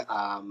barding.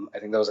 I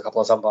think there was a couple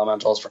of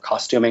supplementals for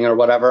costuming or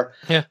whatever.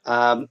 Yeah.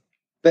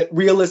 But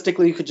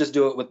realistically, you could just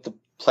do it with the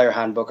player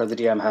handbook or the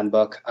DM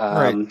handbook.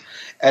 Right.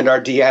 And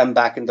our DM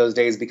back in those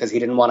days, because he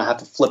didn't want to have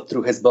to flip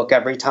through his book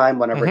every time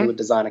whenever he would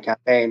design a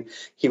campaign,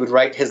 he would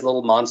write his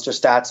little monster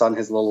stats on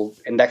his little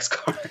index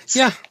cards.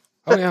 Yeah.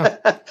 Oh, yeah.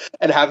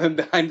 And have him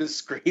behind the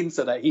screen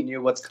so that he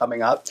knew what's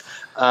coming up.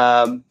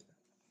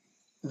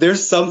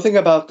 There's something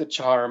about the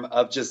charm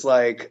of just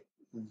like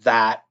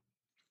that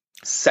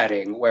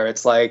setting where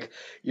it's like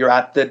you're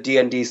at the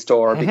D&D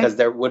store because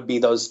there would be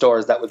those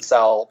stores that would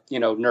sell,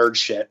 nerd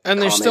shit.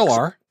 And there still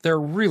are. There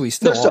really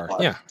still are.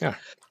 Yeah.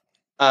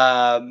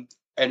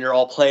 and you're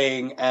all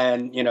playing,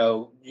 and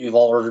you've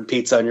all ordered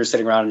pizza, and you're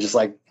sitting around and just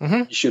like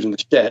shooting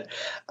the shit.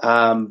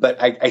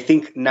 But I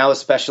think now,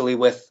 especially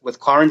with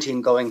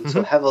quarantine going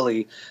so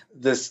heavily,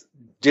 this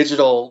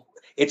digital,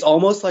 it's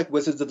almost like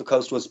Wizards of the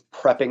Coast was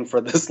prepping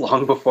for this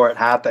long before it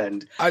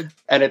happened.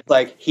 And it's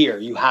like, here,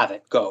 you have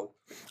it, go.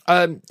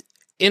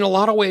 In a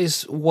lot of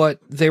ways, what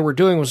they were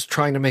doing was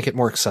trying to make it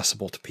more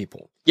accessible to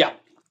people. Yeah.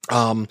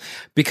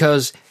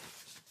 Because,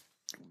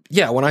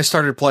 when I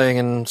started playing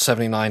in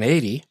 79,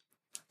 80,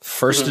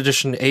 first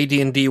edition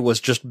AD&D was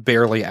just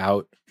barely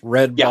out.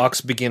 Red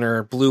box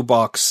beginner, blue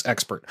box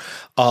expert.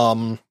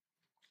 You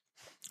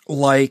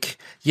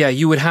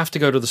would have to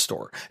go to the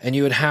store, and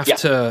you would have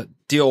to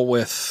deal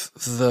with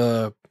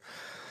the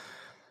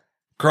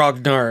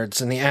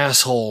grognards and the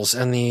assholes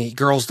and the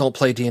girls don't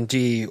play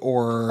D&D,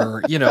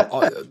 or,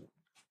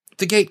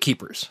 the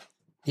gatekeepers,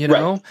 the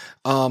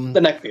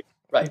neckbeard.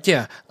 Right.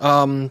 Yeah.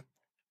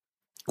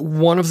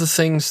 One of the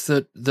things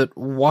that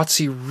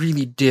WotC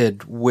really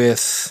did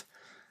with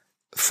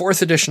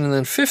 4th edition and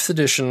then 5th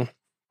edition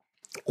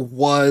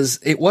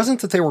it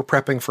wasn't that they were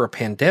prepping for a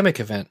pandemic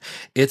event.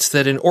 It's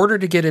that in order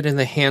to get it in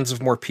the hands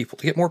of more people,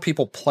 to get more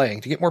people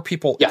playing, to get more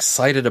people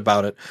excited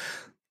about it,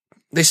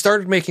 they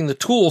started making the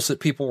tools that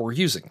people were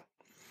using.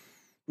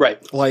 Right.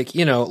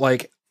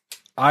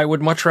 I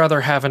would much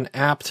rather have an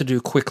app to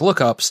do quick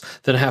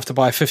lookups than have to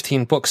buy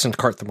 15 books and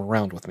cart them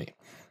around with me.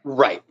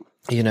 Right.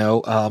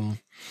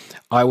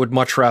 I would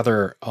much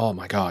rather, oh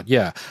my God.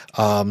 Yeah.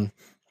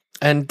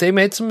 And they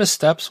made some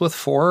missteps with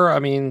 4. I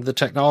mean, the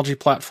technology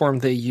platform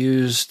they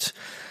used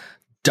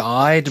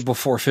died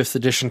before 5th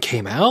edition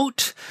came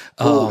out.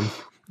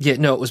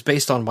 It was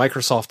based on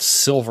Microsoft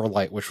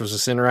Silverlight, which was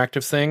this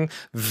interactive thing.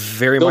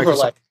 Very Silverlight,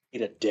 Microsoft.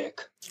 eat a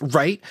dick.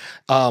 Right.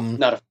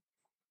 Not a.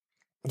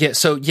 Yeah.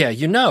 So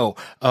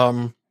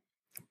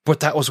but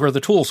that was where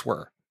the tools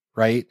were.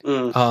 Right.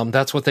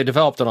 That's what they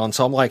developed it on.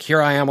 So I'm like,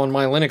 here I am on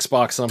my Linux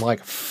box, and I'm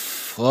like,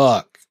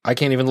 fuck, I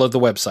can't even load the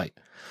website.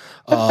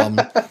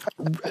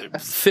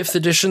 5th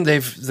edition,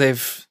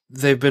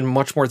 they've been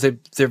much more, they're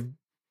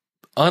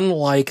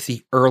unlike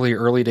the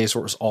early days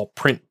where it was all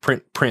print.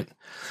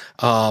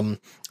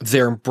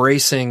 They're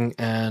embracing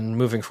and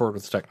moving forward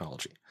with the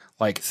technology.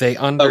 Like, they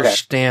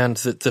understand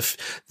that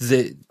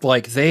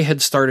they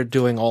had started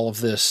doing all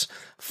of this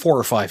 4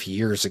 or 5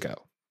 years ago.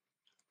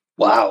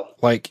 Wow.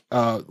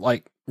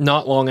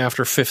 Not long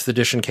after 5th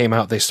edition came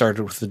out, they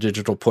started with the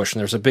digital push, and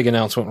there's a big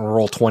announcement when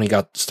Roll20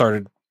 got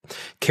started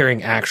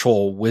carrying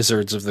actual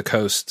Wizards of the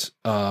Coast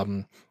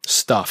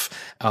stuff.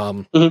 They've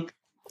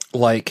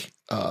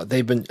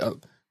been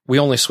we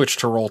only switched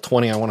to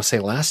Roll20, I want to say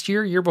last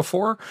year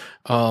before.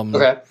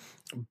 But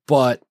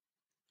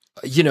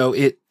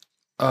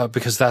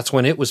because that's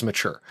when it was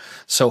mature.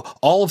 So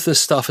all of this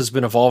stuff has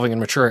been evolving and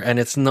mature, and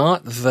it's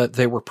not that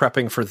they were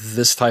prepping for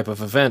this type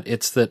of event.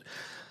 It's that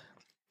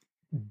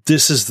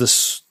this is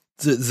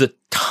the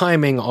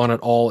timing on it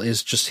all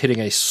is just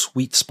hitting a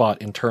sweet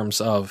spot in terms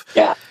of,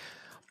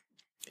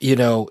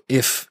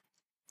 if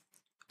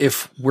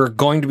we're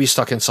going to be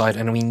stuck inside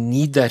and we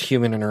need that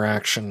human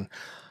interaction,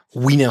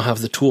 we now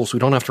have the tools. We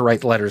don't have to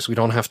write letters. We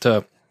don't have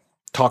to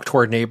talk to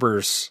our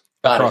neighbors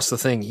across the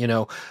thing,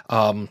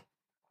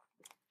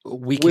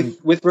 we can,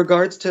 with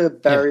regards to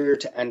barrier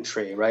to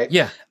entry, right?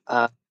 Yeah.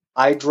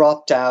 I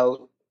dropped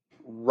out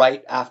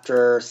right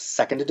after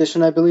 2nd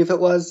edition, I believe it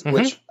was,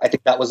 which I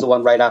think that was the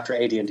one right after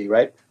AD&D,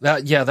 right?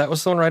 That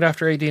was the one right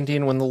after AD&D,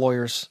 and when the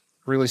lawyers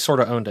really sort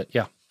of owned it.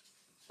 Yeah.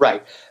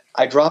 Right.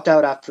 I dropped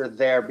out after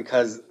there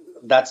because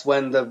that's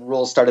when the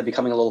rules started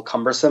becoming a little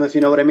cumbersome, if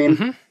you know what I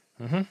mean.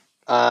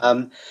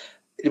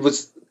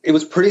 It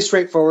was pretty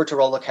straightforward to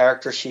roll a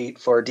character sheet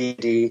for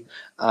D&D.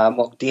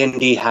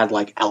 D&D had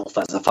like Elf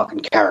as a fucking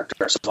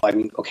character, so I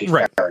mean, okay,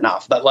 fair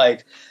enough. But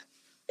like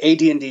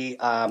AD&D,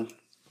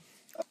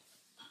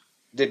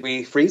 did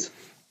we freeze?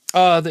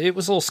 It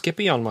was a little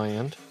skippy on my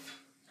end.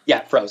 Yeah,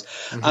 it froze.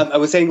 I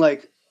was saying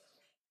like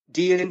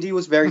D&D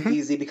was very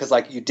easy because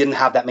like you didn't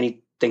have that many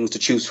things to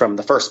choose from in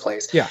the first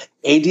place. Yeah.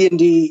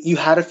 AD&D, you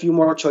had a few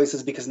more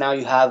choices because now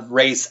you have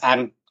race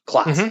and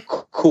class.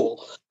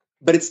 Cool.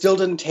 But it still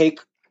didn't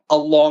take a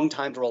long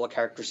time to roll a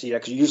character sheet. I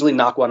could usually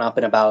knock one up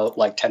in about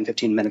like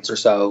 10-15 minutes or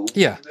so.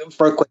 Yeah.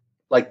 For a quick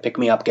like pick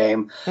me up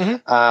game.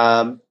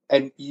 And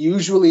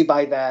usually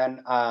by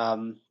then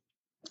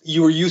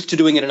you were used to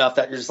doing it enough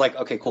that you're just like,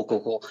 okay,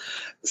 cool.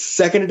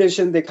 2nd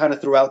edition, they kind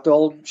of threw out the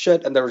old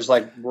shit and they were just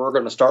like, we're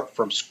going to start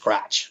from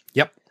scratch.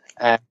 Yep.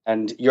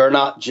 And you're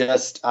not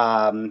just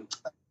a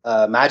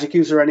magic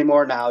user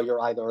anymore. Now you're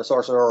either a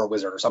sorcerer or a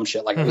wizard or some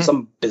shit. Like it was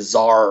some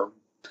bizarre,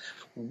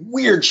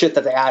 weird shit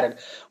that they added,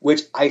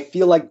 which I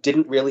feel like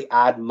didn't really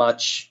add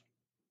much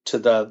to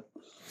the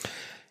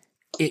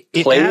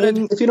playing,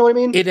 added, if you know what I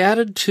mean. It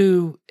added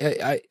to,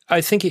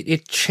 I think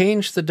it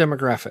changed the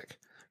demographic.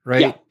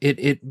 Right. Yeah.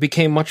 It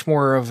became much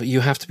more of, you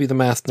have to be the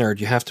math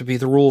nerd. You have to be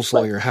the rules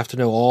lawyer, have to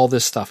know all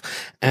this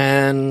stuff.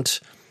 And,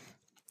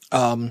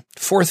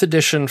 4th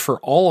edition, for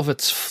all of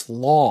its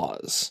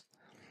flaws,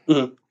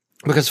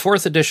 because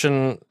 4th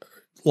edition,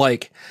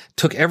 like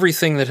took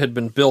everything that had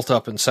been built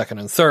up in second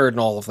and third and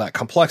all of that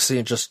complexity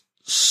and just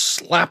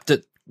slapped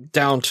it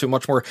down to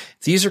much more.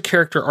 These are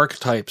character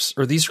archetypes,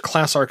 or these are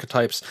class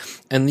archetypes,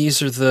 and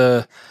these are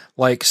the,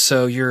 like,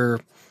 so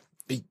you're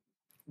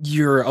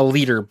a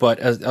leader, but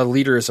a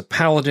leader is a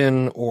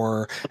paladin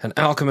or an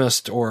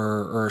alchemist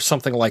or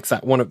something like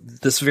that. One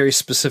of this very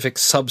specific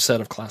subset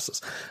of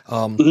classes.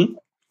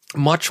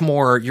 Much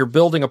more, you're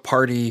building a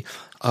party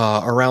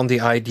around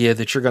the idea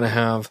that you're going to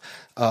have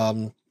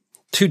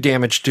 2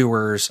 damage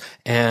doers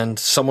and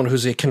someone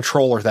who's a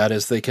controller, that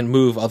is, they can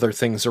move other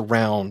things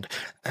around.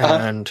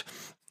 And,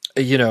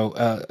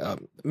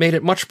 made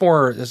it much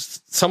more,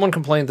 someone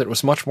complained that it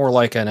was much more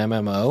like an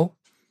MMO.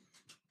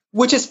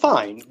 Which is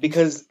fine,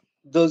 because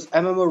those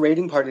MMO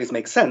raiding parties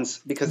make sense,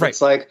 because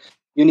it's like,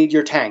 you need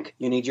your tank,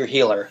 you need your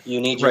healer, you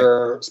need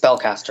your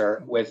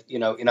spellcaster with,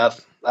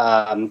 enough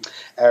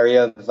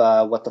area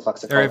of, what the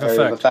fuck's it called?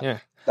 Area of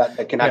effect,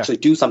 that can actually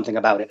do something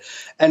about it.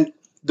 And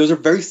those are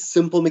very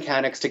simple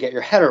mechanics to get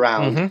your head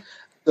around.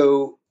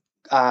 So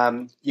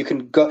you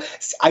can go.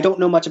 I don't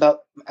know much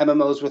about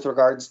MMOs with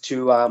regards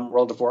to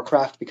World of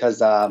Warcraft, because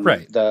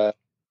the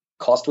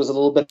cost was a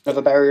little bit of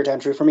a barrier to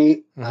entry for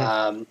me.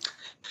 But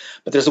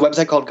there's a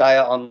website called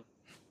Gaia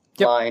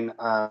Online,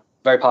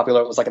 very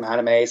popular. It was like an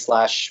anime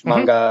 /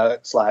 manga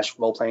 /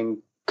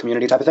 role-playing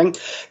community type of thing.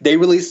 They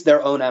released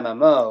their own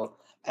MMO,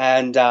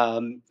 and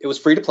it was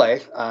free to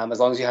play as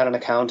long as you had an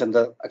account, and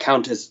the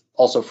account is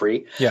also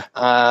free.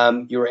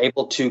 You were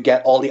able to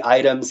get all the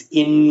items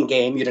in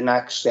game. You didn't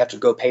actually have to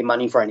go pay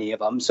money for any of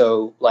them.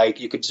 So like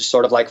you could just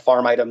sort of like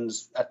farm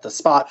items at the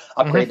spot,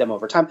 upgrade them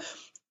over time.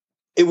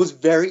 It was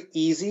very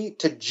easy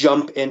to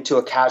jump into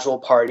a casual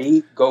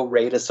party, go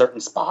raid a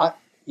certain spot,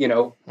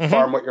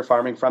 farm what you're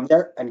farming from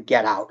there, and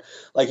get out.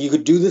 Like you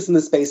could do this in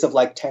the space of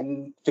like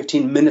 10,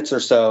 15 minutes or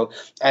so,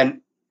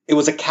 and it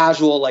was a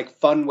casual, like,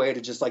 fun way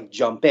to just, like,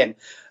 jump in.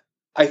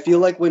 I feel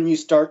like when you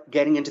start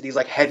getting into these,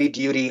 like,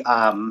 heavy-duty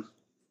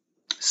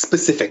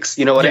specifics,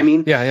 you know what I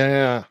mean?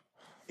 Yeah.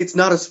 It's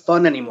not as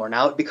fun anymore.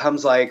 Now it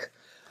becomes, like,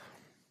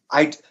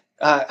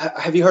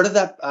 have you heard of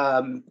that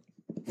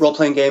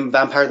role-playing game,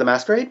 Vampire the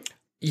Masquerade?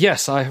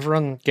 Yes, I have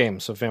run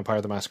games of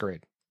Vampire the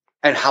Masquerade.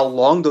 And how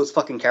long those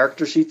fucking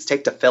character sheets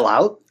take to fill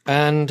out?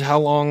 And how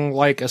long,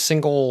 like, a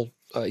single...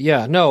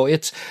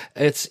 it's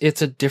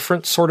a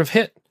different sort of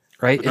hit.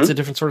 Right? It's a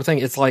different sort of thing.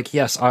 It's like,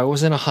 yes, I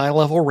was in a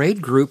high-level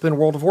raid group in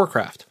World of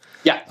Warcraft.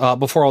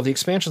 Before all the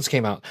expansions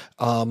came out.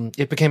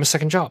 It became a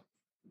second job.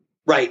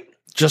 Right.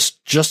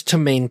 Just to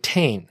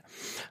maintain.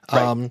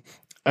 And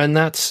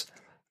that's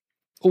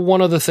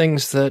one of the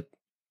things that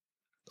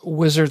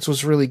Wizards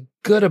was really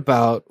good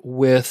about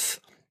with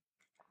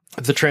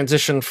the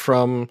transition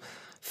from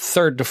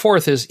third to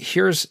fourth is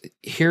here's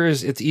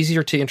it's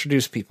easier to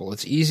introduce people.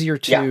 It's easier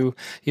to,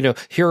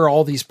 here are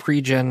all these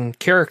pre-gen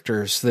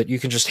characters that you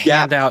can just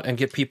hand out and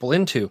get people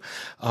into.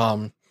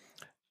 The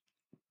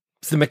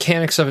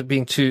mechanics of it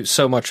being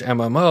so much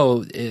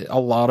MMO, a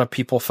lot of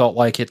people felt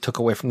like it took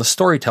away from the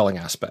storytelling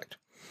aspect.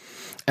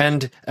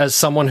 And as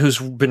someone who's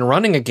been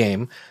running a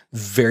game,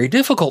 very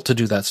difficult to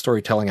do that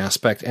storytelling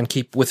aspect and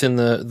keep within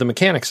the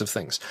mechanics of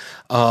things.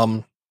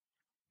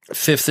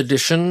 5th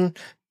edition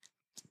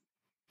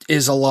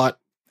is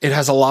it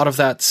has a lot of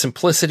that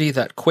simplicity,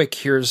 that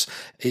quick,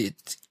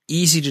 it's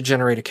easy to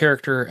generate a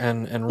character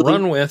and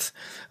run with,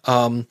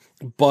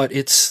 but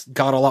it's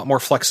got a lot more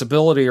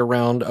flexibility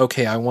around,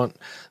 okay, I want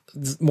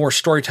more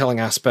storytelling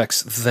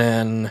aspects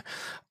than,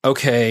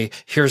 okay,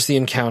 here's the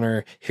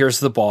encounter, here's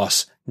the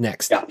boss,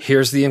 next.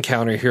 Here's the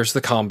encounter, here's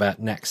the combat,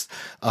 next.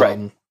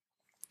 I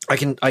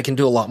can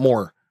do a lot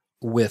more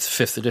with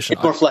 5th edition.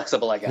 It's more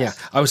flexible, I guess. Yeah,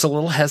 I was a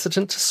little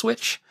hesitant to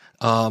switch.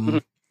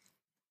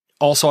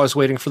 Also, I was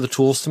waiting for the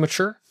tools to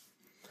mature,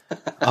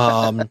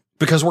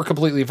 because we're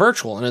completely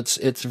virtual and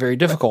it's very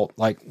difficult.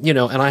 Like,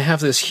 and I have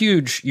this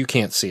huge, you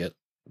can't see it,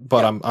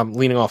 but I'm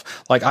leaning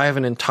off. Like I have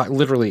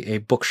literally a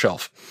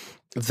bookshelf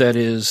that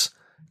is,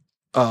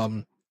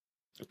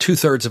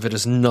 2/3 of it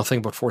is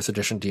nothing but 4th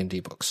edition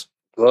D&D books.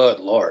 Good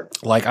Lord.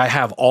 Like I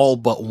have all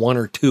but 1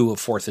 or 2 of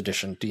 4th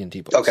edition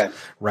D&D books. Okay.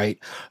 Right.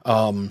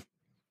 And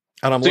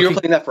I'm you're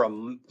playing that for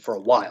a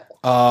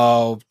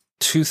while.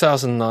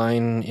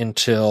 2009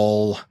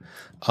 until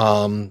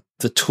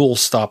the tool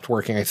stopped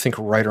working, I think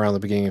right around the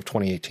beginning of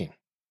 2018.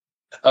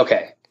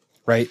 Okay.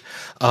 Right?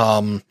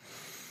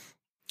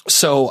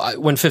 So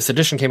when 5th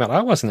edition came out,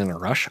 I wasn't in a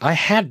rush. I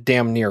had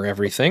damn near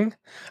everything.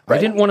 Right.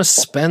 I didn't want to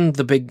spend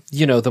the big,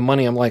 the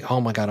money. I'm like,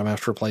 oh my God, I'm going to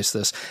have to replace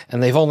this.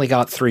 And they've only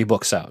got 3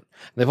 books out.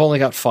 They've only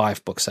got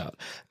 5 books out.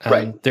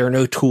 And there are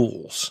no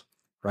tools.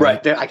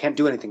 Right. I can't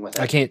do anything with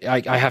it.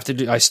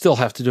 I still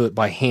have to do it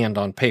by hand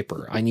on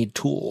paper. I need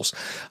tools.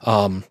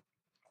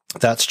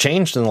 That's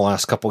changed in the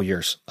last couple of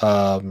years.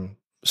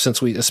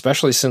 Since we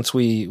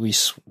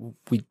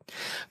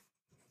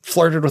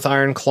flirted with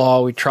Iron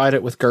Claw, we tried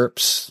it with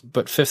GURPS,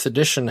 but 5th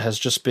edition has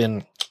just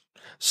been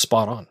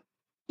spot on.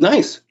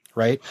 Nice.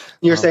 Right.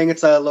 You're saying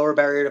it's a lower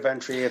barrier of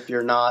entry if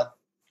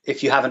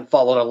you haven't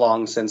followed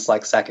along since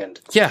like 2nd.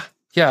 Yeah.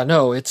 Yeah,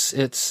 no, it's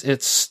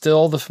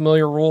still the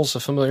familiar rules, the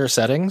familiar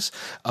settings.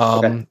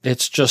 Okay.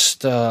 It's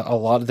just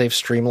they've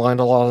streamlined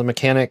a lot of the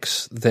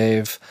mechanics.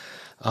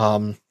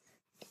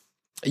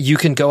 You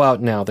can go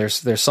out now.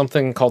 There's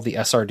something called the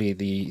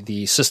SRD,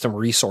 the system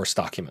resource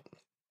document.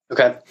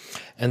 Okay.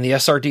 And the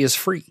SRD is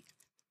free.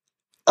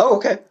 Oh,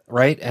 okay.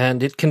 Right?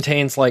 And it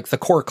contains like the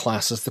core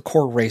classes, the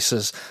core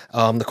races,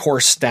 the core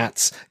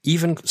stats,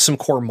 even some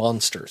core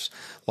monsters.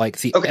 Like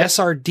the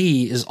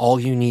SRD is all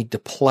you need to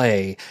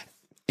play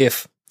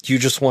if you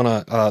just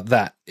want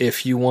that.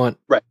 If you want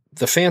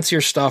the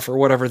fancier stuff or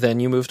whatever, then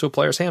you move to a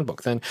player's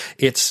handbook. Then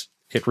it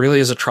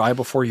really is a try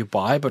before you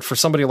buy. But for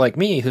somebody like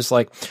me who's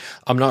like,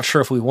 I'm not sure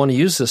if we want to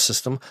use this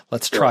system,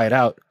 let's try it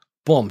out.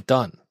 Boom,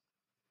 done.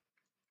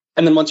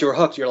 And then once you were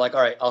hooked, you're like,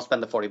 all right, I'll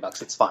spend the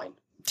 $40. It's fine.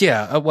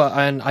 Yeah, well,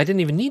 and I didn't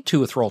even need to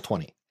with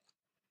Roll20.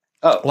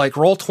 Oh. Like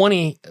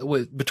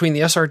Roll20, between the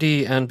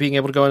SRD and being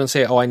able to go in and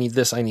say, oh, I need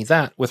this, I need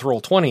that, with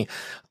Roll20,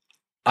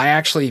 I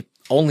actually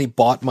only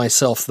bought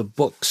myself the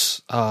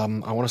books, I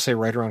want to say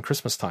right around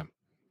Christmas time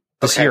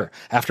this year,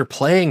 after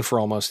playing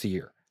for almost a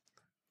year.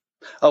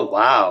 Oh,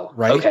 wow.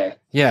 Right? Okay.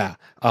 Yeah.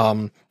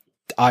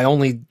 I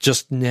only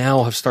just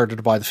now have started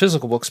to buy the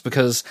physical books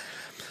because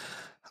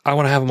I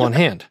want to have them on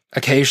hand.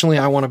 Occasionally,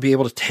 I want to be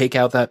able to take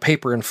out that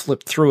paper and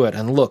flip through it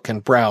and look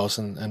and browse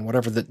and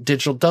whatever that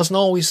digital doesn't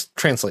always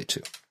translate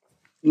to.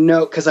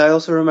 No, because I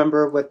also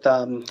remember with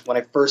when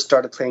I first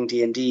started playing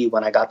D&D,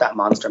 when I got that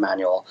monster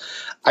manual,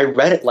 I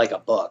read it like a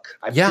book.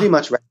 I pretty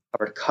much read it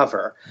cover to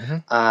cover.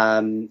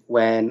 Mm-hmm.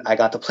 When I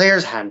got the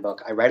player's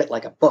handbook, I read it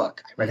like a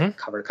book. I read it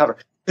cover to cover.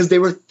 Because they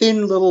were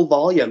thin little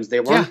volumes. They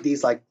weren't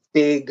these like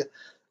big,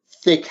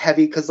 thick,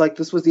 heavy, because like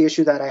this was the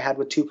issue that I had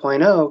with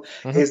 2.0,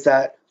 is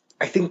that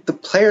I think the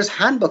player's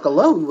handbook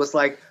alone was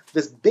like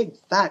this big,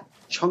 fat,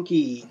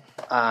 chunky.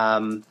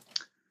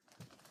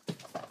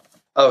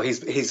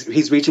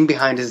 He's reaching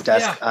behind his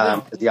desk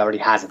because he already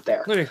has it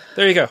there.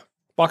 There you go.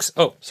 Box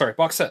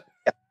set.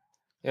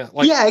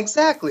 Yeah,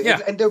 exactly.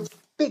 Yeah. And they're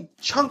big,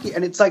 chunky,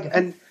 and it's like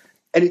and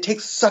it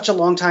takes such a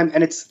long time,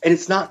 and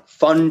it's not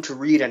fun to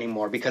read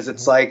anymore because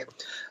it's like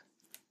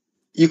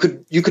you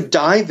could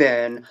dive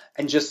in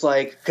and just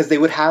like, because they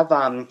would have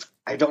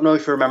I don't know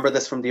if you remember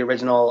this from the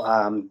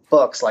original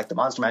books, like the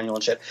Monster Manual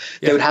and shit.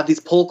 Yeah. They would have these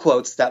pull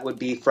quotes that would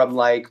be from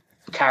like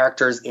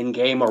characters in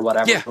game or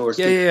whatever.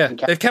 Yeah.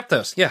 They've kept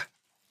those. Yeah.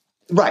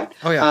 Right.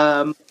 Oh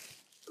yeah.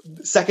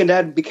 Second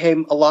ed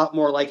became a lot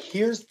more like,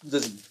 here's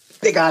this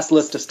big ass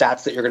list of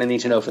stats that you're going to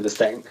need to know for this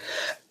thing,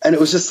 and it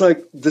was just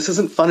like, this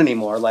isn't fun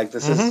anymore. Like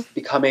this is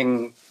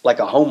becoming like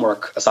a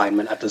homework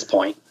assignment at this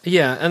point.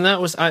 Yeah, and that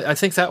was I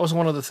think that was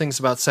one of the things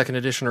about second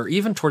edition, or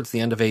even towards the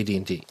end of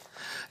AD&D.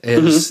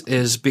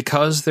 Is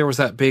because there was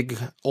that big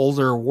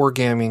older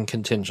wargaming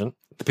contingent,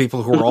 the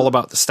people who were all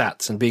about the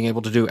stats and being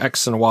able to do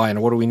X and Y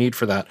and what do we need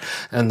for that,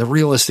 and the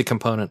realistic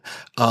component.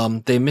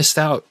 They missed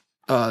out.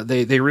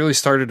 They really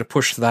started to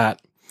push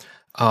that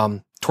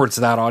towards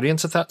that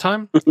audience at that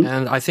time,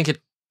 and I think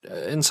it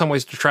in some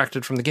ways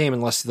detracted from the game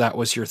unless that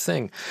was your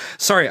thing.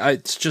 Sorry,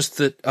 it's just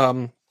that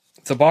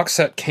the box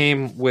set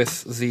came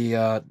with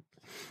a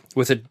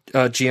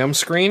GM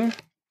screen,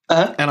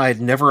 and I had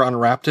never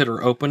unwrapped it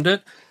or opened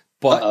it.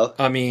 But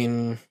I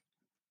mean,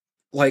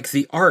 like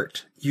the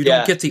art, you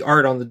don't get the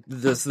art on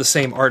the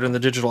same art in the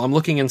digital. I'm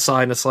looking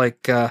inside, and it's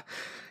like,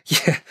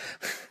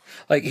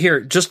 like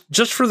here,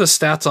 just for the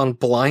stats on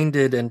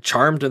blinded and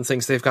charmed and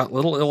things, they've got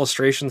little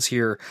illustrations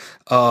here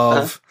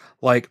of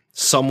like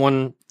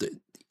someone.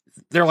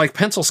 They're like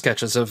pencil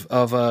sketches of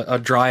a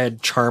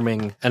dryad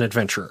charming an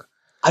adventurer.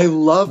 I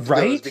love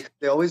those because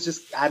they always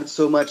just added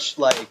so much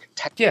like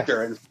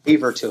texture and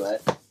flavor to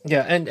it.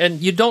 Yeah, and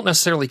you don't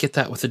necessarily get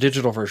that with the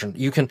digital version.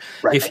 You can,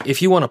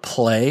 if you want to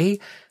play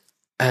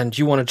and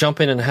you want to jump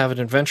in and have an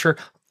adventure,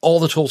 all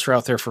the tools are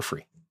out there for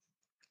free.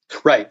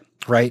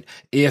 Right.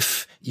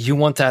 If you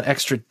want that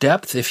extra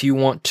depth, if you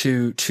want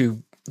to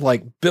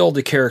like build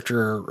a character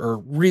or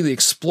really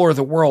explore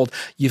the world,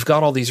 you've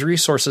got all these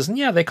resources,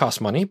 and they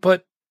cost money,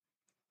 but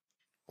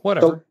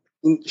whatever.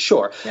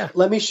 Sure. Yeah.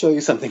 Let me show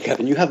you something,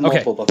 Kevin. You have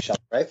multiple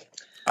bookshelves, right?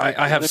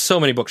 I have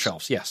so many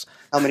bookshelves, yes.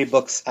 How many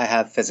books I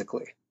have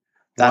physically?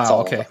 That's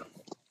all of them.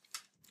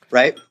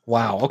 Right?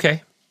 Wow,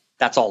 okay.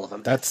 That's all of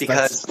them. That's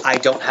because I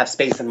don't have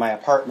space in my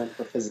apartment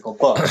for physical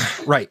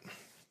books. Right.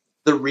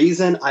 The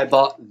reason I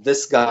bought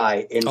this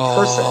guy in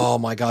person... Oh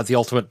my god, the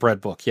Ultimate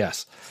Bread book,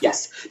 yes.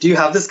 Yes. Do you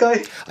have this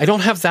guy? I don't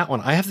have that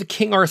one. I have the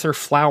King Arthur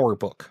Flower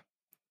book.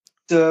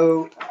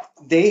 So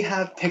they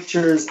have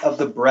pictures of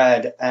the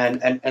bread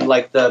and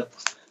like the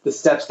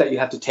steps that you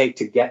have to take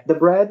to get the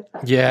bread.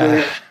 Yeah.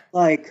 They're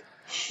like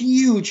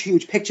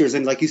huge pictures,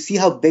 and like you see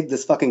how big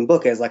this fucking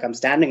book is. Like I'm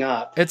standing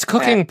up. It's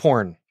cooking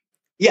porn.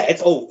 Yeah,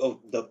 it's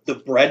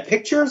the bread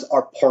pictures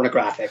are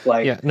pornographic.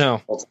 Like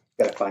no.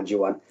 Gotta find you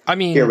one. I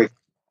mean, here we go.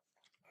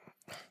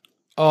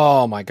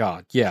 Oh my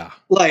god, yeah.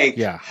 Like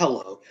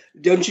hello.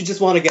 Don't you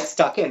just want to get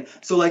stuck in?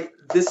 So like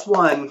this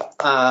one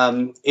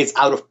is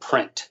out of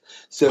print.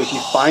 So if you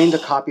find a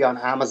copy on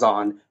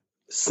Amazon,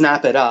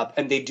 snap it up,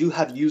 and they do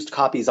have used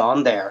copies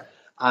on there.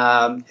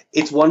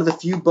 It's one of the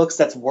few books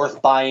that's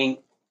worth buying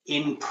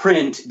in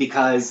print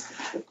because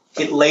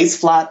it lays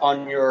flat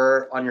on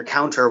your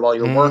counter while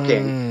you're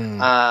working,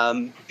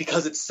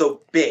 because it's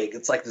so big.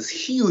 It's like this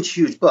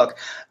huge book.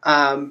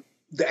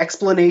 The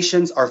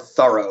explanations are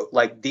thorough.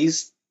 Like the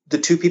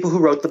two people who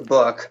wrote the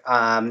book,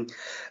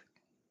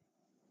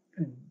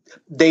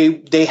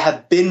 they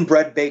have been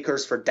bread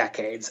bakers for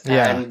decades,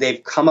 and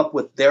they've come up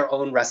with their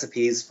own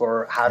recipes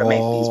for how to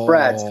make these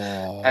breads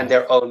and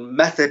their own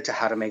method to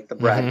how to make the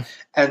bread.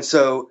 And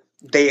so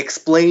they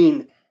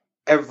explain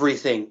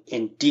everything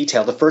in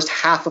detail. The first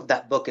half of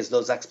that book is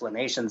those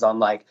explanations on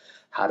like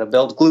how to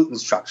build gluten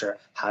structure,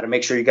 how to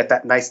make sure you get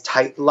that nice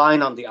tight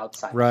line on the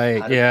outside.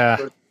 Right.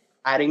 Yeah.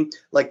 Adding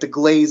like the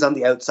glaze on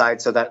the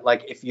outside so that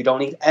like if you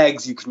don't eat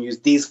eggs, you can use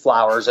these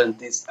flours and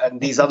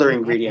these other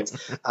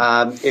ingredients.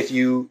 If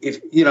you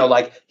know,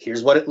 like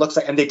here's what it looks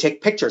like, and they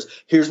take pictures.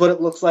 Here's what it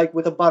looks like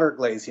with a butter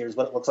glaze. Here's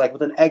what it looks like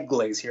with an egg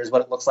glaze. Here's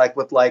what it looks like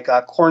with like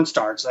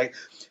cornstarch. Like,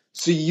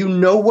 so you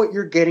know what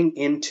you're getting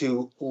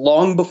into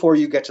long before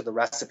you get to the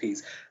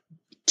recipes.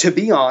 To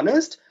be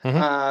honest,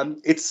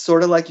 it's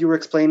sort of like you were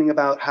explaining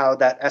about how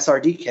that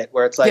SRD kit,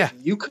 where it's like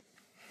you could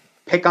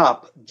pick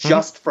up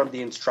just from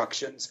the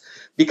instructions,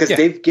 because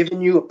they've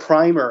given you a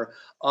primer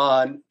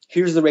on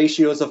here's the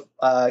ratios of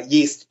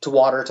yeast to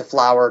water to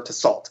flour to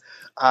salt.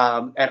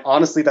 And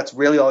honestly, that's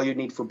really all you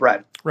need for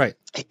bread. Right.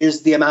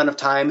 Here's the amount of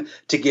time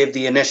to give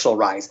the initial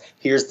rise.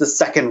 Here's the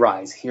second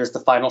rise. Here's the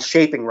final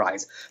shaping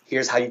rise.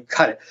 Here's how you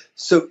cut it.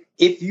 So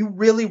if you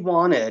really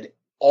wanted,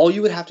 all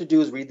you would have to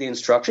do is read the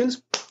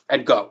instructions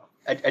and go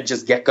and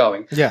just get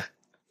going. Yeah.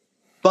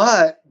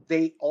 But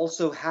they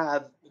also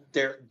have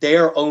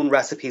their own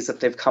recipes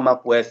that they've come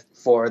up with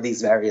for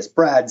these various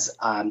breads.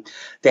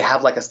 They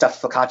have like a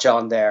stuffed focaccia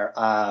on there,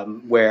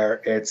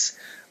 where it's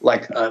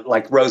like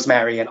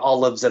rosemary and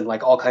olives and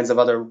like all kinds of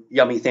other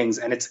yummy things,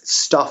 and it's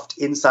stuffed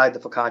inside the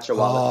focaccia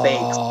while it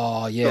bakes.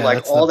 Oh yeah, so like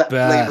that's all the that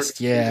best.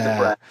 flavor into the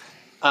bread.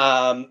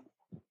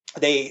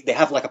 They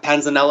have like a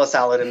panzanella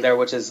salad in there,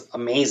 which is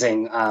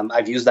amazing.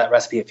 I've used that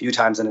recipe a few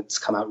times and it's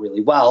come out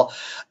really well,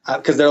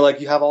 because they're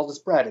like, you have all this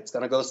bread, it's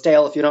going to go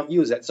stale if you don't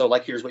use it. So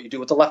like, here's what you do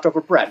with the leftover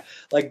bread.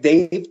 Like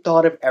they've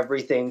thought of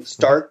everything,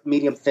 start,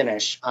 medium,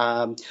 finish.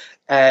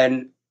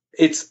 And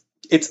it's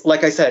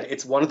like I said,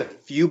 it's one of the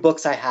few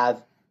books I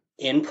have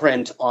in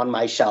print on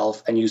my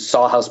shelf, and you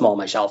saw how small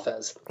my shelf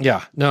is.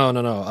 Yeah,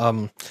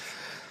 no.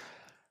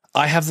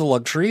 I have the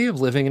luxury of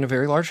living in a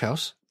very large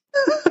house.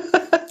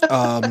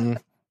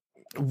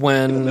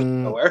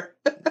 When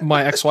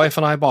my ex-wife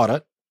and I bought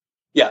it,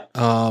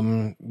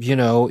 you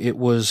know, it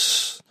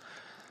was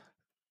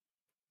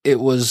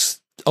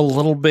a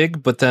little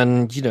big, but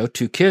then, you know,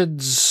 2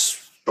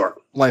 kids,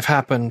 life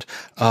happened.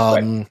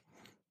 And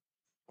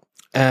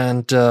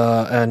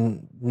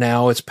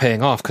now it's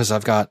paying off because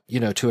I've got, you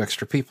know, 2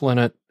 extra people in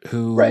it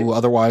who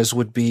otherwise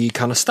would be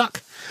kind of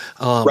stuck.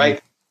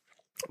 But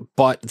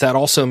that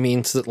also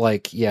means that,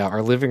 like,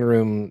 our living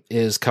room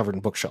is covered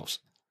in bookshelves.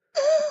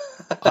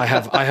 I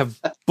have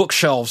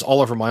bookshelves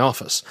all over my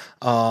office.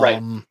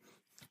 There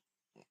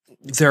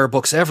are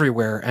books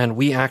everywhere, and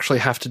we actually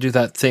have to do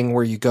that thing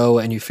where you go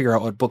and you figure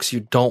out what books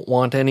you don't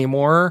want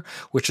anymore,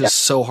 which is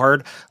so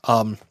hard.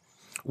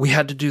 We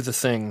had to do the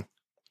thing.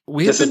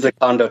 This is the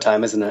condo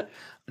time, isn't it?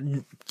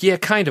 Yeah,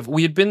 kind of.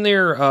 We had been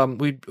there.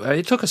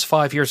 It took us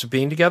 5 years of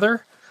being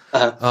together.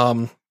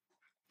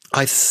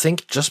 I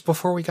think just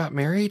before we got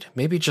married,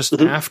 maybe just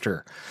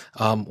after,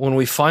 when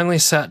we finally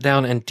sat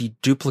down and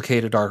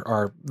deduplicated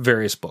our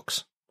various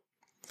books,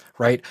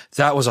 right?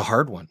 That was a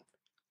hard one.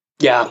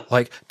 Yeah.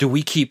 Like, do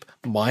we keep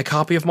my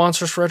copy of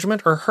Monstrous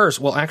Regiment or hers?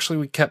 Well, actually,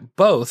 we kept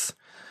both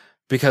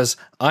because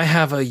I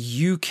have a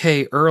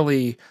UK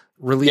early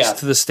release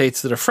to the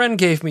States that a friend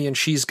gave me, and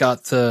she's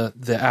got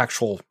the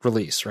actual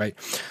release, right?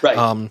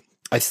 Right.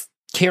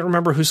 Can't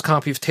remember whose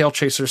copy of Tail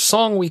Chaser's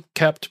Song we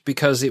kept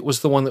because it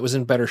was the one that was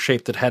in better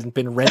shape that hadn't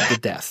been read to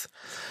death.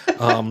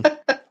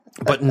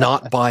 But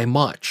not by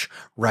much,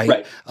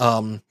 right?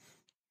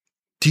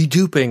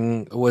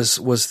 Deduping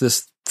was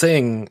this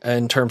thing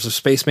in terms of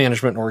space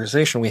management and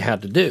organization we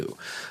had to do.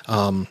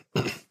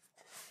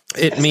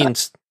 It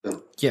means,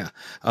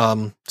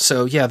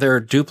 so there are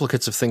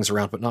duplicates of things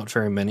around, but not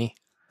very many.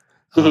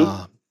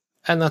 And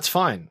that's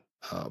fine.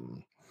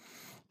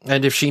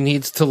 And if she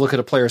needs to look at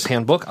a player's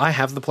handbook, I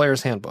have the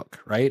player's handbook,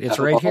 right? It's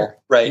right here.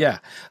 Right. Yeah.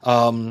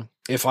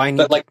 If I need,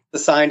 but like the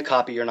signed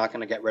copy, you're not going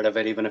to get rid of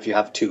it, even if you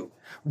have 2.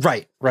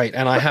 Right.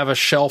 And I have a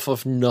shelf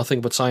of nothing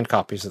but signed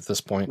copies at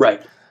this point.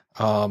 Right.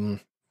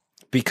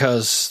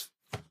 Because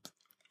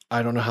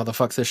I don't know how the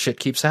fuck this shit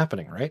keeps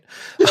happening, right?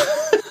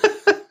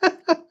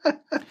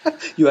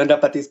 You end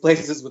up at these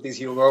places with these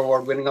Hugo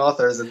Award-winning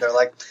authors, and they're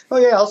like, "Oh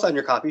yeah, I'll sign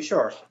your copy,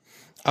 sure."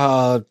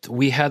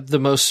 We had the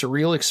most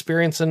surreal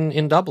experience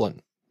in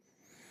Dublin.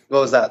 What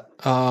was that?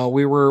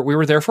 We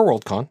were there for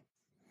Worldcon,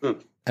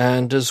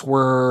 and as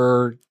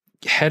we're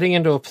heading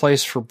into a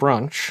place for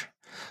brunch,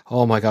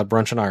 oh my god,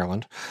 brunch in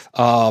Ireland.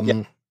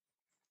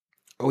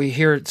 We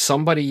hear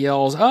somebody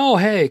yells, "Oh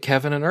hey,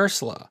 Kevin and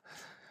Ursula,"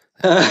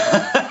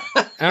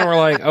 And we're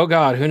like, oh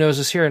God, who knows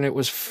is here? And it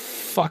was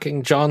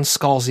fucking John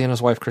Scalzi and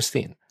his wife,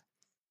 Christine.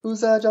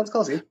 Who's John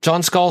Scalzi?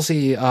 John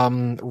Scalzi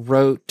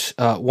wrote,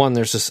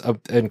 there's this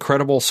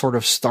incredible sort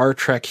of Star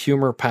Trek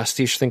humor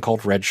pastiche thing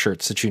called Red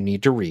Shirts that you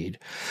need to read.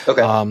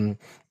 Okay.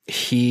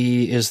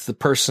 He is the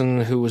person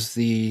who was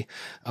the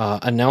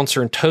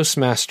announcer and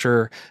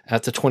Toastmaster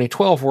at the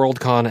 2012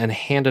 Worldcon and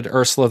handed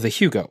Ursula the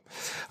Hugo.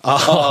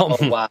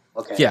 Wow.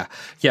 Okay.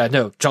 Yeah.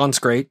 No, John's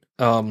great.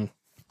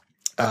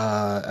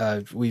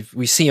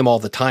 We see him all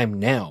the time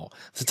now.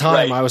 At the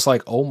time, I was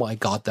like, oh my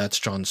God, that's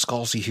John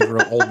Scalzi. He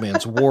wrote Old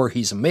Man's War.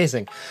 He's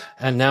amazing.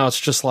 And now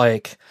it's just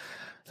like,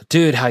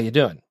 dude, how you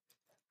doing?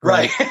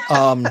 Right.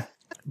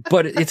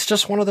 But it's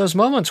just one of those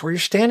moments where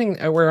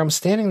I'm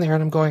standing there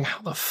and I'm going,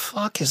 how the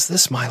fuck is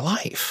this my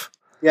life?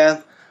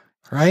 Yeah.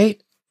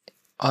 Right.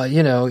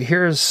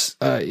 Here's,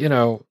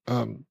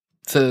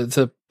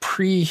 the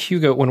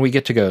pre-Hugo, when we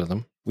get to go to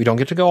them, we don't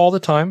get to go all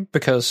the time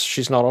because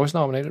she's not always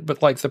nominated,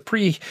 but like the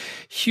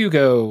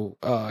pre-Hugo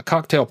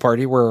cocktail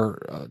party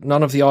where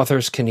none of the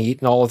authors can eat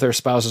and all of their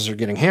spouses are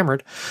getting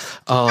hammered.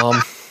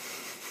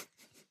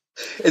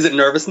 Is it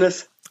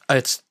nervousness?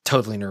 It's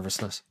totally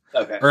nervousness.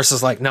 Okay.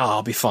 Ursa's like, no,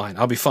 I'll be fine.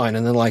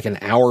 And then like an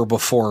hour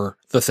before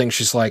the thing,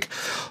 she's like,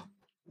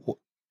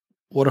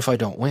 what if I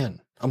don't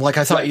win? I'm like,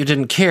 I thought you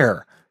didn't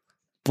care.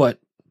 But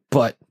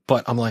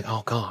I'm like,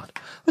 oh God.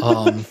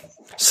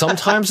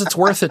 Sometimes it's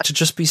worth it to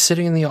just be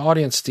sitting in the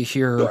audience to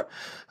hear,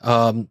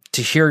 to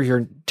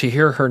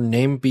hear her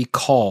name be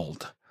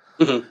called.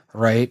 Mm-hmm.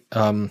 Right.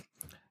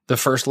 The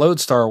first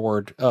Lodestar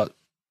Award,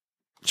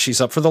 she's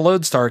up for the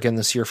Lodestar again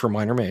this year for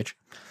Minor Mage.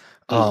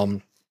 Mm-hmm.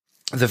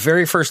 The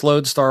very first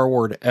Lodestar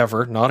Award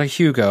ever, not a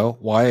Hugo,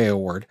 YA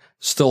award,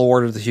 still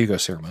awarded the Hugo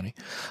ceremony.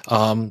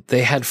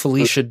 They had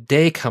Felicia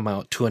Day come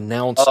out to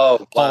announce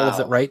all of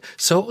it, right?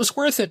 So it was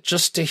worth it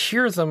just to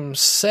hear them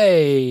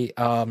say,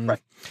 I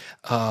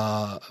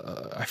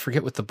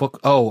forget what the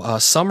book,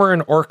 Summer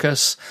and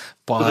Orcus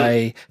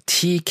by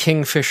T.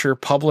 Kingfisher,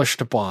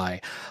 published by,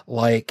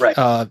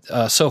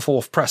 Sofa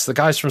Wolf Press. The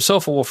guys from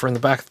Sofa Wolf are in the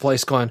back of the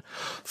place going,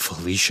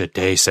 Felicia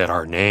Day said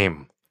our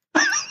name,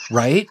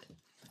 right?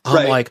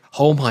 I'm like,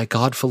 oh my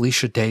God,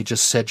 Felicia Day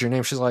just said your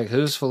name. She's like,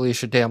 who's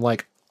Felicia Day? I'm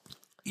like,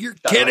 you're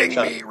kidding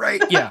me,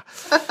 right? Yeah.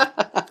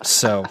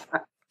 So,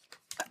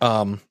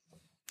 it's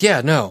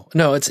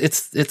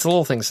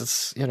little things.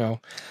 It's,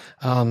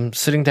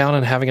 sitting down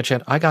and having a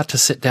chat. I got to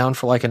sit down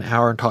for like an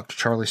hour and talk to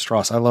Charlie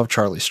Strauss. I love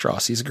Charlie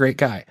Strauss. He's a great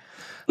guy.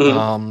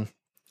 Mm-hmm.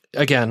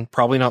 Again,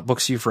 probably not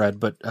books you've read,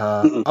 but, he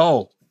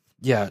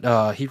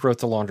wrote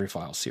the Laundry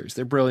Files series.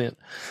 They're brilliant.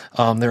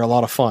 They're a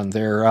lot of fun.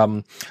 They're,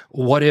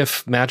 what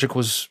if magic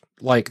was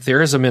like,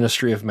 there is a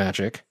Ministry of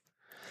Magic,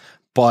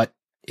 but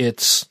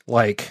it's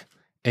like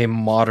a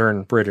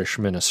modern British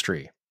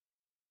ministry.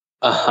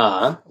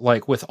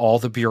 Like with all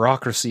the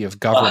bureaucracy of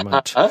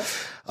government.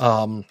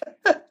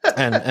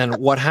 And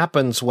what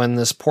happens when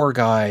this poor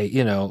guy,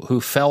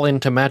 who fell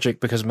into magic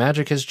because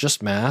magic is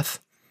just math.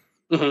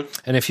 Mm-hmm.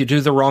 And if you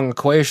do the wrong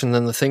equation,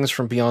 then the things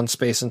from beyond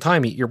space and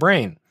time eat your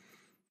brain.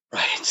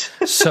 Right.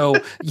 So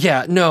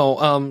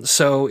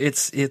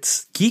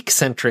it's geek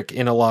centric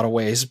in a lot of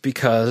ways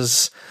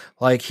because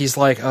like, he's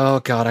like, oh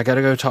God, I got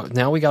to go talk.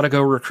 Now we got to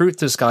go recruit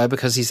this guy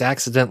because he's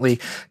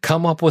accidentally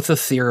come up with a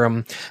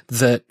theorem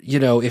that,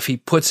 if he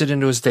puts it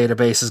into his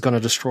database is going to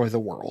destroy the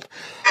world.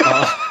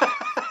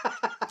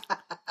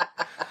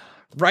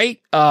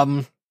 Right.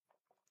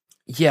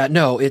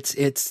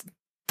 It's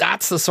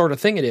that's the sort of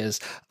thing it is.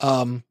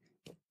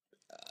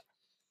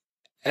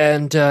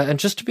 And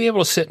just to be able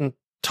to sit and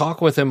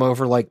talk with him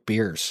over like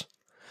beers.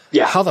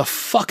 Yeah. How the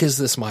fuck is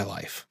this my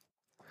life?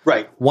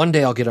 Right. One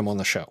day I'll get him on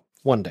the show.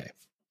 One day.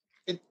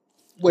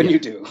 When you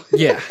do.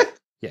 Yeah.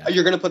 Yeah.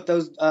 You're going to put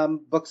those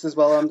books as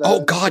well on the...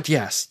 Oh God,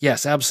 yes.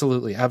 Yes,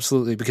 absolutely.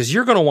 Absolutely. Because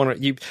you're going to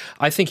want to,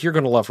 I think you're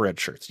going to love Red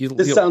Shirts.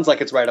 This sounds like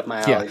it's right up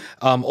my alley.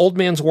 Yeah. Old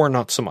Man's War,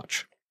 not so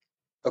much.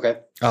 Okay.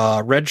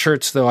 Red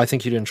Shirts, though, I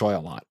think you'd enjoy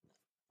a lot.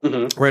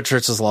 Mm-hmm. Red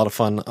Shirts is a lot of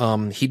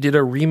fun. He did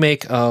a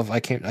remake of, I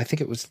think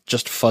it was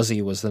just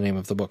Fuzzy was the name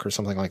of the book or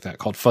something like that,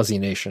 called Fuzzy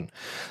Nation.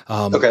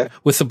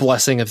 With the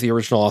blessing of the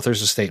original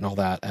author's estate and all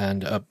that.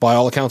 And by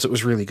all accounts, it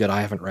was really good.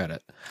 I haven't read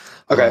it.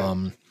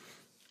 Okay.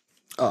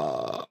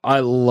 I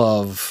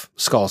love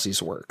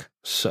Scalzi's work.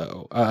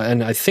 So,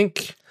 and I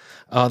think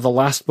the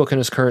last book in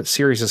his current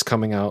series is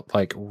coming out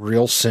like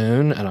real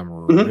soon, and I'm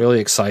really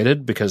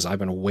excited because I've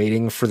been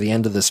waiting for the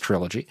end of this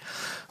trilogy.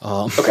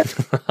 Okay.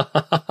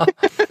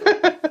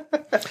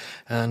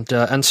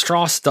 And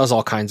Strauss does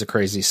all kinds of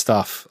crazy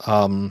stuff.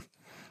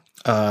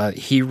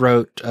 He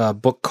wrote a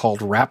book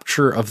called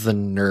Rapture of the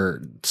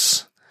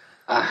Nerds,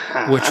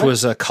 which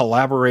was a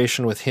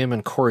collaboration with him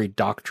and Cory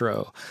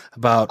Doctorow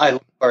about... I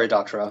love Cory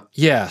Doctorow.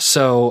 Yeah,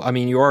 so, I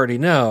mean, you already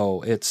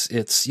know, it's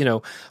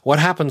what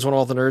happens when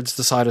all the nerds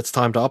decide it's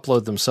time to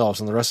upload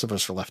themselves and the rest of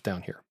us are left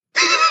down here.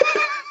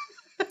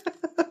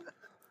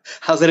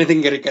 How's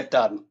anything going to get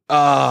done?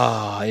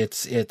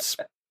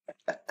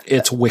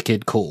 It's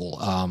wicked cool.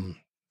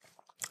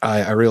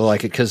 I really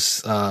like it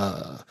because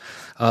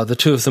the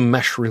two of them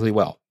mesh really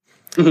well.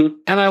 Mm-hmm.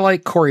 And I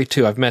like Cory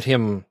too. I've met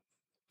him.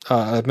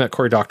 I've met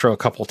Cory Doctorow a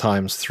couple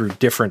times through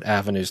different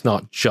avenues,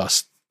 not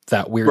just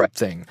that weird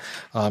thing.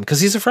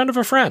 Because he's a friend of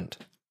a friend.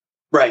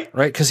 Right.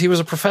 Right. Because he was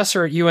a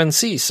professor at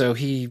UNC. So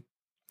he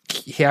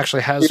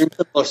actually has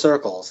similar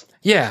circles.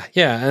 Yeah.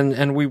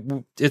 And we,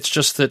 it's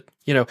just that,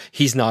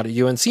 he's not at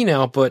UNC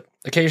now, but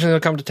occasionally he'll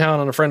come to town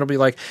and a friend will be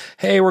like,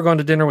 hey, we're going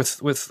to dinner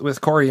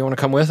with Cory. You want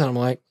to come with? And I'm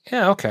like,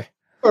 yeah, okay.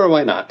 Or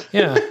why not?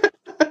 Yeah.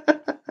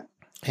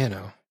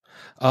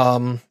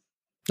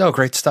 No,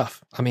 great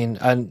stuff. I mean,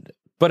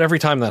 but every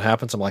time that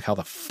happens, I'm like, how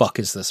the fuck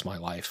is this my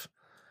life?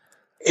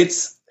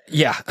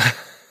 Yeah.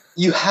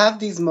 You have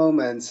these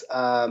moments.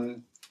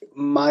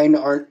 Mine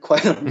aren't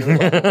quite on your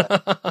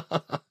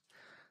level.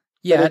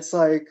 Yeah. But it's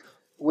like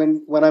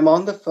when I'm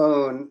on the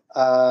phone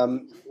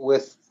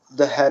with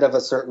the head of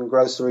a certain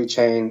grocery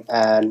chain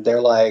and they're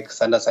like,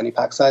 send us any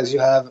pack size you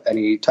have,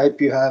 any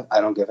type you have.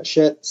 I don't give a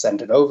shit.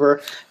 Send it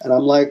over. And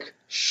I'm like,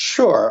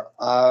 sure.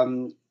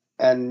 And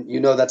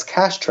that's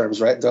cash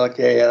terms, right? They're like,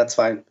 yeah, that's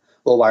fine.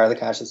 We'll wire the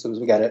cash as soon as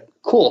we get it.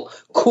 Cool.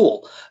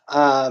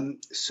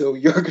 So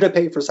you're going to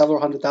pay for several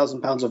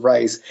 100,000 pounds of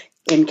rice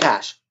in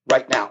cash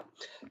right now.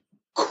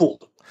 Cool.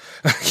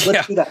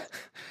 Let's do that.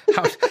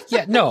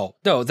 No,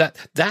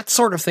 that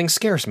sort of thing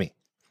scares me.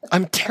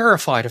 I'm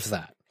terrified of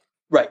that.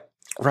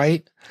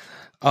 Right.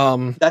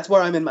 That's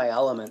where I'm in my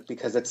element,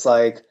 because it's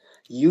like,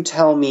 you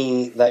tell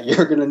me that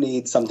you're going to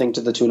need something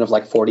to the tune of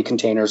like 40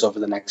 containers over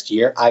the next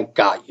year. I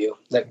got you.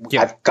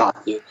 I've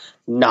got you.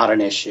 Not an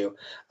issue.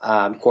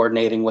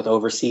 Coordinating with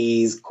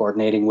overseas,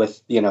 coordinating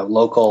with,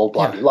 local,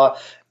 blah, blah,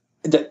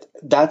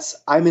 blah.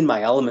 I'm in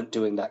my element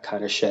doing that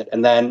kind of shit.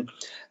 And then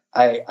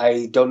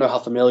I don't know how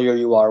familiar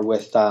you are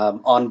with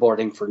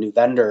onboarding for new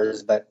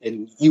vendors, but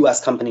in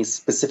U.S. companies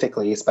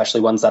specifically,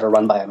 especially ones that are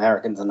run by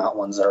Americans and not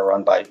ones that are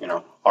run by,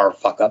 our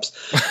fuck-ups.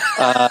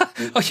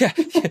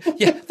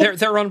 Yeah.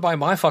 They're run by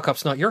my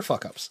fuck-ups, not your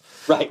fuck-ups.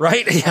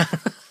 Right? Yeah.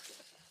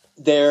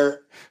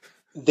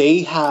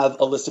 They have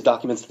a list of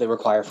documents that they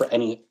require for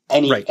any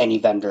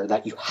vendor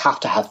that you have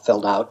to have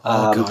filled out.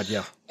 Oh, God,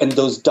 yeah. And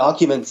those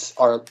documents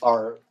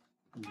are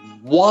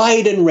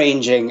wide and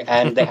ranging,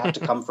 and they have to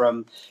come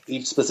from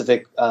each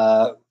specific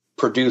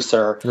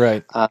producer.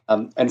 Right.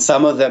 And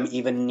some of them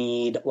even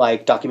need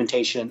like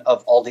documentation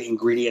of all the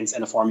ingredients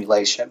in a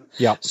formulation.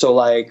 Yeah. So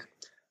like,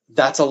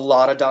 that's a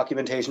lot of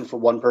documentation for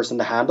one person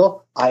to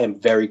handle. I am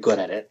very good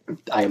at it.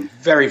 I am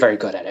very, very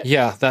good at it.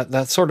 Yeah,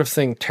 that sort of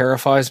thing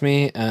terrifies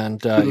me,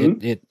 and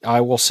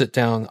I will sit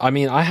down. I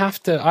mean, I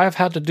have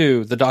had to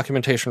do the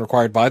documentation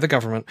required by the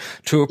government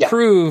to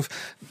approve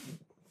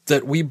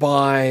that we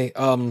buy.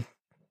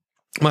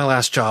 My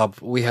last job,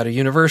 we had a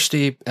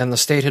university, and the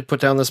state had put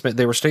down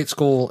they were state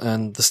school,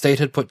 and the state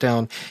had put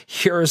down,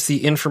 here is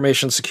the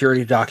information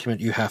security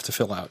document you have to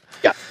fill out.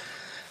 Yeah.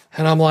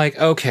 And I'm like,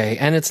 okay.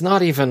 And it's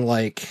not even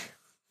like,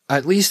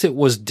 at least it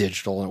was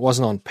digital and it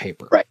wasn't on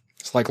paper. Right.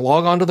 It's like,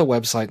 log onto the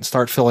website and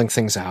start filling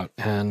things out.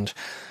 And,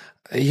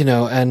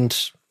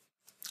 and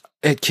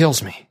it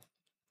kills me.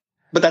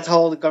 But that's how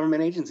all the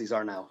government agencies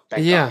are now.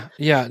 Yeah.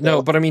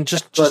 No, but I mean,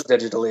 just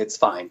digitally, it's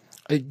fine.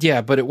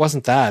 Yeah, but it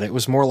wasn't that. It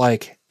was more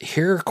like,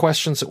 here are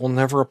questions that will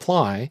never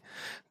apply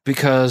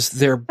because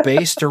they're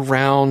based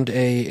around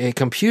a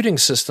computing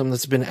system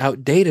that's been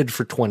outdated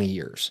for 20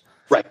 years.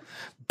 Right.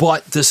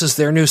 But this is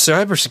their new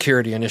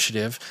cybersecurity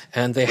initiative,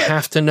 and they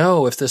have to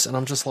know if this. And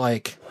I'm just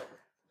like,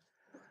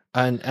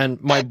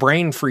 and my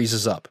brain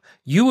freezes up.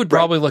 You would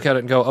probably look at it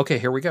and go, okay,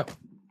 here we go.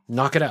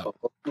 Knock it out.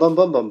 Boom,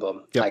 boom, boom,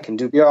 boom. Yep. I can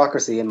do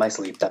bureaucracy in my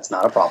sleep. That's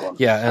not a problem.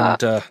 Yeah,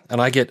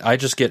 and I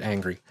just get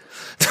angry.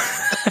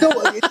 No,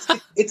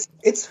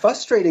 it's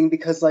frustrating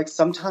because like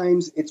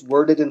sometimes it's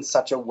worded in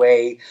such a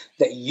way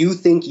that you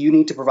think you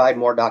need to provide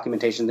more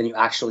documentation than you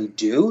actually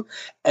do,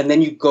 and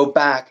then you go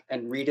back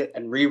and read it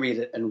and reread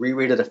it and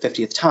reread it a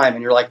 50th time,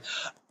 and you're like,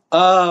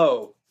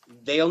 oh,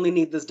 they only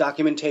need this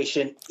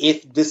documentation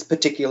if this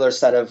particular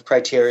set of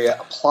criteria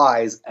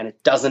applies, and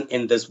it doesn't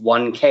in this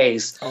one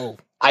case. Oh,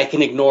 I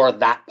can ignore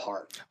that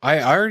part.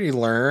 I already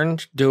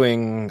learned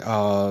doing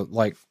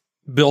like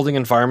building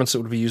environments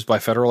that would be used by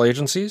federal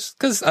agencies,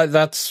 because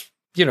that's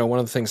one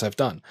of the things I've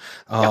done.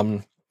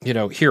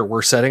 Here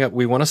we're setting up,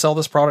 we want to sell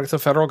this product to the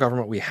federal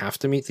government. We have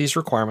to meet these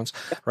requirements,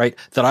 right?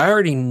 That I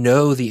already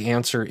know the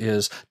answer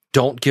is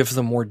don't give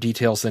them more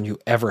details than you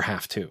ever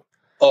have to.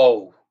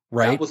 Oh,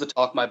 right. That was a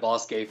talk my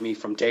boss gave me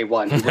from day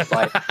one. He was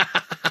like,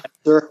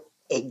 answer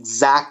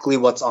exactly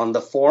what's on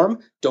the form.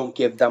 Don't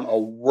give them a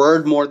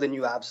word more than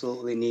you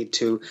absolutely need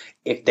to.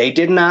 If they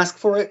didn't ask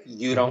for it,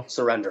 you don't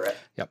surrender it.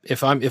 Yep.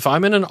 If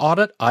I'm in an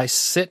audit, I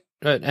sit.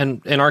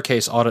 And in our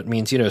case, audit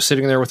means,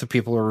 sitting there with the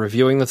people who are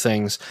reviewing the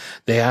things.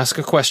 They ask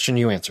a question,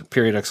 you answer,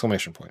 period,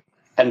 exclamation point.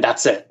 And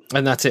that's it.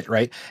 And that's it,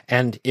 right?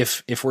 And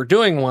if we're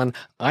doing one,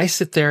 I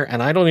sit there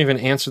and I don't even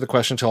answer the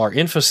question until our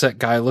InfoSec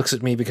guy looks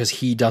at me because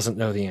he doesn't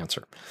know the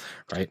answer,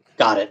 right?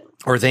 Got it.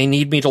 Or they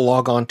need me to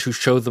log on to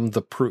show them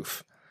the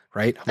proof,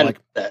 right?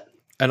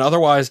 And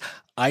otherwise,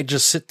 I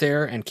just sit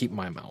there and keep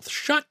my mouth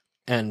shut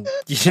and,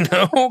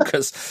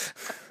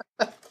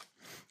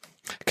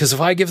 because Because if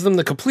I give them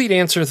the complete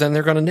answer, then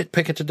they're going to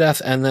nitpick it to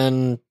death, and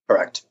then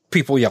correct.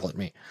 People yell at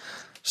me.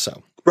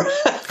 So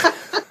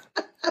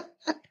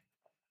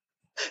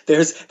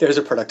there's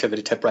a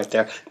productivity tip right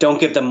there. Don't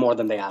give them more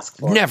than they ask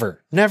for.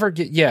 Never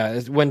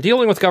when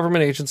dealing with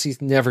government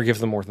agencies, never give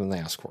them more than they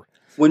ask for.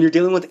 When you're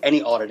dealing with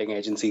any auditing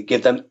agency,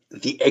 give them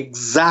the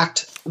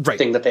exact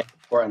thing that they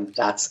ask for, and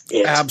that's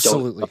it.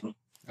 Absolutely.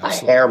 A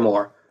hair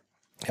more.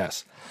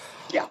 Yes.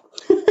 Yeah.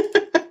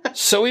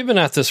 So we've been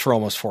at this for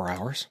almost 4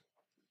 hours.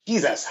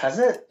 Jesus, has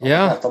it?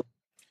 Yeah.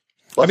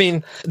 I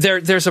mean,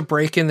 there's a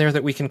break in there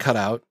that we can cut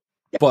out,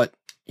 but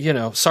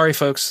sorry,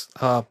 folks.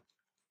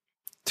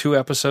 2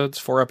 episodes,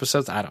 4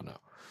 episodes. I don't know.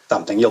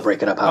 Something. You'll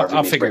break it up. However,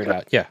 I'll figure it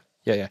out. Yeah.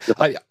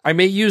 I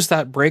may use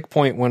that break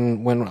point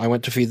when I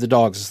went to feed the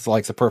dogs as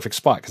like the perfect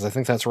spot, because I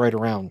think that's right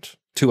around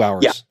 2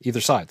 hours either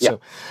side. Yeah.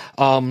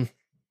 So,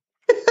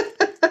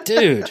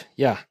 dude,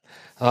 yeah.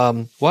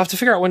 We'll have to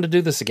figure out when to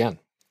do this again.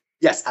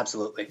 Yes,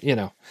 absolutely.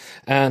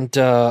 And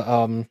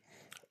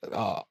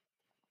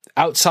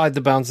outside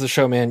the bounds of the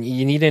show, man,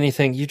 you need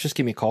anything, you just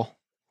give me a call.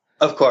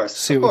 Of course.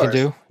 See what we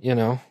can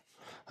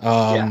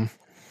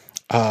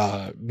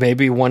do,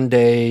 maybe one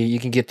day you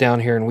can get down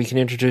here and we can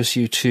introduce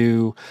you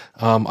to,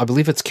 I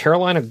believe it's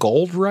Carolina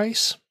Gold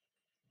rice.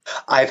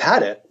 I've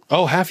had it.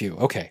 Oh, have you?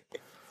 Okay.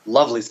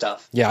 Lovely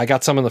stuff. Yeah, I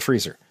got some in the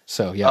freezer.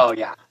 So, yeah. Oh,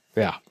 yeah.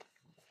 Yeah.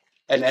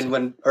 And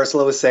when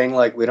Ursula was saying,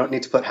 like, we don't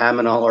need to put ham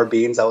in all our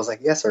beans, I was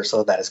like, yes,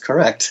 Ursula, that is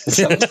correct.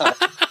 Sometimes.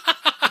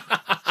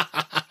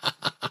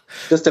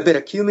 Just a bit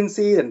of cumin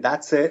seed, and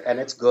that's it,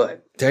 and it's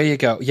good. There you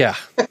go. Yeah.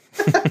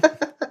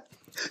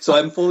 So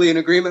I'm fully in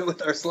agreement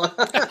with Ursula.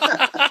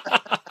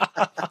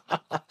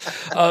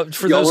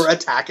 We're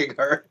attacking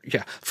her.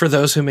 Yeah. For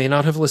those who may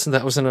not have listened,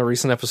 that was in a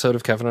recent episode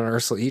of Kevin and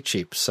Ursula Eat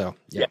Cheap. So,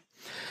 yeah.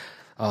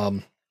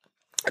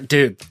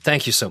 Dude,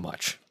 thank you so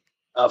much.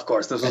 Of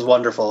course, this was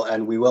wonderful,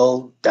 and we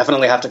will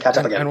definitely have to catch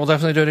up again. And we'll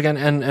definitely do it again.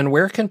 And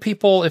where can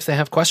people, if they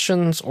have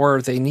questions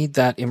or they need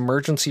that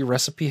emergency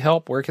recipe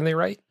help, where can they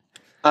write?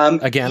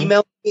 Again?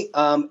 Email me,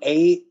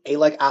 A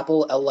like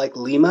Apple, L like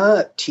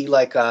Lima, T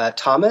like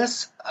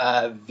Thomas,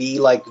 V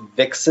like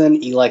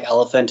Vixen, E like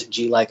Elephant,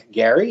 G like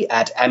Gary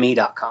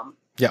 @me.com.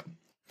 Yep.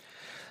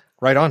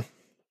 Right on.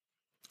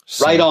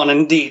 So, right on,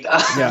 indeed.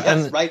 Yeah,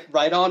 yes,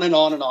 right on and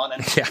on and on.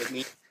 And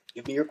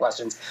give me your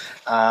questions.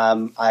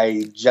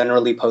 I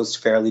generally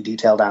post fairly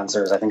detailed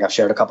answers. I think I've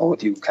shared a couple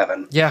with you,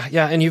 Kevin.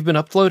 Yeah. And you've been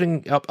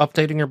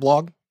updating your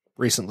blog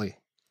recently.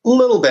 A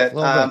little bit.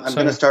 I'm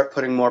going to start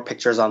putting more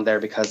pictures on there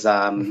because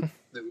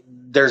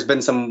there's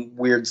been some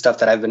weird stuff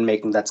that I've been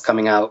making that's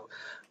coming out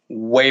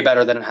way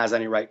better than it has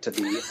any right to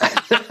be.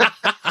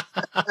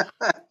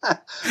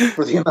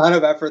 For the amount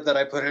of effort that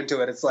I put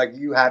into it, it's like,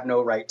 you had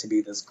no right to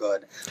be this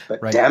good. But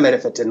damn it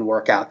if it didn't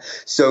work out.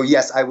 So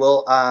yes, I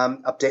will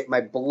update my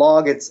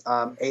blog. It's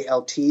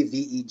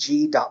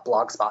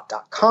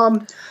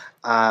altveg.blogspot.com.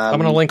 I'm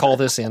going to link all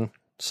this in.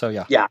 So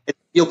yeah. Yeah,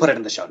 you'll put it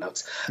in the show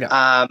notes.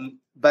 Yeah.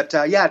 But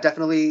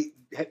definitely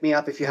hit me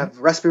up if you have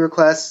recipe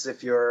requests,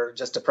 if you're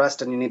just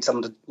depressed and you need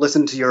someone to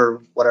listen to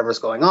your whatever's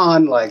going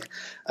on. Like,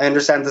 I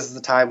understand this is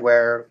the time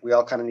where we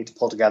all kind of need to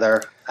pull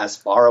together as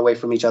far away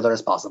from each other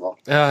as possible.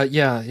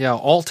 Yeah.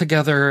 All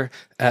together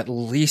at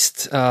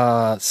least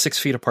 6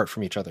 feet apart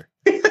from each other.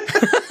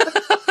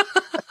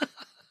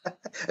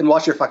 And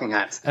wash your fucking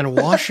hands.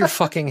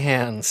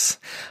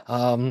 As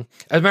a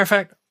matter of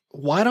fact,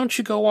 why don't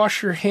you go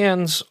wash your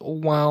hands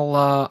while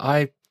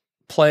I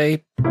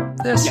play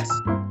this? Yes.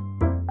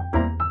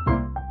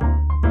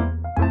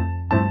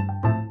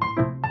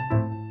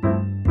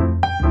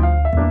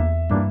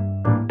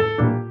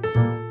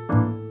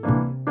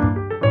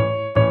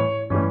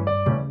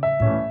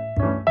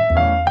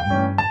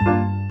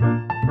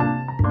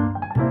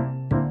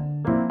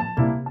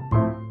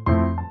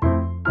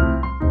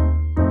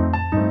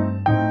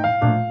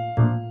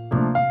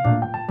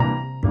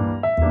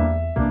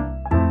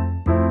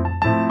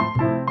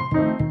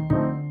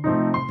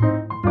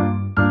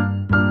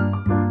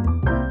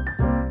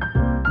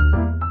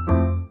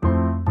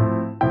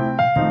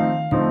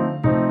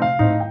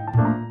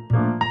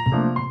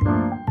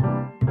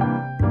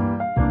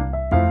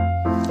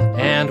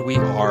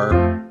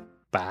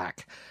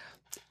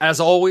 As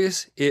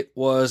always, it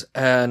was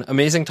an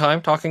amazing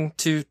time talking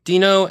to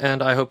Dino,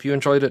 and I hope you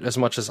enjoyed it as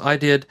much as I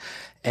did.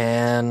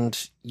 And,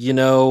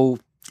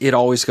 it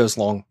always goes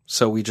long,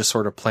 so we just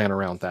sort of plan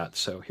around that.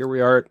 So here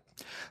we are at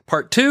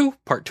part two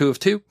of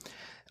 2.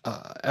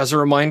 As a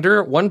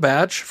reminder, 1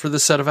 badge for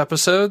this set of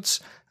episodes,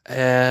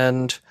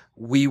 and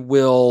we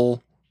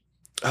will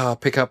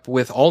pick up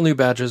with all new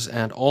badges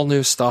and all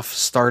new stuff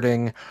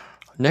starting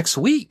next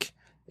week.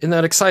 Isn't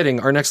that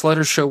exciting? Our next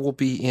letters show will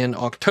be in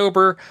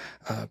October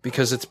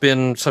because it's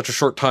been such a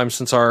short time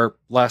since our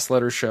last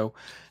letters show.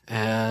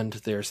 And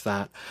there's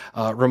that.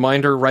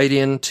 Reminder, write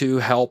in to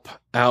help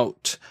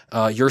out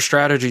your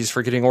strategies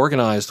for getting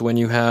organized when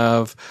you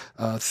have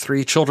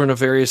 3 children of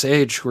various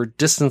age who are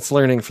distance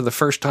learning for the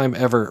first time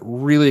ever.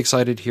 Really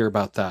excited to hear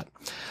about that.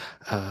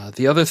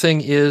 The other thing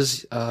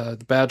is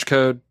the badge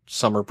code,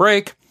 summer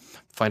break.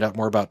 Find out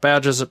more about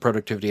badges at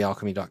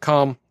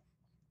productivityalchemy.com.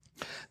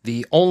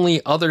 The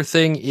only other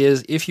thing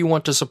is, if you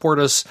want to support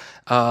us,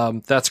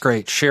 that's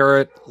great.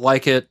 Share it,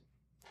 like it,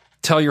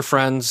 tell your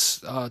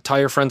friends, tie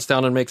your friends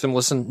down and make them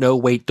listen. No,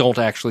 wait, don't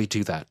actually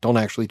do that. Don't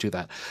actually do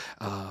that.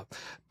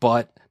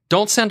 But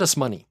don't send us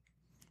money.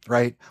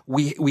 Right?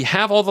 We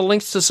have all the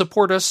links to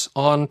support us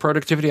on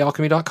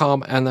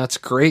productivityalchemy.com, and that's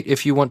great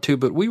if you want to,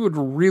 but we would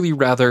really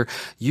rather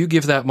you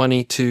give that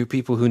money to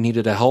people who need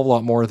it a hell of a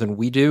lot more than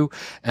we do.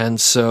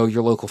 And so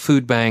your local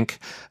food bank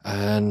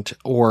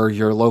or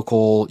your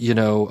local,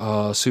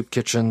 soup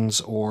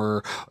kitchens,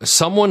 or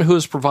someone who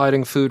is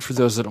providing food for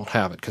those that don't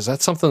have it, because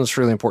that's something that's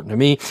really important to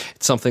me.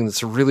 It's something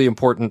that's really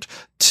important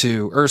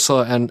to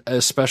Ursula, and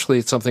especially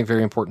it's something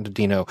very important to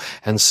Dino.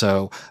 And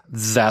so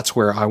that's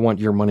where I want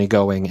your money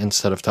going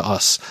instead of to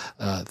us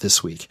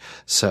this week.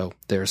 So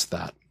there's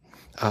that.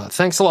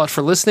 Thanks a lot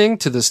for listening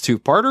to this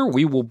two-parter.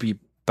 We will be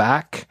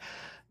back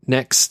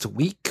next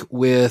week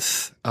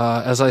with,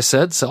 as I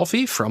said,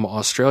 Selfie from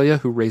Australia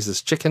who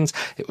raises chickens.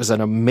 It was an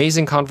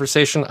amazing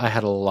conversation. I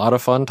had a lot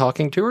of fun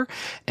talking to her.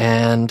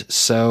 And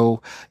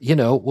so,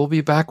 we'll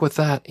be back with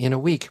that in a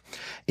week.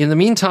 In the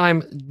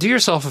meantime, do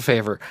yourself a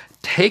favor.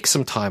 Take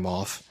some time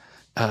off.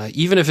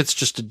 Even if it's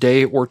just a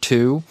day or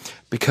two,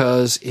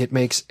 because it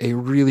makes a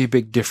really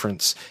big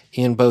difference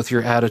in both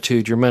your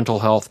attitude, your mental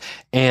health,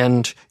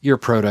 and your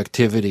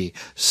productivity.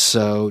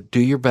 So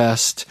do your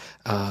best.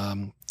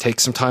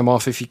 Take some time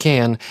off if you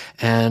can.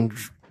 And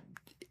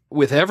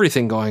with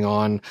everything going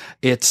on,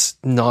 it's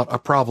not a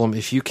problem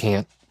if you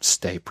can't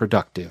stay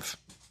productive.